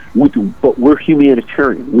of course, but we're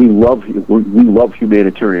humanitarian. We love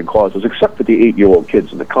humanitarian causes, except for the 8-year-old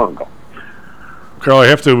kids in the Congo. Carl, I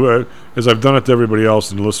have to, as I've done it to everybody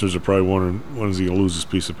else, and the listeners are probably wondering, when is he going to lose this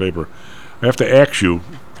piece of paper? I have to ask you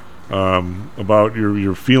about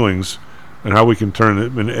your feelings and how we can turn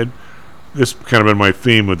it. And this kind of been my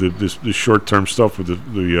theme with this short-term stuff with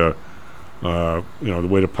the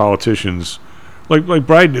way the politicians, like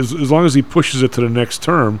Biden, as long as he pushes it to the next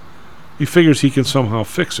term, he figures he can somehow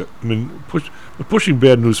fix it. I mean, pushing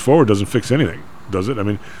bad news forward doesn't fix anything, does it? I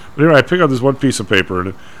mean, but here I pick up this one piece of paper,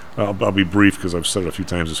 and I'll be brief because I've said it a few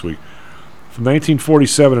times this week. From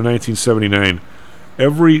 1947 to 1979,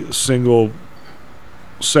 every single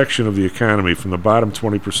section of the economy, from the bottom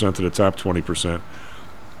 20% to the top 20%,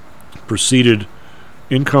 proceeded.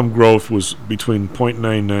 Income growth was between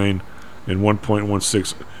 0.99 and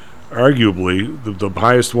 1.16. Arguably, the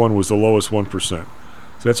highest one was the lowest 1%. So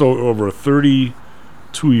that's over a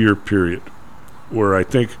 32-year period, where I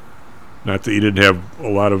think, not that you didn't have a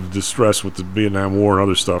lot of distress with the Vietnam War and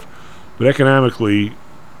other stuff, but economically,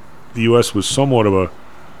 the U.S. was somewhat of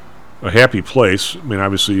a happy place. I mean,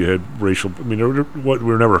 obviously you had racial. I mean, we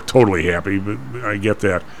were never totally happy, but I get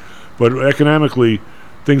that. But economically,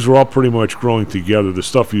 things were all pretty much growing together. The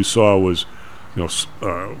stuff you saw was,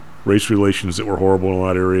 race relations that were horrible in a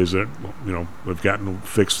lot of areas that have gotten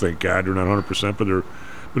fixed. Thank God, they're not 100%,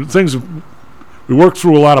 but things. We worked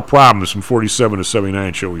through a lot of problems from 47 to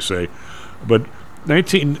 79, shall we say. But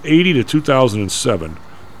 1980 to 2007,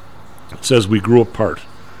 it says we grew apart.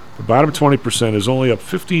 The bottom 20% is only up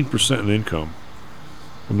 15% in income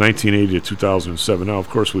from 1980 to 2007. Now, of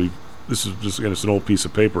course, this is just, again, it's an old piece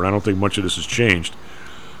of paper. I don't think much of this has changed.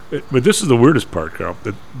 But this is the weirdest part, Carl.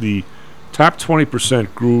 That the top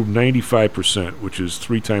 20% grew 95%, which is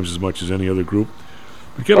 3 times as much as any other group.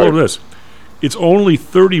 But get a load of this. It's only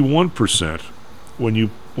 31% when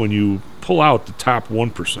you pull out the top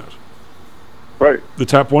 1%. Right. The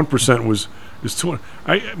top 1% is 20.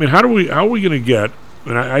 I mean, how are we going to get?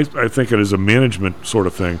 And I think it is a management sort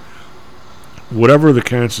of thing. Whatever the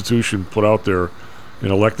Constitution put out there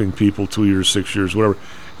in electing people 2 years, 6 years, whatever,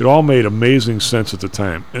 it all made amazing sense at the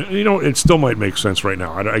time. And it still might make sense right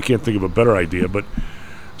now. I can't think of a better idea, but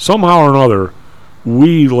somehow or another,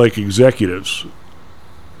 we, like executives,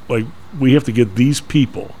 we have to get these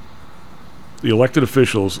people, the elected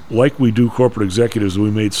officials, like we do corporate executives. We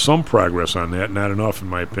made some progress on that, not enough in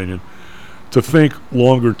my opinion, to think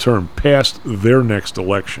longer term, past their next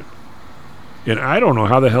election. And I don't know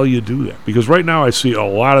how the hell you do that, because right now I see a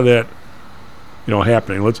lot of that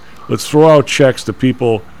happening. Let's throw out checks to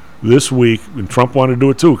people this week, and Trump wanted to do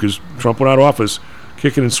it too, because Trump went out of office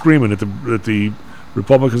kicking and screaming that the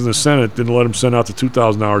Republicans in the Senate didn't let him send out the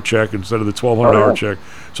 $2,000 check instead of the $1,200 check.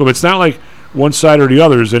 So it's not like one side or the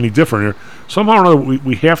other is any different here. Somehow or another,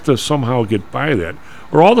 we have to somehow get by that.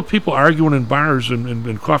 Or all the people arguing in bars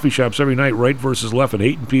and coffee shops every night, right versus left, and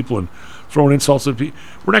hating people and throwing insults at people.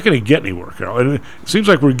 We're not going to get anywhere, Carl. And it seems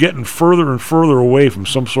like we're getting further and further away from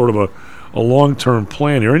some sort of a long-term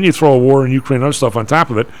plan here. And you throw a war in Ukraine and other stuff on top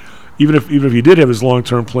of it. Even if you did have this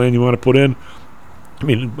long-term plan you want to put in, I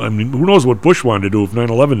mean, who knows what Bush wanted to do if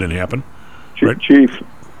 9/11 didn't happen? Chief,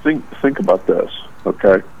 think about this,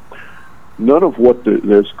 okay? None of what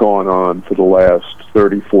that's gone on for the last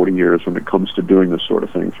 30, 40 years when it comes to doing this sort of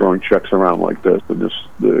thing, throwing checks around like this, and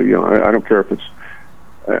I don't care if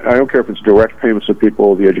it's direct payments to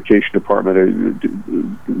people, the education department,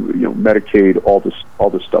 Medicaid, all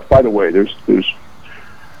this stuff. By the way, there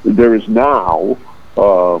is now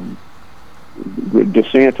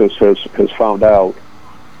DeSantis has found out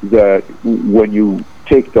that when you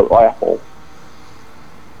take the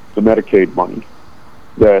Medicaid money,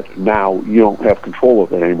 that now you don't have control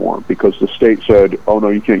of it anymore because the state said, oh no,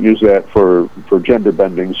 you can't use that for gender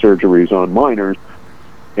bending surgeries on minors,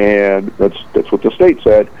 and that's what the state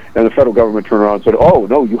said, and the federal government turned around and said, oh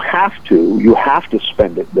no, you have to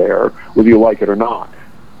spend it there whether you like it or not.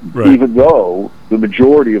 Right. Even though the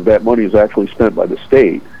majority of that money is actually spent by the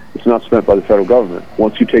state, it's not spent by the federal government.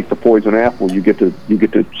 Once you take the poison apple, you get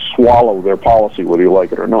to swallow their policy whether you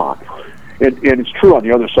like it or not. And it's true on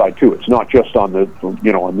the other side too. It's not just on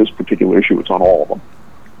on this particular issue. It's on all of them.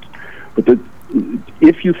 But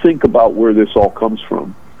if you think about where this all comes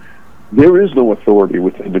from, there is no authority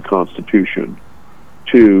within the Constitution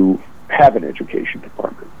to have an education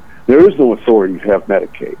department. There is no authority to have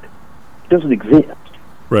Medicaid. It doesn't exist.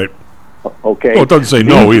 Right. Okay. Well, it doesn't say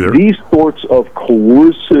no either. These sorts of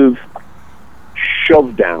coercive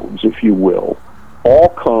shove downs, if you will, all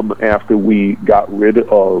come after we got rid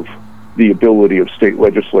of the ability of state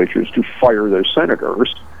legislatures to fire their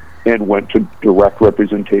senators and went to direct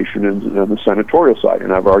representation on the senatorial side.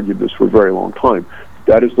 And I've argued this for a very long time.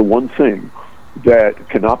 That is the one thing that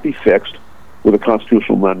cannot be fixed with a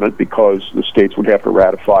constitutional amendment because the states would have to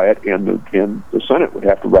ratify it and the Senate would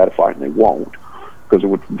have to ratify it, and they won't because it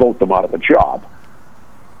would vote them out of a job.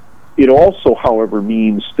 It also, however,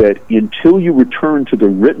 means that until you return to the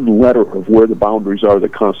written letter of where the boundaries are of the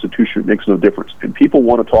Constitution, it makes no difference. And people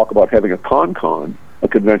want to talk about having a CONCON, a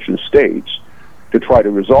convention of states, to try to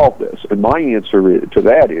resolve this. And my answer to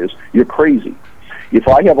that is, you're crazy. If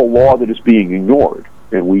I have a law that is being ignored,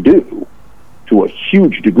 and we do, to a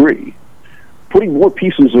huge degree, putting more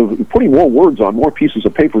words on more pieces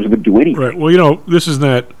of paper isn't going to do anything. Right. Well, this is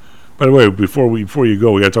not. By the way, before you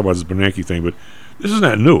go, we got to talk about this Bernanke thing, but this is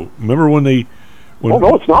not new. Remember when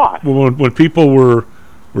no, it's not. When people were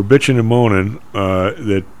bitching and moaning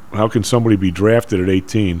that how can somebody be drafted at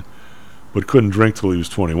 18 but couldn't drink till he was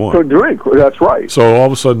 21? Couldn't drink. That's right. So all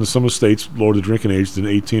of a sudden, some of the states lowered the drinking age to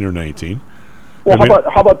 18 or 19. Well,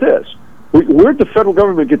 how about this? Where did the federal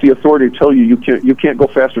government get the authority to tell you can't go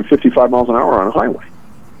faster than 55 miles an hour on a highway?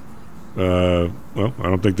 Well, I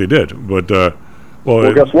don't think they did, but.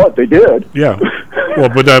 Well, guess what? They did. Yeah. Well,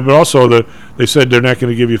 but also they said they're not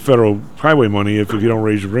going to give you federal highway money if you don't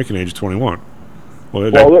raise your drinking age to 21.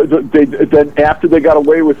 Then after they got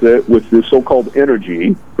away with it, with the so-called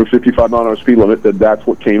energy for 55 mile an hour speed limit, then that's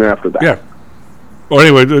what came after that. Yeah. Well,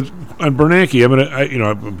 anyway, on Bernanke,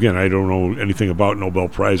 I don't know anything about Nobel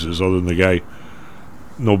Prizes other than the guy.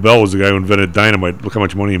 Nobel was the guy who invented dynamite. Look how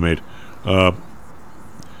much money he made. I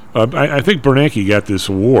think Bernanke got this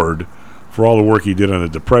award for all the work he did on the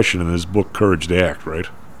Depression in his book Courage to Act, right?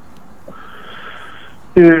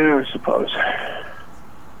 Yeah, I suppose.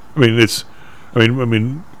 I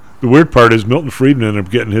mean, the weird part is Milton Friedman ended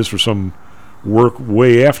up getting his for some work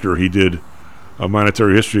way after he did a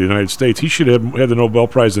monetary history of the United States. He should have had the Nobel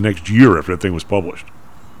Prize the next year if that thing was published.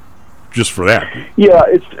 Just for that. Yeah,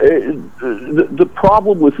 it's the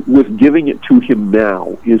problem with giving it to him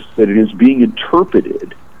now is that it is being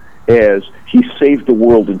interpreted as he saved the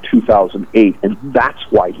world in 2008, and that's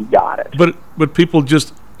why he got it. But people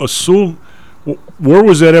just assume. Where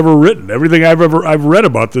was that ever written? Everything I've read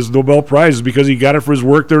about this Nobel Prize is because he got it for his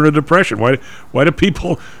work during the Depression. Why do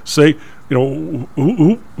people say, who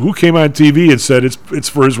came on TV and said it's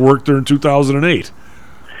for his work during 2008?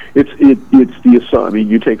 It's the I mean,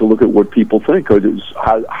 you take a look at what people think.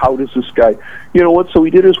 How does this guy? You know what? So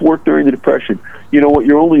he did his work during the Depression. You know what?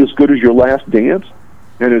 You're only as good as your last dance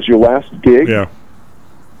and as your last gig. Yeah.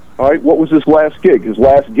 All right. What was his last gig? His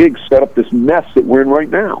last gig set up this mess that we're in right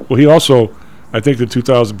now. Well, he also, I think the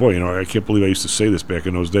 2000. Boy, I can't believe I used to say this back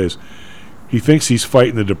in those days. He thinks he's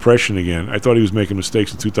fighting the Depression again. I thought he was making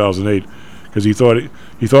mistakes in 2008 because he thought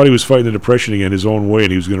he was fighting the Depression again his own way,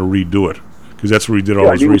 and he was going to redo it because that's where he did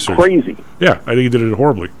all his research. Crazy. Yeah, I think he did it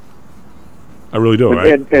horribly. I really do.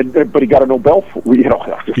 But he got a Nobel. He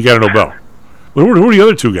got a Nobel. But who are the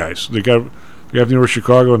other two guys? The guy from the University of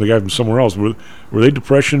Chicago and the guy from somewhere else. Were they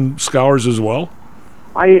Depression scholars as well?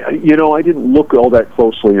 I didn't look all that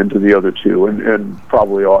closely into the other two, and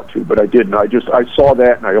probably ought to, but I didn't. I saw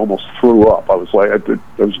that and I almost threw up. I was like, I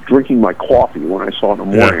was drinking my coffee when I saw it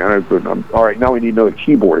in the morning. Yeah. And all right, now we need another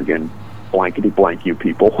keyboard again. blankety blank, you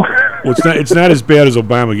people. Well, it's not as bad as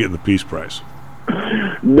Obama getting the Peace Prize.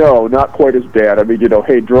 No, not quite as bad. I mean,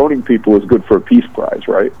 hey, droning people is good for a Peace Prize,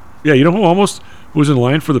 right? Yeah, you know who almost was in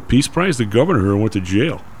line for the Peace Prize? The governor who went to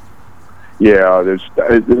jail. Yeah, this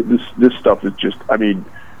stuff is just, I mean,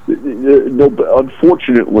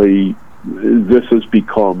 unfortunately, this has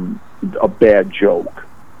become a bad joke.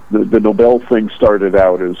 The Nobel thing started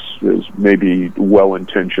out as maybe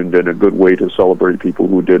well-intentioned and a good way to celebrate people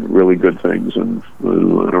who did really good things, and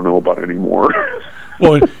I don't know about anymore.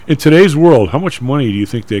 Well, in today's world, how much money do you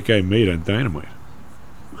think that guy made on dynamite?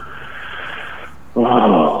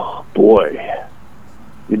 Oh, boy.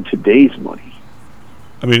 In today's money.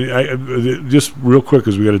 I mean, just real quick,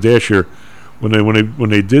 because we got a dash here. When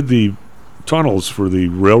they did the tunnels for the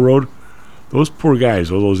railroad, those poor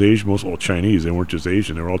guys, all those Asian, most all Chinese. They weren't just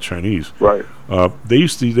Asian; they were all Chinese. Right. They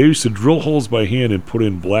used to drill holes by hand and put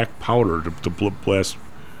in black powder to blast.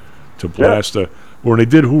 Yeah. When they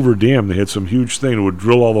did Hoover Dam, they had some huge thing that would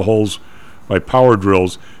drill all the holes by power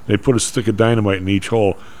drills. They put a stick of dynamite in each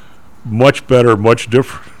hole. Much better, much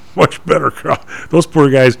different, much better. Those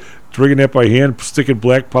poor guys drinking that by hand, sticking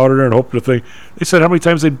black powder there and hoping the thing. They said how many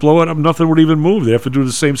times they'd blow it up, nothing would even move. They have to do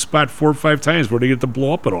the same spot 4 or 5 times before they get to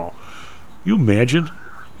blow up at all. You imagine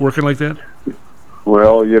working like that?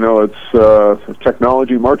 Well, it's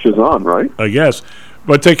technology marches on, right? I guess.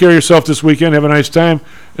 But take care of yourself this weekend. Have a nice time.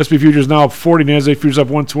 SP Futures now up 40, NASDAQ Futures up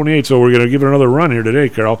 128, so we're going to give it another run here today,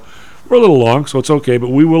 Carl. We're a little long, so it's okay, but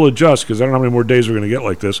we will adjust because I don't know how many more days we're going to get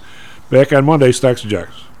like this. Back on Monday, Stocks and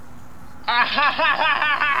Jocks.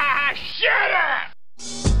 Shut up!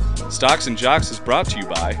 Stocks and Jocks is brought to you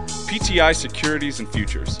by PTI Securities and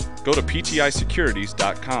Futures. Go to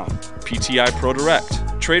PTIsecurities.com. PTI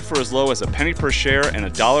ProDirect. Trade for as low as a penny per share and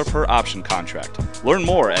 $1 per option contract. Learn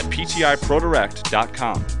more at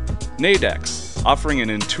PTIProDirect.com. Nadex, offering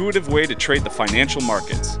an intuitive way to trade the financial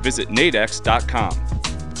markets. Visit nadex.com.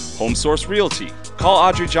 HomeSource Realty. Call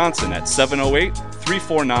Audrey Johnson at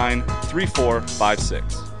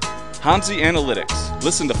 708-349-3456. Hamzy Analytics.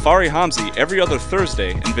 Listen to Fari Hamzy every other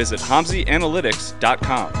Thursday and visit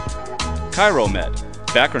HamzyAnalytics.com. ChiroMed.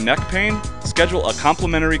 Back or neck pain? Schedule a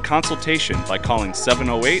complimentary consultation by calling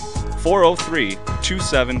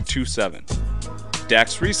 708-403-2727.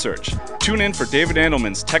 DAX Research. Tune in for David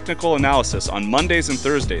Andelman's technical analysis on Mondays and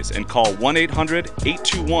Thursdays and call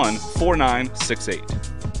 1-800-821-4968.